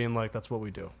Spider-Man being like, "That's what we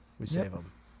do. We save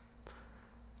them."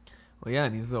 Well, yeah,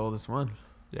 and he's the oldest one.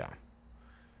 Yeah.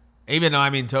 Even though I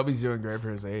mean, Toby's doing great for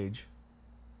his age.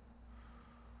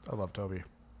 I love Toby.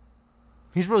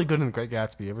 He's really good in The Great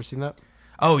Gatsby. You ever seen that?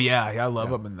 Oh yeah, I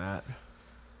love him in that.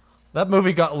 That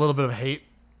movie got a little bit of hate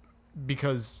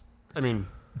because, I mean,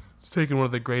 it's taking one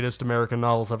of the greatest American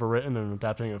novels ever written and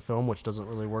adapting it to film, which doesn't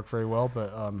really work very well.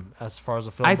 But as far as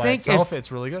a film I by think itself, if-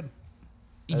 it's really good.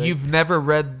 You've never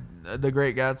read The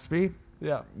Great Gatsby?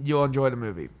 Yeah. You'll enjoy the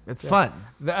movie. It's fun.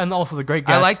 And also The Great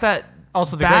Gatsby. I like that.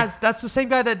 Also, the That's the same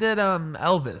guy that did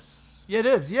Elvis. Yeah, it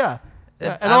is. Yeah.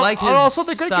 Yeah, I like his and also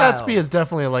The Great style. Gatsby is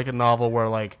definitely like a novel where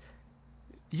like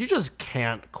you just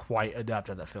can't quite adapt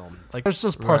to that film. Like there's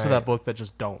just parts of Right. that book that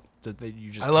just don't. That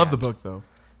you just. I love the can't. book though.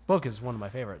 Book is one of my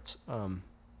favorites. And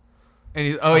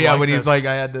he's, oh I yeah, like when he's this. like,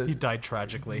 I had to. He died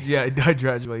tragically. Yeah, he died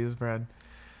tragically. His friend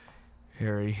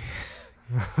Harry.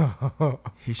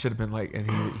 He should have been like, and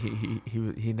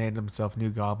he named himself New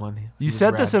Goblin. He You was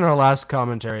said this rad. in our last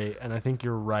commentary, and I think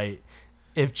you're right.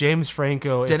 If James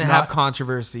Franco didn't if have not-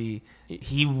 controversy.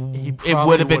 It probably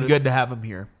would have been would've- good to have him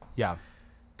here. yeah,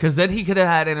 Because then he could have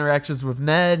had interactions with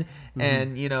Ned, Mm-hmm.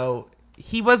 and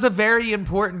he was a very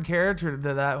important character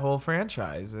to that whole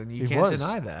franchise, and you he can't was.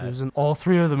 deny that. He was in all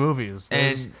three of the movies.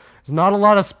 There's And- not a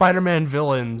lot of Spider-Man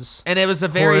villains And it was a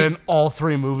who are very in all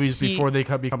three movies he- before they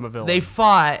become a villain. they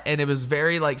fought, and it was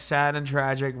very like sad and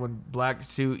tragic when Black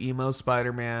Suit emo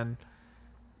Spider-Man,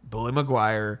 Bully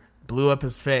Maguire blew up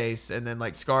his face and then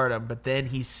like scarred him, but then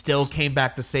he still came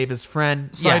back to save his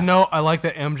friend. Side note, I like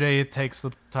that MJ takes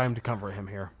the time to comfort him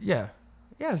here. Yeah,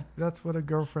 that's what a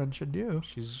girlfriend should do.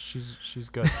 She's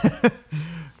good.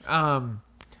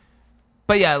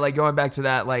 But yeah, like going back to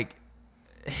that, like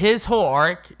his whole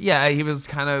arc, yeah, he was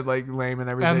kind of like lame and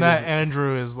everything. And that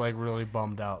Andrew is like really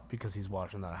bummed out because he's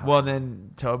watching that happen. Well,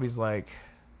 then Toby's like,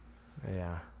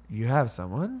 yeah. "You have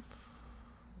someone?"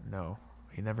 No,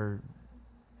 he never.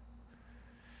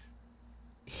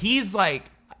 He's like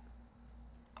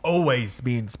always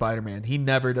being Spider-Man. He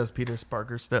never does Peter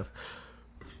Parker stuff.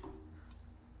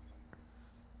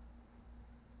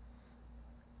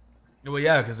 Well,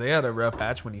 yeah, because they had a rough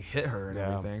patch when he hit her and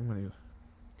Yeah. everything.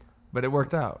 But it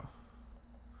worked out.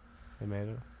 They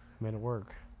made it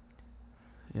work.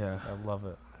 Yeah. I love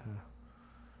it. Yeah.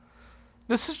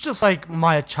 This is just like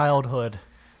my childhood.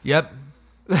 Yep.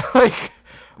 Like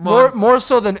Well, more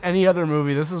so than any other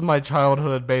movie. This is my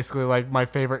childhood, basically. Like my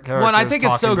favorite characters. Well, I think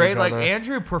it's so talking to great. each Like other.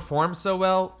 Andrew performs so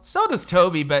well. So does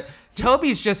Toby, but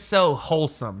Toby's just so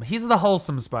wholesome. He's the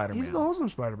wholesome Spider-Man. He's the wholesome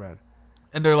Spider-Man.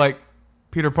 And they're like,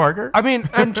 Peter Parker? I mean,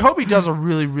 and Toby does a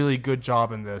really, really good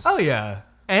job in this. Oh, yeah.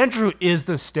 Andrew is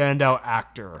the standout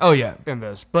actor. Oh, yeah. In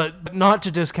this, but not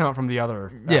to discount from the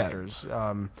other Yeah. actors.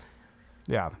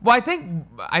 Yeah. Well,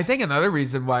 I think another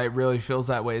reason why it really feels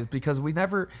that way is because we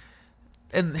never,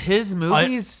 in his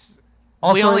movies, we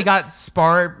also- only got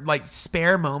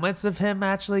spare moments of him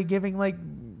actually giving like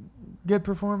good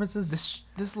performances.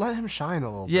 This let him shine a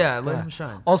little bit. Yeah, let him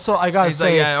shine. Also, I gotta He's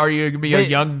say, like, yeah, are you gonna be a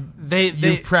young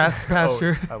youth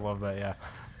pastor? Oh, I love that. Yeah.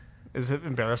 Is it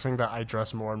embarrassing that I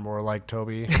dress more and more like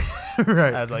Toby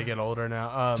Right. as I get older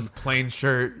now? Just plain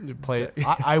shirt.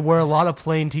 I wear a lot of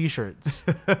plain T-shirts.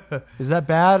 Is that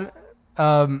bad?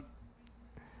 No.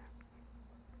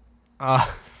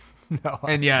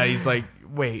 And yeah, he's like,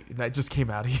 wait, that just came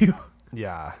out of you.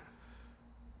 Yeah.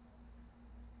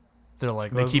 They're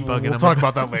like, They keep bugging we'll him talk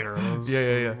about- about that later.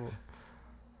 Yeah.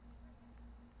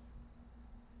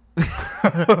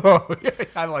 Oh, yeah,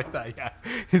 I like that.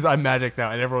 Yeah, I'm magic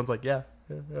now, and everyone's like, yeah,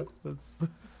 that's.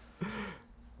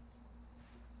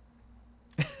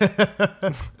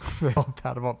 They all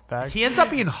pat him on the back. He ends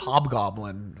up being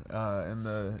Hobgoblin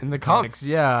in the comics,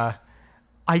 yeah.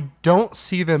 I don't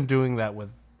see them doing that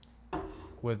with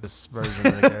this version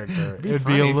of the character. Be It'd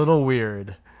be a funny. little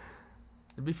weird,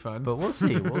 It'd be fun. but we'll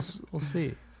see. We'll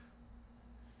see.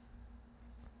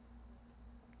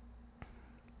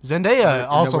 Zendaya,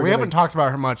 also, we're we gonna- haven't talked about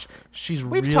her much. She's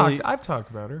really. I've talked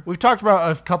about her. We've talked about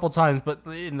her a couple times, but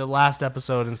in the last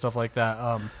episode and stuff like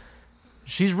that,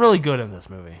 she's really good in this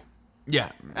movie.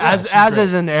 Yeah. As she's great.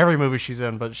 is in every movie she's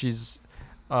in, but she's,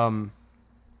 I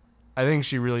think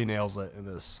she really nails it in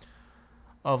this.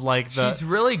 Of like She's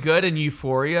really good in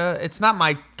Euphoria. It's not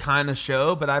my kind of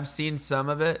show, but I've seen some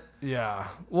of it. yeah.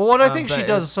 Well, what I think but she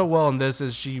it's- does so well in this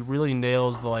is she really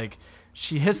nails the like.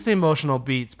 She hits the emotional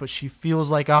beats, but she feels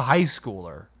like a high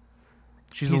schooler.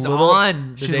 She's He's a little,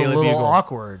 on the she's Daily a little Bugle.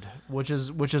 awkward, which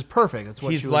is perfect. It's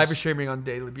what He's she live was. streaming on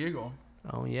Daily Bugle.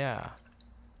 Oh yeah.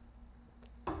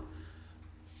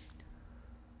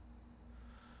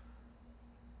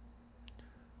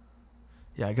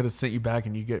 Yeah, I could have sent you back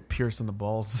and you get pierced in the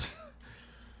balls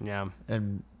Yeah.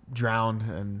 and drowned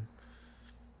and.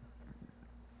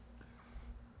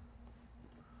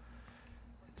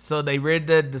 So they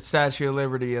redid the Statue of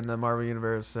Liberty in the Marvel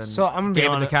Universe and So I'm gonna be gave it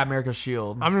the honest- Captain America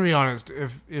shield. I'm gonna be honest.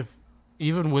 If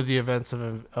even with the events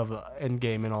of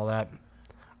Endgame and all that,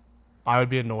 I would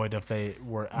be annoyed if they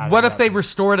were. What if they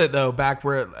restored it though, back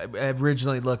where it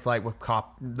originally looked like with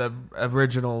the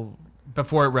original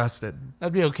before it rusted?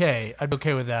 That'd be okay. I'd be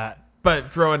okay with that. But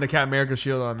throwing the Captain America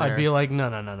shield on there. I'd be like,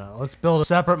 no. Let's build a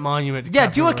separate monument. To yeah,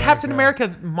 do a Captain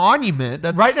America monument.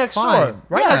 That's right next fine. door.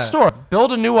 Right Yeah. next door.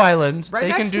 Build a new island. Right they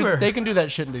next can to her. They can do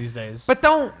that shit these days. But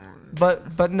don't.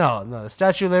 But no. The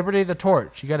Statue of Liberty, the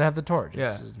torch. You got to have the torch.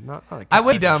 Yeah. It's not a I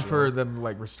would be Captain down shield. for them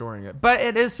like restoring it, but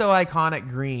it is so iconic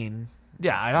green,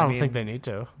 Yeah, I don't mean- think they need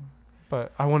to.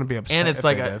 But I wouldn't be upset. and it's if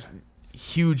like they a did.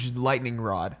 huge lightning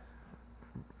rod.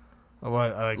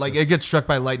 What, I Like this- it gets struck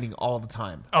by lightning all the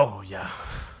time. Oh yeah,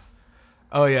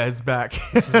 Oh yeah, it's back.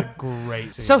 this is a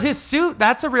great. Scene. So his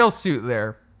suit—that's a real suit.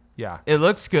 There, yeah, it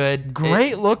looks good.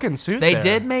 great looking suit. They there.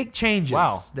 did make changes.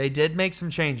 Wow. They did make some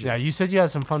changes. Yeah, you said you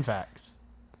had some fun facts.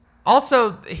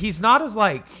 Also, he's not as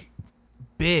like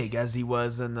big as he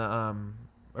was in the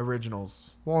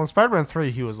originals. Well, in Spider-Man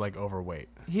 3, he was like overweight.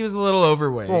 He was a little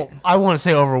overweight. Well, I want to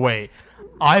say overweight.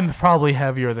 I'm probably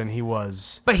heavier than he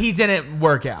was, but he didn't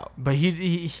work out. but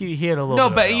he had a little. No,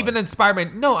 bit but of even belly. in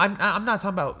Spider-Man, no, I'm not talking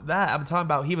about that. I'm talking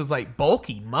about he was like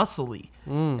bulky, muscly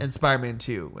in Spider-Man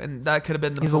 2, and that could have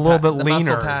been the He's a muscle little bit the muscle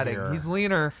leaner padding. here. He's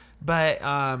leaner, but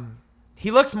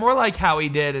he looks more like how he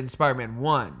did in Spider-Man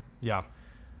 1, yeah.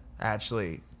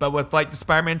 actually. But with like the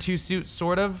Spider-Man 2 suit,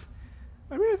 sort of.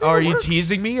 I mean, I think Are it you works.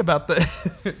 teasing me about the?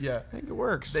 Yeah, I think it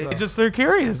works. they're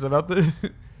curious about the.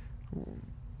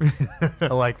 I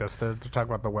like this. They're talking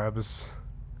about the webs.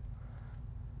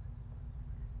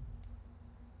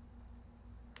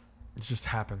 It just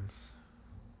happens.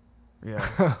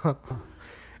 Yeah.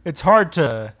 It's hard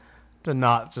to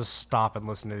not just stop and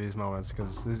listen to these moments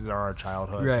because these are our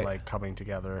childhood, Right. like coming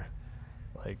together.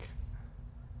 Like,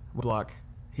 Block.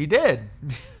 He did.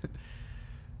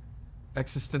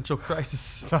 Existential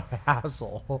crisis. it's a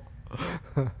hassle.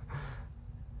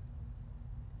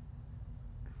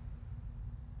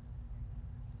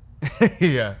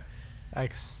 Yeah.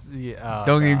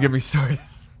 Don't even get me started.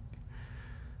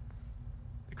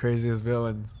 The craziest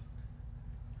villains.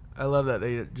 I love that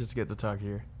they just get to talk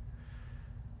here.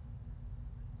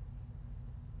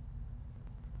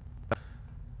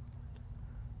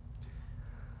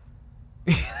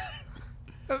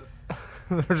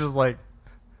 They're just like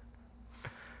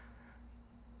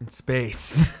in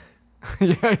space.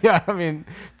 yeah. I mean,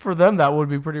 for them that would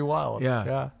be pretty wild.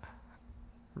 Yeah.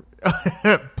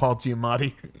 Paul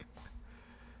Giamatti.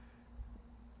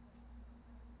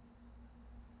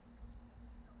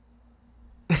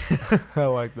 I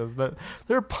like this.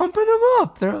 They're pumping him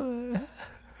up.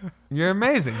 You're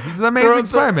amazing. He's an amazing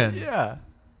Spider-Man. Yeah.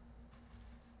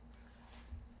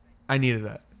 I needed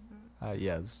that.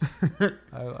 Yes.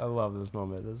 I love this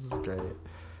moment. This is great.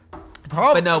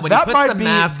 But no, when he puts the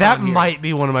mask that on here- might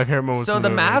be one of my favorite moments. So in the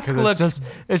movie, mask 'cause looks-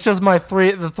 it's just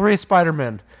the three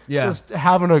Spider-Men. Yeah. Just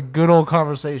having a good old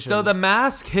conversation. So the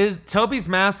mask, Toby's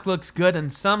mask looks good in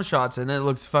some shots, and it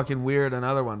looks fucking weird in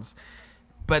other ones.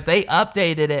 But they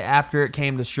updated it after it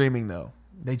came to streaming, though.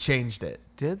 They changed it.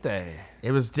 Did they?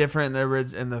 It was different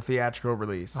in the theatrical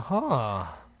release. Huh.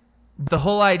 The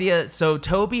whole idea, so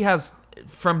Toby has,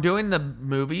 from doing the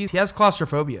movies, he has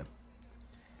claustrophobia.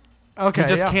 Okay. He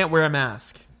just yeah. can't wear a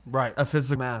mask, Right. a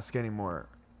physical mask anymore.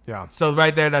 Yeah. So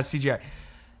right there, that's CGI.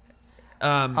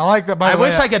 I like that. By I the way,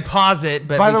 wish I could pause it,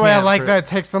 but By we the way, I can't like for- that it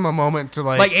takes them a moment to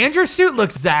Like Andrew's suit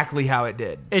looks exactly how it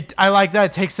did. I like that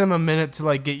it takes them a minute to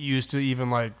like get used to even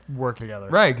like work together.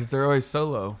 Right, because they're always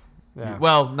solo. Yeah.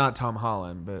 Well, not Tom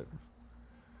Holland, but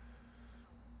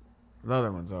the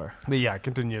other ones are. But yeah,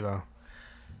 continue though.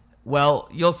 Well,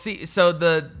 you'll see. So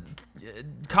the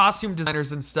costume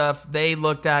designers and stuff, they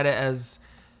looked at it as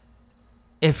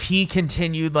if he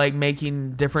continued like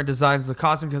making different designs of the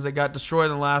costume because it got destroyed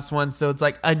in the last one. So it's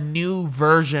like a new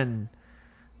version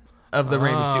of the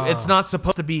Raimi suit. It's not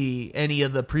supposed to be any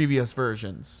of the previous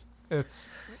versions. It's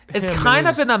Kind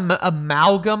of an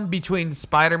amalgam between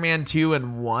Spider-Man 2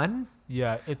 and 1.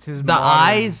 Yeah, it's his The modern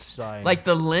eyes, design. like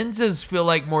the lenses feel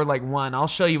like more like 1. I'll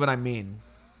show you what I mean.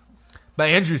 But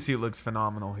Andrew's suit looks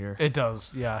phenomenal here. it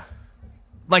does. Yeah.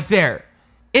 Like there.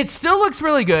 It still looks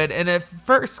really good. And at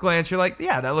first glance, you're like,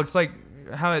 yeah, that looks like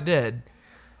how it did.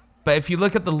 But if you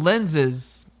look at the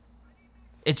lenses,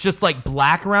 it's just like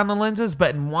black around the lenses.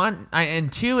 But in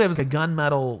 2, it was a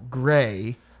gunmetal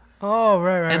gray. Oh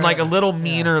right. And like a little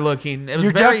meaner looking. It was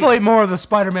You're very, definitely more of the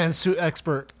Spider-Man suit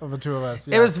expert of the two of us.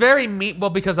 Yeah. It was very mean. Well,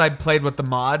 because I played with the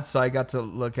mods, so I got to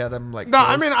look at them like. No,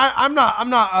 I close. mean I'm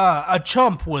not a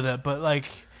chump with it, but like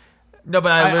No,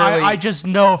 but I literally. I just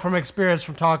know from experience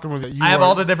from talking with it. I have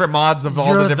all the different mods of all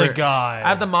you're the different. guy. I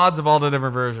have the mods of all the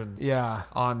different versions Yeah.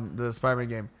 on the Spider-Man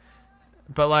game,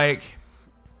 but like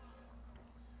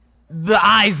the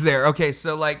eyes there. Okay,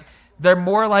 so like they're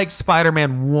more like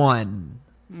Spider-Man 1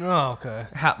 Oh, okay.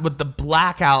 with the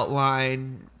black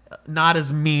outline, not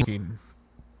as mean.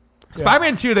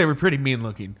 Spider-Man 2, they were pretty mean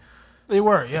looking, They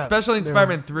were, yeah. especially in They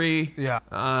Spider-Man 3. were. Yeah.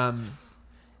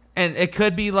 And it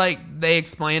could be like they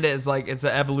explained it as like it's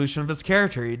an evolution of his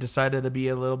character. He decided to be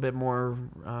a little bit more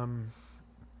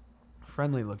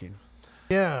friendly looking.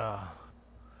 Yeah.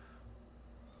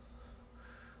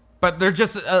 But they're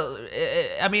just,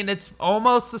 I mean, it's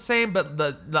almost the same, but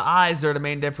the eyes are the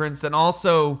main difference. And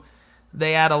also,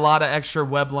 they add a lot of extra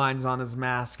web lines on his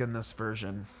mask in this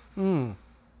version.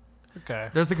 Okay.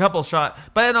 There's a couple shots,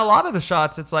 but in a lot of the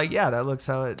shots, it's like, yeah, that looks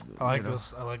how it. I like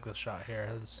this. I like this shot here.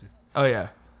 Oh yeah.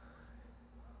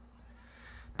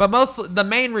 But the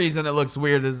main reason it looks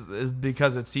weird is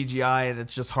because it's CGI and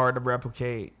it's just hard to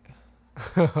replicate.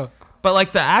 But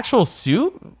like the actual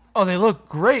suit, Oh, they look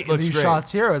great in Looks these great.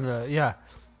 shots here. Yeah.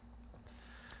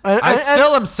 I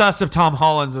still am sus if Tom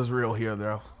Holland's is real here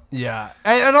though. Yeah,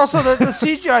 and also the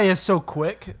CGI is so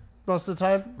quick most of the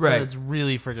time. that Right. it's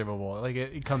really forgivable. Like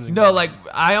it comes. And No, goes. like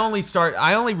I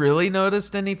only really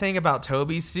noticed anything about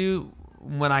Toby's suit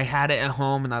when I had it at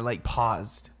home and I like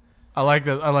paused. I like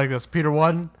this. I like this. Peter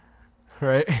 1,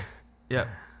 right? Yep.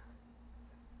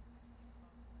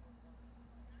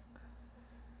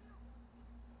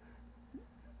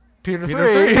 Peter Peter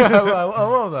 3. 3. I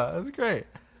love that. That's great.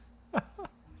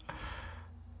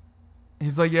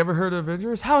 He's like, you ever heard of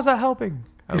Avengers? How is that helping?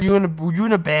 Were you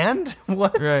in a band?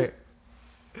 What? Right.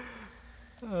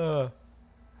 I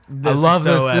love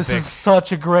this. This is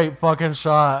such a great fucking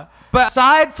shot. But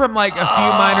aside from like a few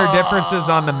minor differences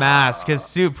on the mask, his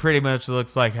suit pretty much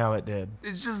looks like how it did.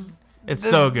 It's just. It's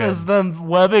so good. It's them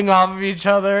webbing off of each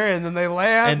other, and then they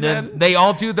land. And then they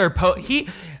all do their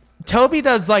Toby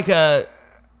does like a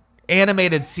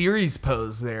animated series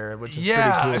pose there, which is pretty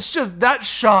cool. It's just that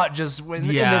shot just when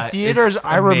in Yeah, the theaters. it's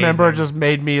I remember amazing. just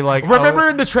made me like. Remember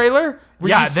in the trailer where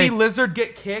Yeah, you see they- Lizard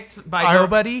get kicked by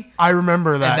nobody? I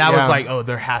remember that. And that yeah. was like, oh,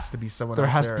 there has to be someone there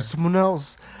else has there. to be someone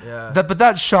else. Yeah. But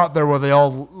that shot there where they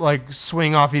all like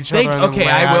swing off each other. And Okay,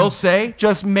 then I will land say,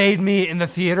 just made me in the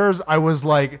theaters. I was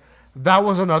like, that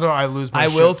was another I lose my. I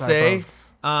shit will type say,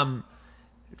 of-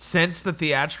 since the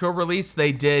theatrical release,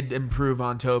 they did improve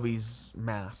on Toby's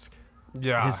mask,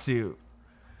 yeah. his suit.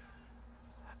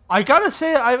 I gotta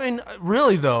say, I mean,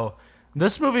 really though,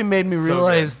 this movie made me So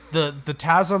realize the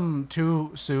TASM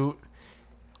 2 suit.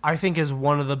 I think is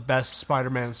one of the best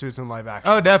Spider-Man suits in live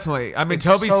action. Oh, definitely. I mean, It's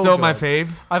Toby's so still my good. fave.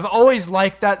 I've always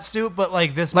liked that suit, but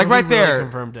like this Like, movie right really there.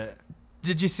 confirmed it.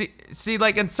 Did you see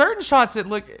like in certain shots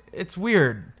it's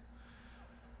weird.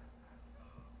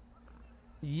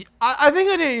 I think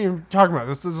I didn't even talk about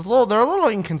this. There's a little, they're a little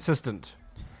inconsistent,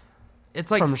 It's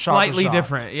like From shot to slightly shot.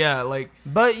 different. Yeah, like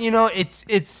but you know,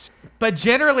 it's but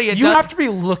generally it you does, have to be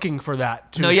looking for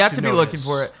that. No, you have to be looking notice.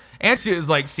 for it. And suit is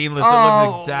like seamless. It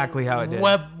looks exactly how it did.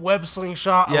 Web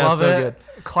slingshot. I Yeah, love so it.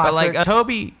 good. Classic. But like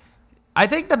Toby, I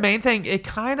think the main thing, it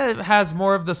kind of has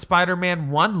more of the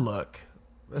Spider-Man 1 look,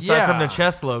 aside from the Yeah.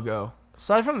 chest logo.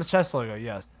 Aside from the chest logo,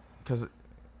 yes. Because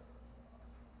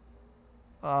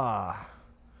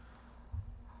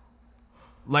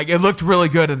like it looked really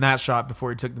good in that shot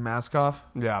before he took the mask off.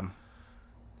 Yeah.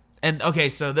 And okay,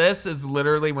 so this is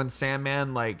literally when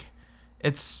Sandman, like,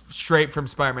 it's straight from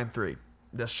Spider-Man 3.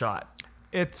 This shot.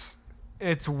 It's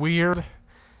weird.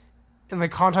 In the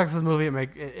context of the movie,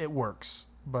 it works,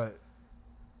 but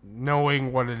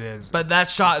knowing what it is, But that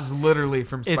shot is literally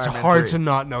from it's Spider-Man hard 3. to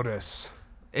not notice.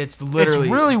 It's literally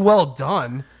It's really well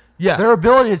done. yeah. Their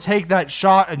ability to take that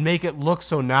shot and make it look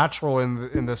so natural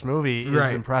in this movie is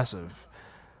Right. impressive.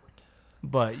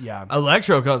 But yeah,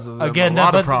 Electro causes them again, a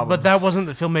lot of but problems. that wasn't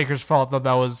the filmmaker's fault. That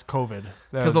was COVID.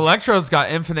 because Electro's got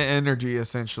infinite energy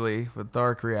essentially with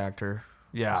Dark Reactor.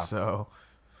 yeah, So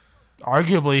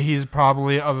arguably he's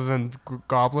probably, other than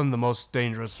Goblin, the most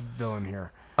dangerous villain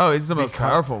here he's the most Because-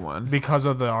 powerful one. because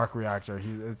of the arc reactor.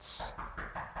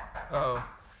 Oh,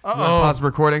 Uh-oh. pause the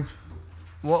recording.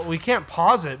 Well, we can't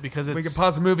pause it because it's We can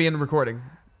pause the movie and the recording.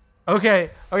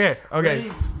 Okay. Okay. Ready?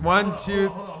 1, 2,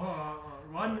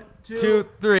 One, 2,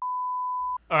 3.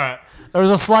 All right. There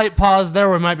was a slight pause there.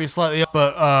 We might be slightly up,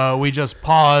 but we just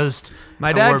paused. My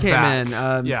and dad we're came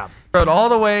back. in. Yeah. Rode all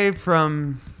the way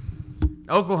from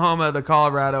Oklahoma to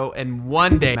Colorado in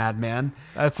one day, madman.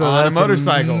 That's on a that's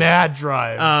motorcycle. mad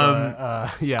drive.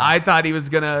 Yeah. I thought he was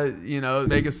gonna,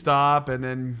 make a stop and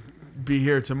then be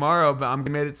here tomorrow, but I'm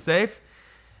made it safe.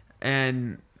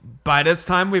 And by this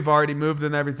time, we've already moved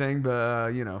and everything. But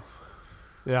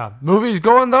yeah. Movie's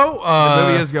going though. the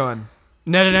movie is going.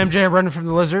 Ned and MJ are running from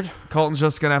the lizard. Colton's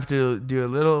just gonna have to do a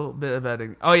little bit of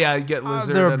editing. Oh yeah, you get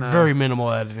lizard. They're and a very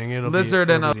minimal editing. It'll lizard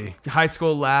be in a easy. high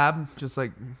school lab, just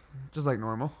like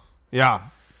normal. Yeah.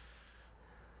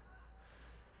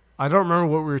 I don't remember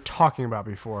what we were talking about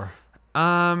before.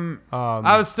 I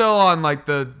was still on like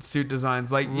the suit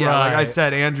designs. Like like I Right.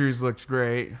 said, Andrew's looks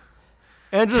great.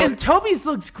 Andrew, Toby's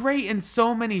looks great in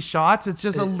so many shots. It's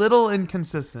just a little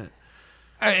inconsistent.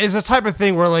 it's a type of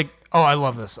thing where like, oh, I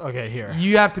love this. Okay, here.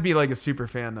 You have to be like a super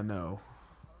fan to know.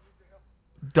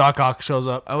 Doc Ock shows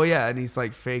up. Oh yeah, and he's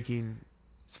like faking.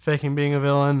 He's faking being a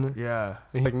villain. Yeah,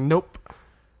 He's like, nope.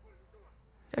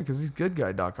 yeah, because he's good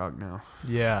guy Doc Ock now.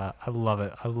 Yeah, I love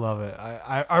it. I love it.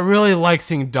 I really like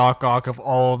seeing Doc Ock of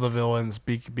all the villains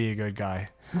be a good guy.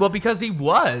 Well, because he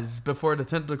was before the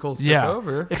tentacles took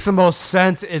over. It's the most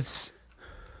sense. It's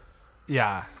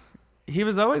yeah. He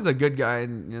was always a good guy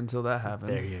until that happened.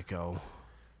 There you go.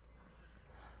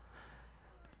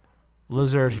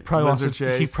 Lizard. He probably Lizard wants to.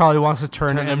 chase. He probably wants to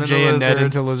turn Turn them MJ into and Ned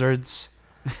into lizards.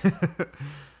 lizards.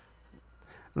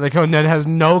 Like how Ned has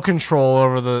no control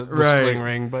over the Right. sling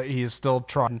ring, but he's still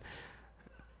trying.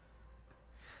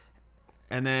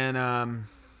 And then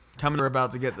we're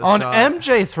about to get the On shot.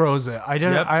 MJ throws it. I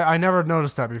didn't. Yep. I never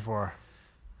noticed that before.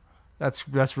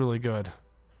 That's really good.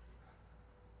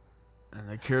 And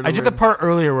they cured I did the wound. part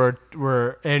earlier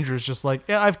where Andrew's just like,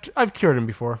 yeah, I've cured him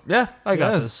before. Yeah, I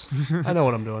got yes. this. I know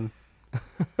what I'm doing.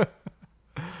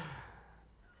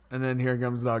 And then here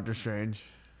comes Doctor Strange.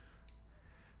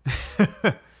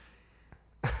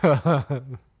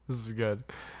 This is good.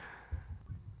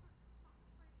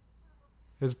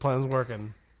 His plan's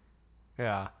working.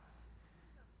 Yeah.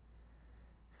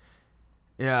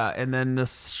 Yeah, and then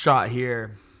this shot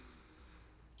here,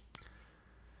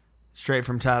 straight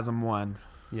from TASM 1,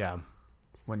 Yeah.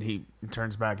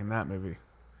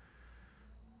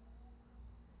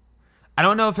 I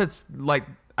don't know if it's like,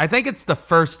 I think it's the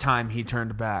first time he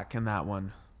turned back in that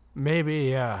one. Maybe,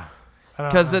 yeah.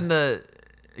 Because in the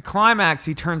climax,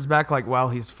 he turns back like while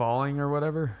he's falling or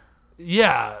whatever.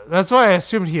 Yeah, that's why I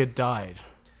assumed he had died.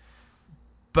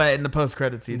 But in the post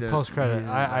credits, he didn't. Post credit, he didn't.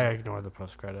 I ignored the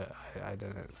post credit. I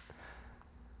didn't.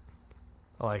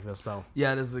 I like this though.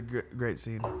 Yeah, it is a great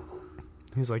scene.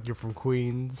 He's like, "You're from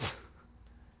Queens."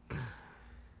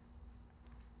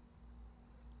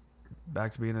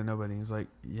 Back to being a nobody. He's like,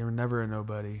 "You're never a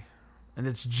nobody," and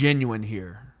it's genuine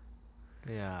here.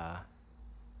 Yeah.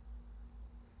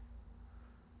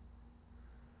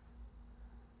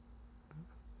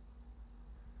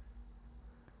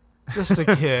 Just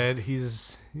a kid.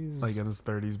 He's Like in his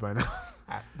 30s by now.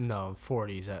 no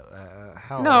 40s.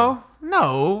 How No.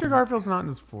 Andrew Garfield's not in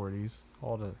his 40s.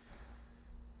 old?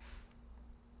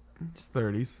 He's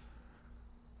 30s.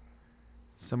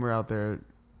 Somewhere out there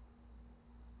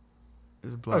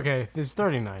is a black. Okay, he's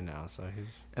 39 now, so he's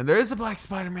And there is a black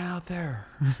Spider-Man out there.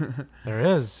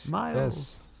 there is Miles.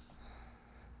 Yes.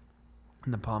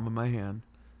 In the palm of my hand.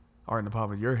 Or in the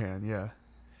palm of your hand, yeah.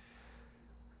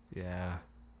 Yeah.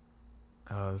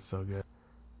 Oh, that's so good.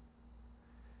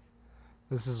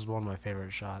 This is one of my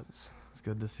favorite shots. It's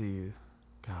good to see you.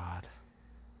 God.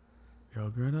 You're all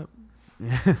grown up.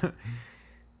 Yeah.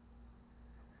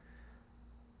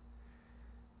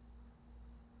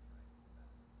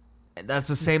 That's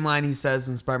the same line he says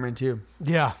in Spider-Man 2.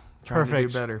 Yeah. Trying Perfect.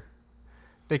 to do better.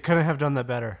 They couldn't have done that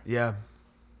better. Yeah.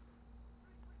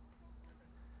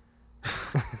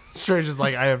 Strange is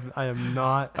like, I am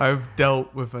not. I've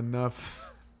dealt with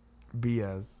enough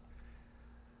BS.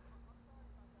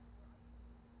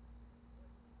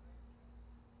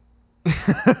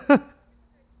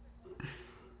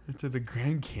 To the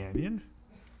Grand Canyon?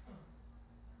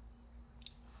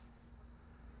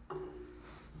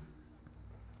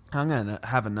 I'm gonna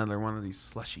have another one of these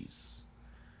slushies.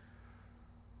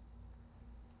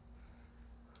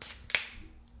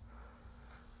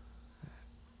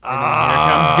 And then here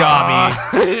comes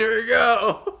Gobby. Here we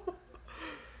go.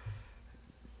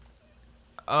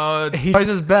 He tries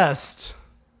his best.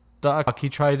 Doc, he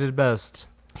tried his best.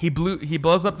 He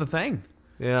blows up the thing.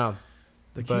 Yeah.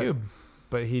 The But- cube.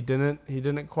 But he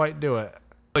didn't quite do it.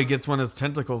 He gets one of his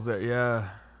tentacles there. Yeah.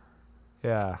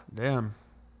 Yeah. Damn.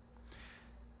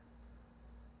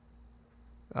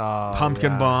 Oh,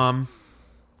 Pumpkin yeah. bomb.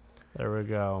 There we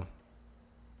go.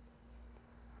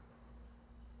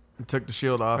 Took the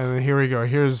shield off. And then here we go.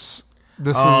 This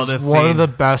Oh, is this one scene. of the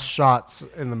best shots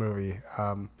in the movie.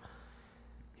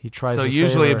 He tries So to usually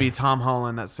save her. it'd be Tom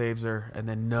Holland that saves her, and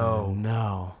then Oh,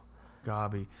 no.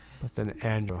 Gobby. But then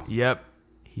Andrew, Yep.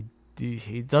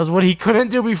 he does what he couldn't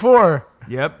do before.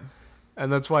 Yep.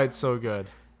 And that's why it's so good.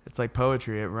 It's like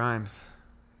poetry. It rhymes.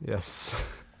 Yes.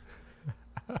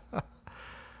 I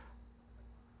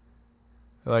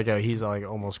like how he's like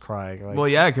almost crying. Like, Well,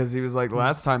 yeah, because he was like,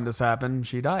 last time this happened,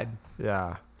 she died.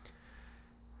 yeah.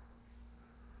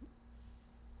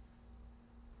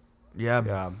 Yeah.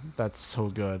 Yeah, that's so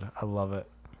good. I love it.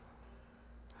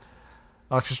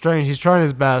 Doctor Strange, he's trying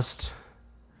his best.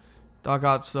 Doc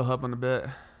Ock's still helping a bit.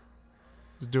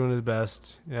 He's doing his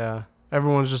best. Yeah.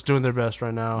 Everyone's just doing their best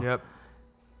right now. Yep.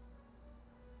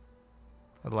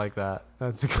 I like that.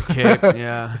 That's a good Cape.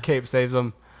 Yeah. Cape saves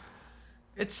him.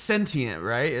 It's sentient,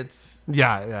 right? It's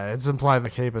Yeah. It's implied the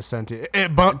Cape is sentient.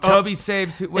 But Toby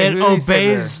saves. Wait, it who did he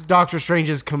save obeys Doctor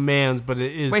Strange's commands, but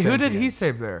it is. there? Wait, who did he sentient.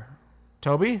 save there?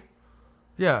 Toby?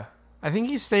 Yeah. I think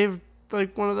he saved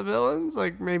like one of the villains.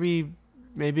 Like maybe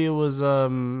it was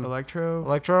Electro.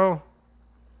 Electro.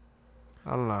 I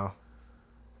don't know.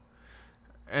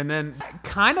 And then it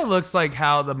kind of looks like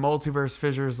how the multiverse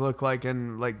fissures look like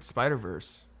in like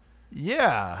Spider-Verse.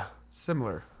 Yeah,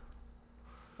 Similar.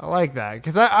 I like that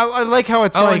because I like how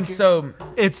it's Oh, like and so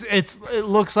it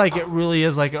looks like it really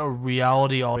is like a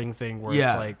reality altering thing where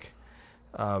Yeah. it's like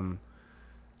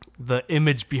the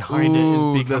image behind it is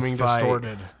Ooh, this becoming fight.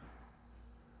 distorted.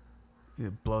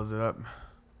 it blows it up.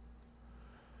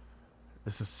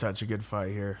 This is such a good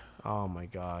fight here. Oh my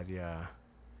god, yeah.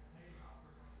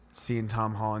 Seeing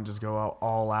Tom Holland just go out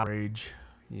all out rage.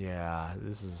 Yeah,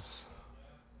 this is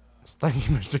thank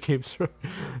you, Mr. Capes.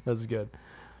 That's good.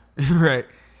 Right.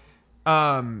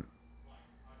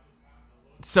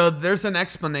 So there's an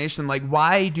explanation, like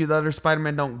why do the other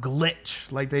Spider-Man don't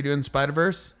glitch like they do in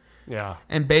Spider-Verse? Yeah.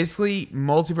 And basically,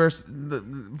 multiverse.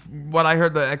 What I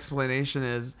heard the explanation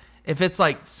is, if it's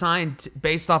like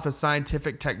based off of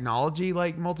scientific technology,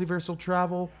 like multiversal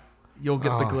travel, you'll get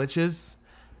the Oh. glitches.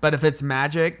 But if it's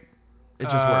magic, it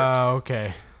just works.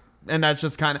 Okay. And that's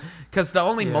just kind of because the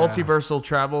only Yeah. multiversal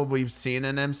travel we've seen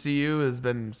in MCU has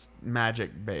been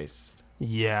magic based.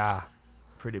 Yeah.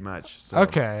 pretty much. So.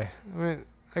 Okay. I mean,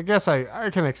 I guess I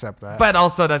can accept that. But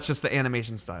also, that's just the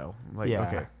animation style. Like,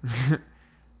 Yeah.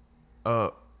 okay.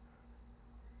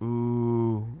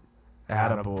 Ooh.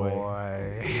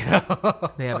 Attaboy.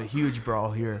 They have a huge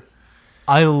brawl here.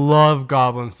 I love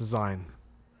Goblin's design.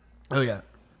 Oh, yeah.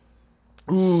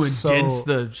 Ooh, and So- dents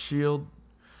the shield.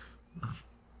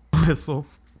 Whistle.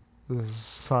 This is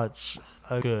such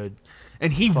a good.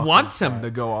 And he Fucking wants him fight.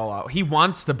 to go all out. He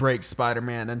wants to break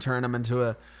Spider-Man and turn him into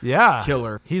a Yeah.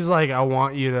 killer. He's like, I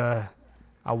want you to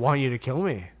kill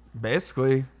me.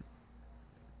 Basically.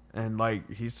 And, like,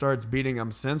 he starts beating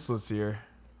him senseless here.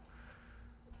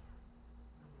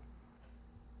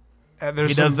 And there's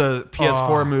He does some- a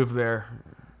PS4 move there.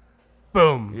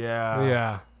 boom. Yeah.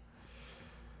 Yeah.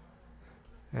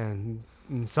 And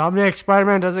Insomniac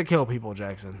Spider-Man doesn't kill people,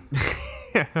 Jackson.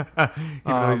 Even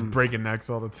though he's breaking necks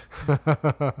all the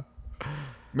time.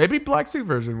 Maybe Black Suit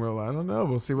version will. I don't know.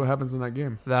 We'll see what happens in that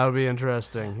game. That would be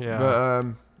interesting. Yeah. But,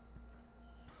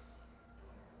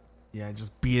 yeah,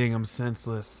 just beating him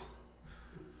senseless.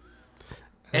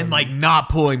 And, like, not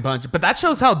pulling punches. But that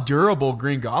shows how durable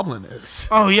Green Goblin is.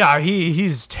 Oh yeah,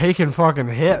 he's taking fucking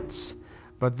hits.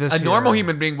 But this A normal here-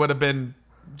 human being would have been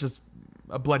just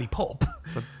a bloody pulp.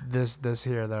 But this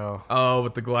here though. Oh,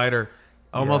 with the glider.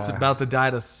 Almost Yeah. about to die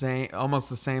almost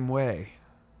the same way.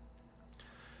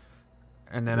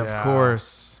 And then, Yeah. of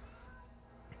course,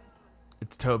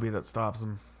 it's Toby that stops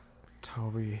him.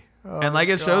 Toby. And like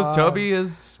it shows, Toby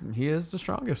is the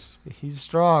strongest. He's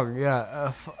strong.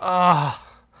 Yeah.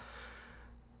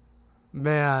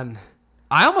 Man,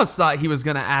 I almost thought he was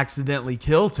gonna accidentally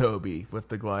kill Toby with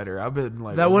the glider. I've been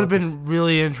like, that would have what been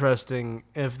really interesting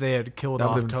if they had killed that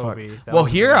off would've been Toby. fun. That Well,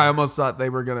 would've here been- I almost thought they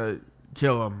were gonna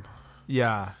kill him.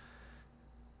 yeah.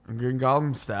 And Green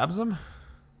Goblin stabs him.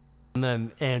 And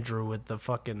then Andrew with the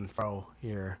fucking throw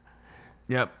here.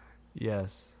 Yep.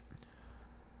 Yes.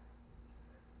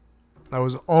 I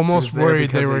was almost was there worried they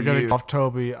because were of going to you. kill off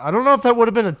Toby. I don't know if that would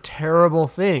have been a terrible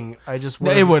thing. I just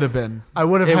It would have been I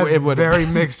would have it- had it would've very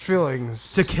been. mixed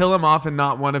feelings. to kill him off in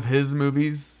not one of his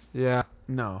movies. Yeah.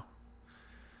 No.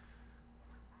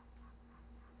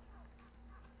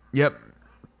 Yep.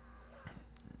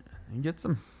 He gets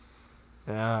him.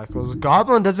 Yeah, because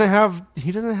Goblin doesn't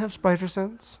have spider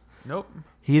sense. Nope.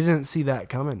 He didn't see that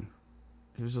coming.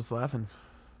 He was just laughing.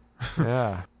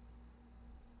 Yeah.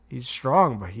 He's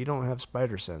strong, but he don't have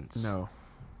spider sense. No.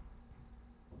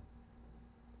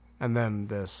 And then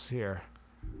this here.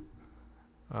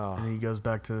 Oh, And he goes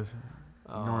back to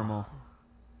normal.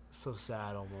 so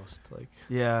sad almost. Like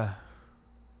Yeah.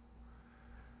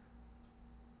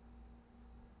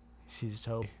 he sees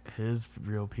Toby. His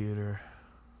real Peter.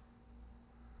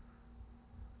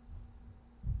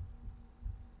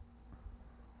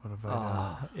 What have I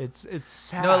done? It's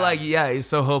sad. No, like, yeah, he's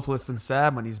so hopeless and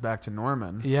sad when he's back to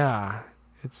Norman. yeah,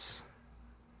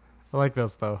 I like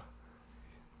this though.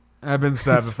 I've been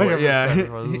sad It's before. like I've been Yeah. sad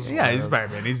before. This is Yeah, he's hilarious.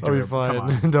 Spider-Man. He's I'll doing be it. Come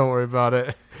on. fine. Don't worry about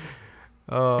it.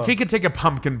 If he could take a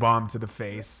pumpkin bomb to the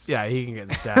face. Yeah, he can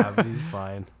get stabbed. He's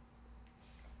fine.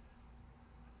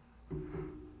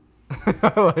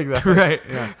 I like that. Right.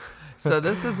 Yeah. So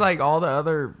this is like all the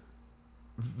other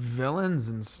villains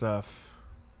and stuff.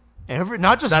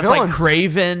 Not just That's villains. like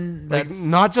Craven. Like, That's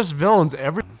not just villains.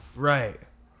 right.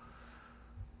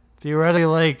 Theoretically,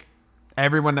 like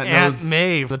Everyone that Aunt knows.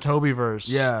 May, the Tobyverse.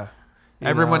 Yeah. You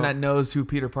Everyone know? that knows who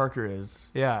Peter Parker is.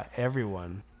 Yeah,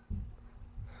 everyone.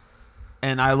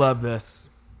 And I love this.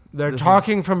 They're This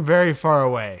talking from very far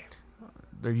away.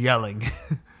 They're yelling.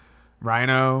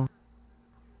 Rhino.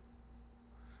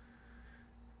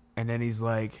 And then he's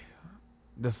like,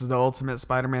 this is the ultimate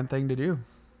Spider-Man thing to do.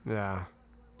 Yeah.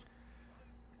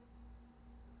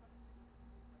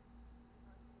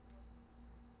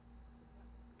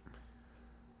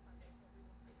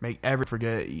 Make every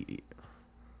forget.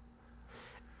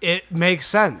 It makes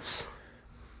sense.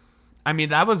 I mean,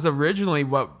 that was originally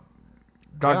what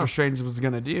Doctor Yeah. Strange was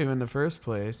going to do in the first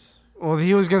place. Well,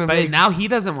 he was going to But make... now he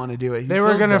doesn't want to do it. He They were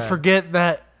feels going to bad. forget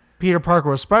that Peter Parker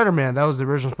was Spider-Man. That was the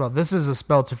original spell. This is a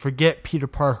spell to forget Peter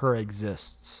Parker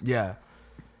exists. Yeah.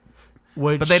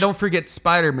 Which, But they don't forget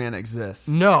Spider-Man exists.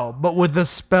 No, but with the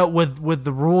spell, with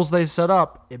the rules they set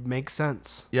up, it makes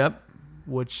sense. Yep.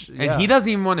 Which, And he doesn't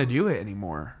even want to do it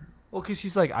anymore. Well, because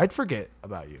he's like, I'd forget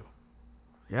about you.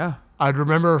 Yeah. I'd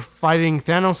remember fighting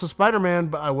Thanos with Spider-Man,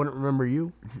 but I wouldn't remember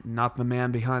you. Not the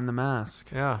man behind the mask.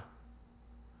 Yeah.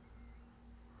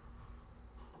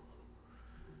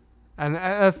 And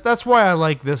that's why I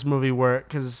like this movie,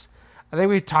 because I think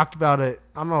we talked about it.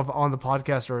 I don't know if on the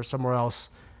podcast or somewhere else.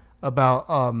 about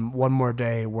One More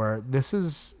Day, where this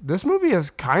movie is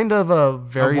kind of a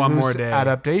very One More loose Day.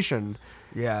 adaptation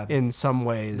Yeah. in some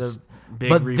ways. The big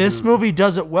But this reboot. movie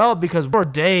does it well because One More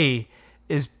Day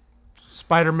is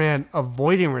Spider-Man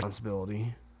avoiding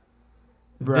responsibility.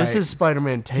 Right. This is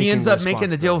Spider-Man taking He ends up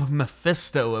making a deal responsibility. with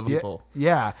Mephisto of people.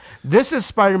 Yeah. This is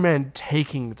Spider-Man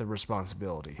taking the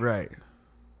responsibility. Right.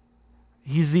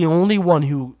 He's the only one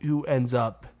who ends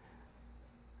up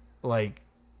like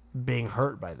being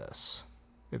hurt by this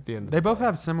at the end of They the both day.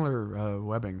 have similar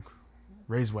webbing.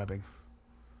 Raised webbing.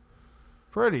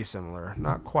 Pretty similar,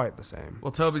 not quite the same.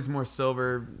 Well, Toby's more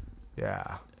silver.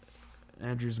 Yeah.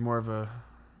 Andrew's more of a...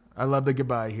 I love the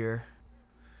goodbye here.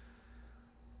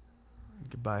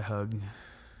 Goodbye hug.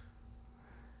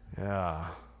 Yeah.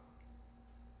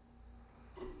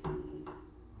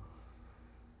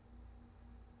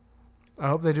 I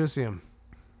hope they do see him.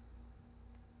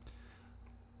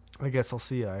 I guess I'll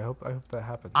see you. I hope that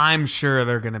happens. I'm sure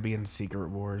they're going to be in Secret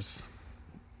Wars.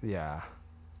 Yeah.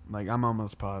 Like, I'm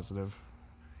almost positive.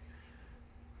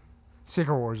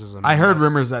 Secret Wars is a I heard mess.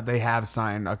 rumors that they have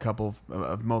signed a couple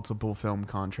of multiple film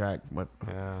contract.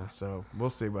 Yeah. So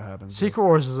we'll see what happens. Secret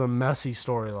Wars is a messy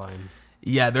storyline.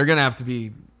 Yeah, they're gonna have to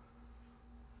be.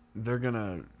 They're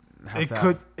gonna have to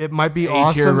have It might be A-tier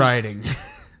awesome. writing.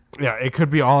 Yeah, it could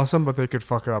be awesome, but they could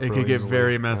fuck it up. It really could get easily.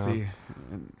 very messy.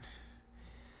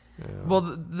 Yeah. Well,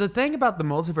 the thing about the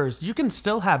multiverse, you can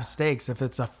still have stakes if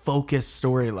it's a focused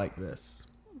story like this.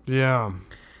 Yeah.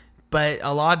 But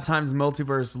a lot of times,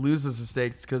 multiverse loses the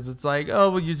stakes because it's like, oh,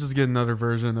 well, you just get another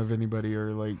version of anybody,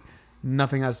 or like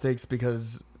nothing has stakes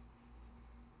because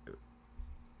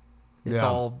it's Yeah.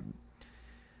 all.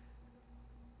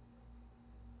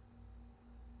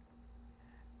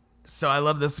 So I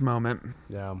love this moment.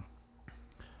 Yeah.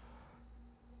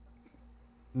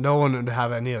 No one would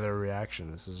have any other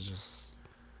reaction. This is just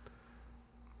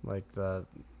like if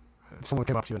someone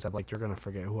came up to you and said, like, you're gonna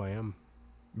forget who I am.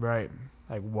 Right.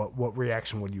 Like, what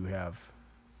reaction would you have?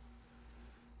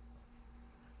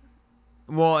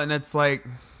 Well, and it's like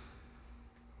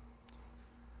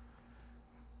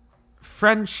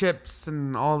friendships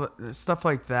and all the stuff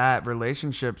like that,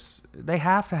 relationships, they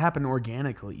have to happen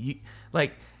organically.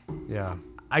 Yeah.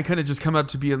 I couldn't just come up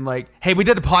to be and like, hey, we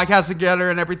did a podcast together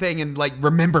and everything, and like,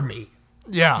 remember me.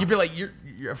 Yeah. You'd be like, you're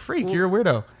a freak. You're a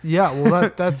weirdo. Yeah.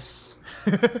 Well, that's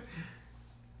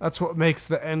that's what makes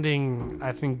the ending,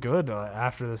 I think, good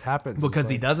after this happens. Because It's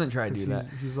he like- doesn't try to 'cause do that.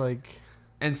 He's like,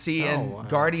 And see, Oh, in wow.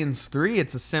 Guardians 3,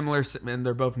 it's a similar, and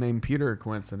they're both named Peter,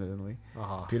 coincidentally.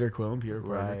 uh-huh. Peter Quill and Peter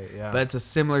Parker. Right, yeah. But it's a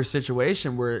similar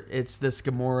situation where it's this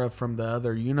Gamora from the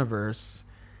other universe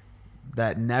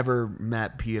that never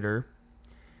met Peter,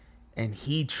 and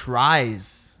he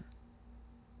tries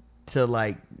to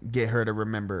like get her to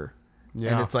remember.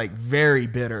 Yeah. And it's like very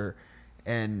bitter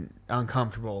and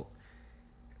uncomfortable.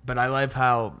 But I love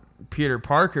how Peter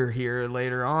Parker here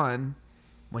later on,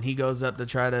 when he goes up to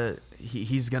try to,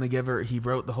 he's going to give her, he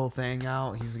wrote the whole thing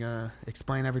out. He's going to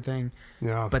explain everything.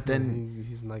 Yeah. But then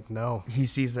he's like, no. he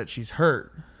sees that she's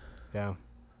hurt Yeah.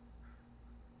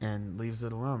 and leaves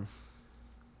it alone.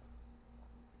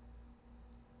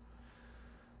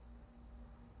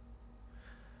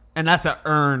 And that's an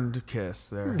earned kiss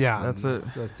there. Yeah. That's a,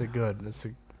 That's a good. That's a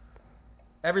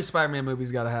every Spider-Man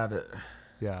movie's got to have it.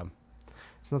 yeah.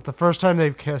 It's not the first time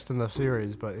they've kissed in the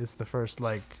series, but it's the first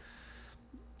like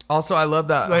Also, I love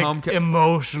that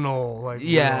emotional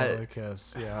Yeah. real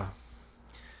kiss. Yeah.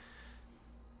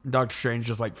 Doctor Strange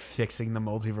just like fixing the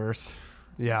multiverse.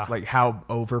 Yeah. Like how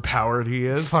overpowered he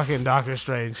is. fucking Doctor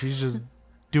Strange. He's just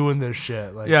doing this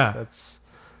shit. Like, Yeah. That's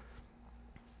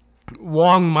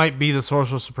Wong might be the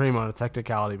Sorcerer Supreme on a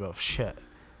technicality, but shit,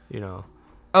 you know.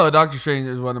 Oh, Doctor Strange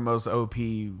is one of the most OP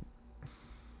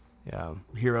Yeah.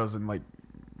 heroes in like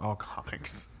all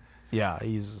comics. Yeah.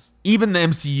 He's Even the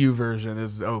MCU version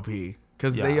is OP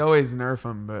because they Yeah. always nerf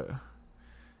him, but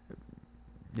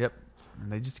yep,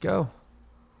 and they just go.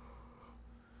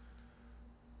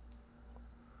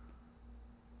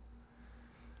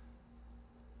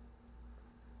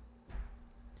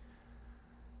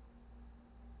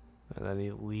 and then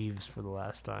he leaves for the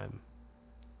last time.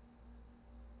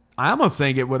 I almost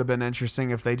think it would have been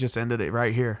interesting if they just ended it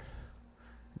right here,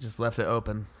 just left it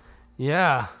open,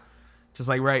 Yeah. just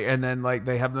like right, and then like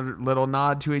they have the little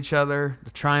nod to each other,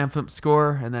 the triumphant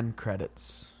score, and then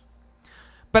credits.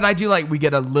 But I do like we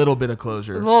get a little bit of A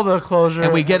closure. little bit of closure.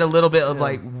 And we get a little bit of Yeah.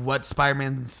 like what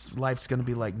Spider-Man's life's going to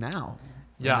be like now.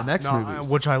 in the next no, movies.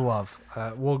 which I love.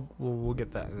 We'll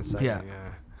get that in a second. Yeah.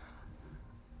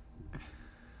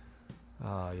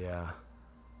 Oh yeah.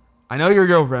 I know your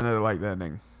girlfriend would like the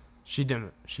ending. She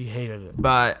didn't. She hated it.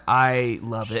 but I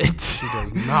love it. She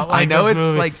does not like I know this it's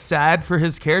movie. like sad for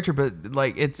his character, but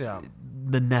like it's Yeah.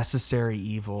 the necessary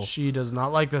evil She does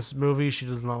not like this movie. She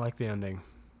does not like the ending.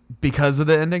 because of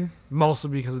the ending. Mostly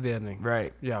because of the ending.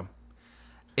 Right. Yeah.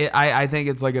 I think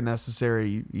it's like a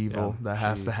necessary evil Yeah, that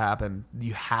has she- to happen.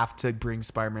 You have to bring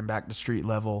Spider-Man back to street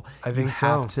level. I think you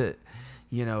have so. to,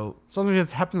 you know. Something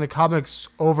that's happened in the comics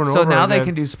over and So over now again. they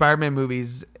can do Spider-Man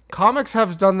movies. Comics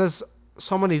have done this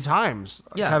so many times.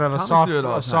 Yeah, kind of a comics do it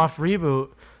all the soft reboot.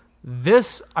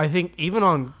 This, I think,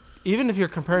 even if you're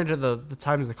comparing to the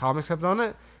times the comics have done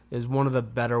it, is one of the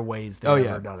better ways they've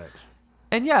ever done it.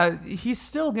 And yeah, he's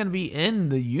still going to be in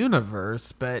the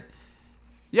universe, but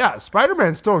Yeah,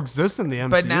 Spider-Man still exists in the MCU.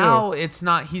 but now it's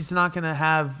not. He's not going to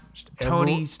have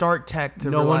Tony everyone- Stark tech to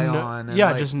no rely one, on. And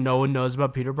yeah, like- just no one knows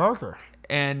about Peter Parker.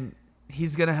 and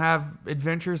he's going to have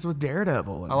adventures with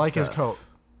Daredevil. And I like his stuff. coat.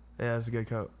 Yeah, it's a good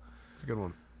coat. It's a good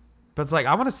one. But it's like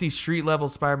I want to see street level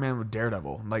Spider-Man with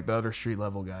Daredevil, like the other street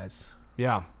level guys.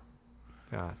 Yeah,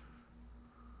 yeah.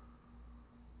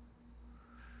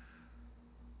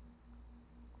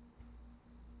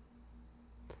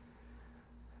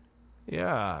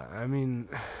 Yeah, I mean,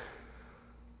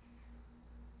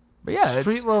 But yeah, it's,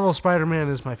 street level Spider-Man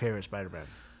is my favorite Spider-Man.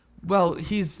 well,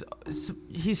 he's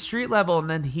street level, and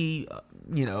then he,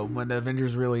 you know, when the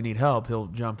Avengers really need help, he'll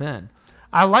jump in.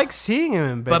 I like seeing him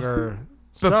in But bigger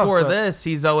stuff, Before but- this,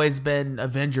 he's always been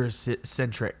Avengers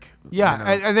centric.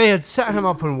 Yeah, you know? and they had set him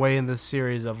up in a way in this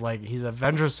series of like he's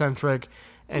Avengers centric,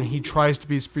 and he tries to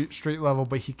be street level,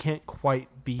 but he can't quite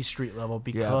be street level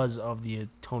because of the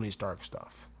Tony Stark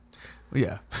stuff.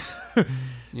 yeah.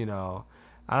 You know,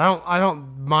 I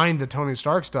don't mind the Tony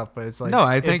Stark stuff, but it's like No,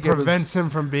 I think it it was- prevents him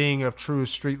from being a true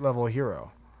street level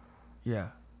hero. Yeah.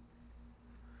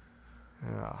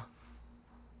 Yeah.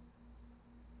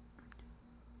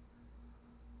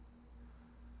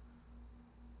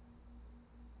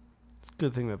 It's a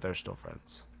good thing that they're still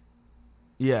friends.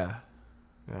 Yeah.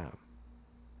 Yeah.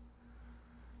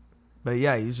 But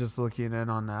yeah, he's just looking in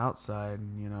on the outside,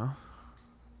 you know.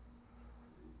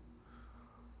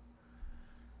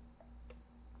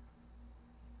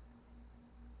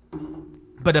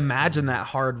 But imagine that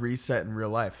hard reset in real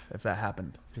life if that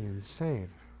happened. Be insane.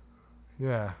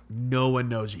 Yeah. No one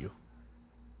knows you.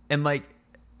 And like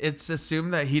it's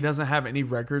assumed that he doesn't have any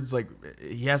records, like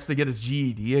he has to get his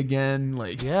GED again,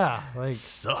 like Yeah. Like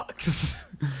sucks.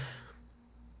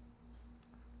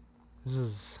 this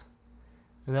is,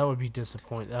 and that would be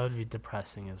disappointing. That would be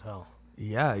depressing as hell.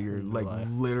 Yeah, you're In like real life.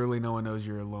 literally no one knows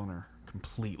you're a loner.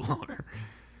 Complete loner.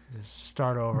 Just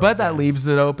start over. But that again. leaves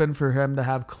it open for him to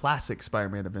have classic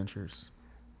Spider-Man adventures.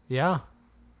 Yeah.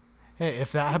 Hey,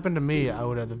 if that happened to me, I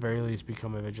would at the very least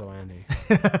become a vigilante.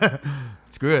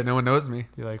 Screw it, no one knows me.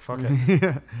 Be like, fuck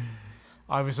it.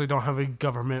 Obviously, don't have any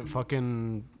government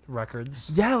fucking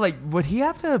records. Yeah, like would he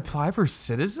have to apply for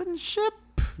citizenship?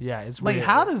 Yeah, it's Like weird.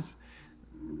 how does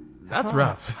That's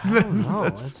rough. I don't know.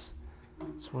 That's-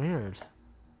 It's weird.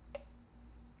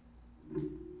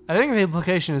 I think the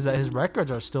implication is that his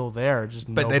records are still there,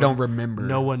 just but they don't remember.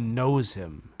 No one knows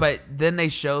him. But then they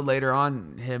show later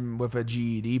on him with a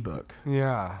GED book.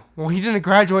 Yeah. Well, he didn't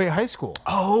graduate high school.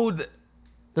 Oh,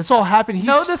 This all happened.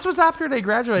 no, this was after they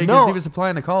graduated because No. he was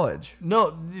applying to college.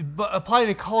 No, but applying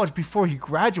to college before he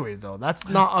graduated, though. That's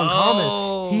not uncommon.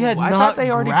 Oh, He had I not thought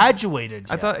they already- graduated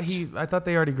I yet. thought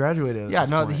they already graduated. At Yeah, this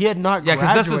no, point. he had not Yeah,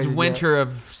 graduated because this is yet. winter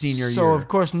of senior year. So, of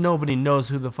course, nobody knows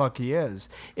who the fuck he is.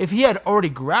 If he had already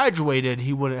graduated,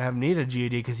 he wouldn't have needed a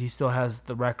GED because he still has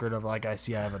the record of, like, I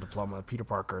have a diploma, a Peter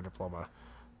Parker diploma,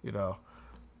 you know.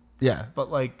 Yeah, But,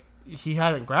 like, he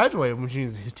hadn't graduated, which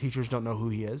means his teachers don't know who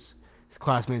he is. His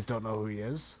classmates don't know who he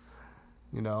is.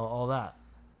 You know, all that.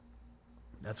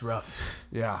 that's rough.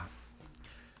 Yeah.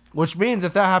 Which means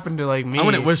if that happened to, like, me... I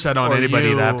wouldn't wish that on or anybody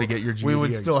you, to have to get your we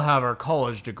would GED. still have our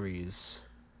college degrees.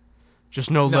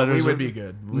 Just no No, letters. we would of- be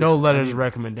good. No letters of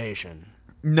recommendation.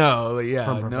 No, yeah,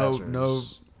 From no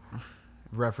professors.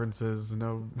 references,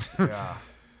 no. Yeah.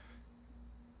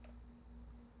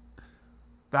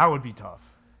 That would be tough,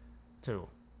 too.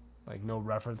 Like, no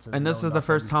references. And this no is the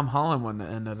first nothing. Tom Holland one to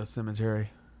end at a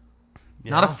cemetery.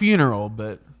 Yeah. Not a funeral,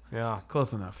 but Yeah.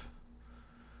 close enough.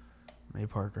 May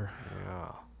Parker.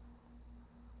 Yeah.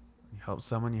 You help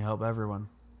someone, you help everyone.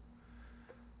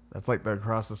 That's like the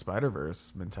Across the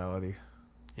Spider-Verse mentality.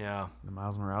 Yeah. The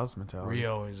Miles Morales mentality.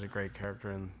 Rio is a great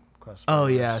character in Quest. Oh,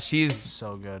 yeah. She's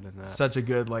so good in that. such a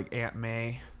good, like, Aunt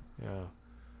May. Yeah.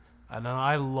 And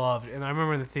I loved, and I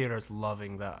remember in the theaters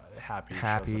loving that Happy. shows up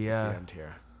Happy, at yeah. the end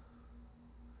here.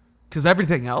 Because. 'Cause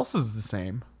everything Because everything else is the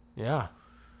same. Yeah.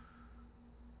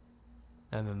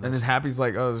 And then And then Happy's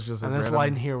like, oh, it's just a and this random-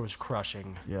 line here was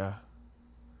crushing. Yeah.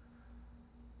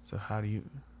 So how do you...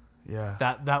 Yeah.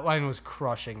 That line was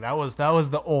crushing. That was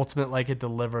the ultimate, like, it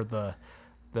delivered the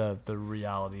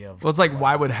reality of... Well, it's like,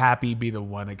 why would Happy be the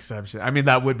one exception? I mean,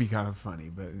 that would be kind of funny,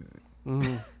 but...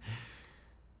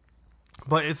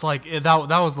 But it's like, that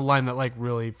was the line that, like,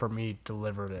 really, for me,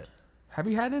 delivered it. Have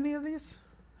you had any of these?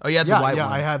 Oh, yeah, the Yeah, white yeah,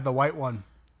 one. I had the white one.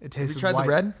 It tasted Have you tried white. the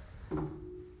red?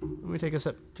 Let me take a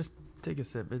sip. Just take a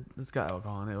sip. It's got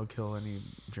alcohol in it. It'll kill any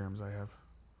germs I have.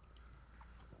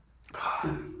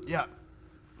 Yeah.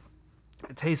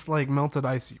 It tastes like melted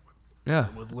icy. Yeah.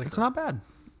 With liquor. It's not bad.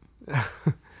 It's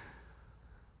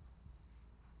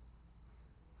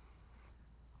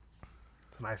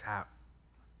a nice hat.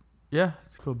 Yeah,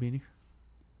 it's a cool beanie.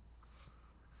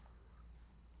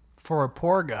 For a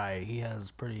poor guy, he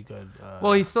has pretty good...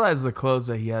 Well, he still has the clothes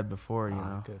that he had before, you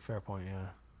know. Good, fair point, yeah.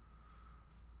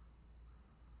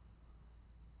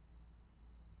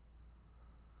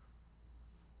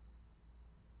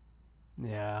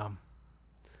 Yeah.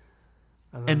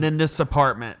 And then this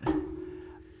apartment.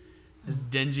 This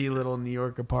dingy little New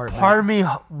York apartment. part of me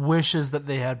wishes that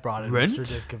they had brought in Rent?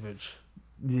 Mr. Ditkovich.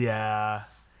 Yeah.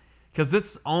 Because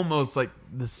it's almost like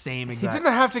the same He exact...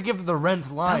 didn't have to give the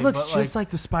rent line. That looks but, just like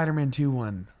the Spider-Man 2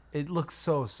 one. it looks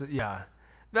so yeah.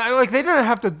 Like they didn't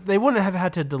have to. They wouldn't have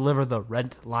had to deliver the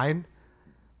rent line,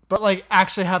 but like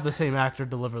actually have the same actor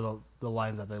deliver the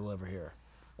lines that they deliver here.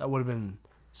 That would have been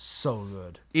so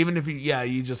good. Even if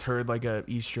you just heard like a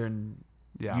Eastern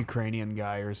Yeah. Ukrainian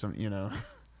guy or something, you know.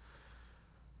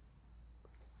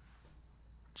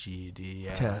 GD.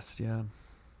 Yeah. Test, yeah.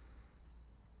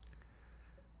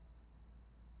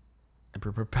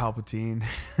 Emperor Palpatine.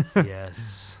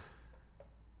 Yes.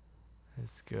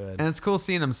 It's good. And it's cool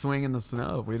seeing him swing in the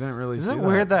snow. We didn't really see Isn't it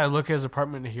weird that I look at his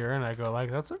apartment here and I go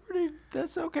like,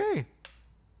 that's okay.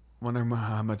 Wonder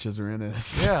how much his rent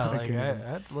is. Yeah, like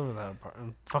I'd live in that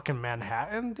apartment. Fucking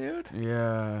Manhattan, dude.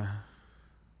 Yeah.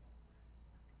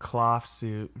 Cloth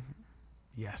suit.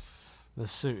 Yes. The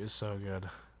suit is so good.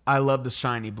 I love the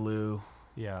shiny blue.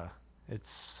 Yeah.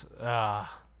 It's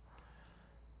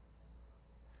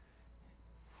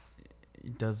He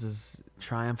does his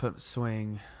triumphant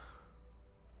swing.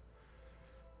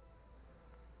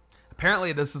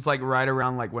 Apparently this is like right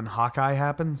around like when Hawkeye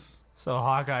happens. so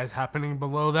Hawkeye's happening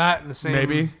below that in the same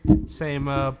Maybe. same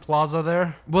plaza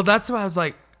there. Well, that's why I was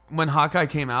like, when Hawkeye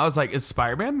came out, I was like, is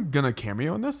Spider-Man gonna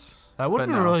cameo in this? That would have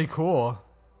But been no. really cool.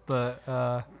 But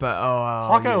But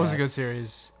Hawkeye was a good yes.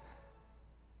 series.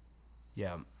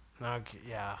 Yeah. Okay,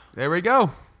 yeah. There we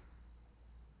go.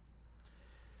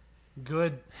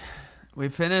 Good. We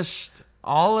finished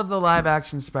all of the live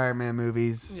action Spider-Man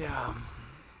movies. Yeah.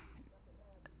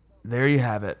 There you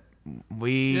have it.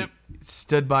 We Yep.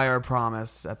 stood by our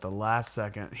promise at the last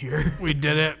second here. We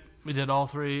did it. We did all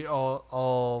three,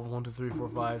 all 1, 2, 3, 4,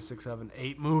 5, 6, 7,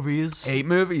 8 movies. 8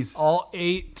 movies. All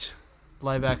 8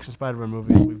 live action Spider-Man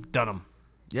movies. We've done them.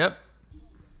 Yep.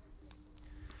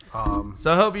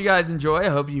 So I hope you guys enjoy. I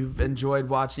hope you've enjoyed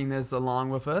watching this along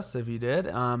with us. If you did,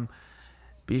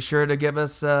 be sure to give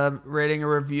us a rating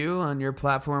or review on your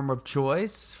platform of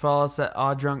choice. Follow us at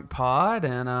Odd Drunk Pod,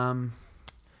 and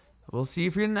we'll see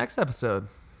you for your next episode.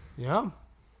 Yeah.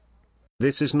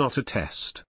 This is not a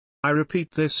test. I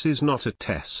repeat, this is not a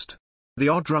test. The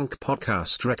Odd Drunk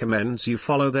Podcast recommends you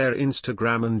follow their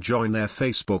Instagram and join their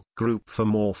Facebook group for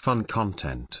more fun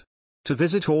content. To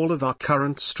visit all of our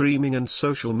current streaming and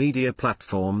social media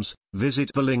platforms,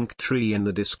 visit the link tree in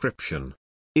the description.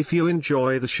 If you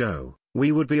enjoy the show,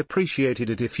 we would be appreciated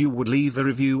it if you would leave a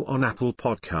review on Apple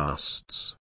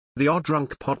Podcasts. The Odd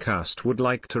Drunk Podcast would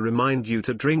like to remind you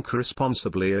to drink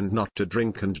responsibly and not to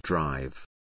drink and drive.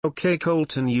 Okay,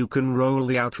 Colton, you can roll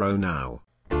the outro now.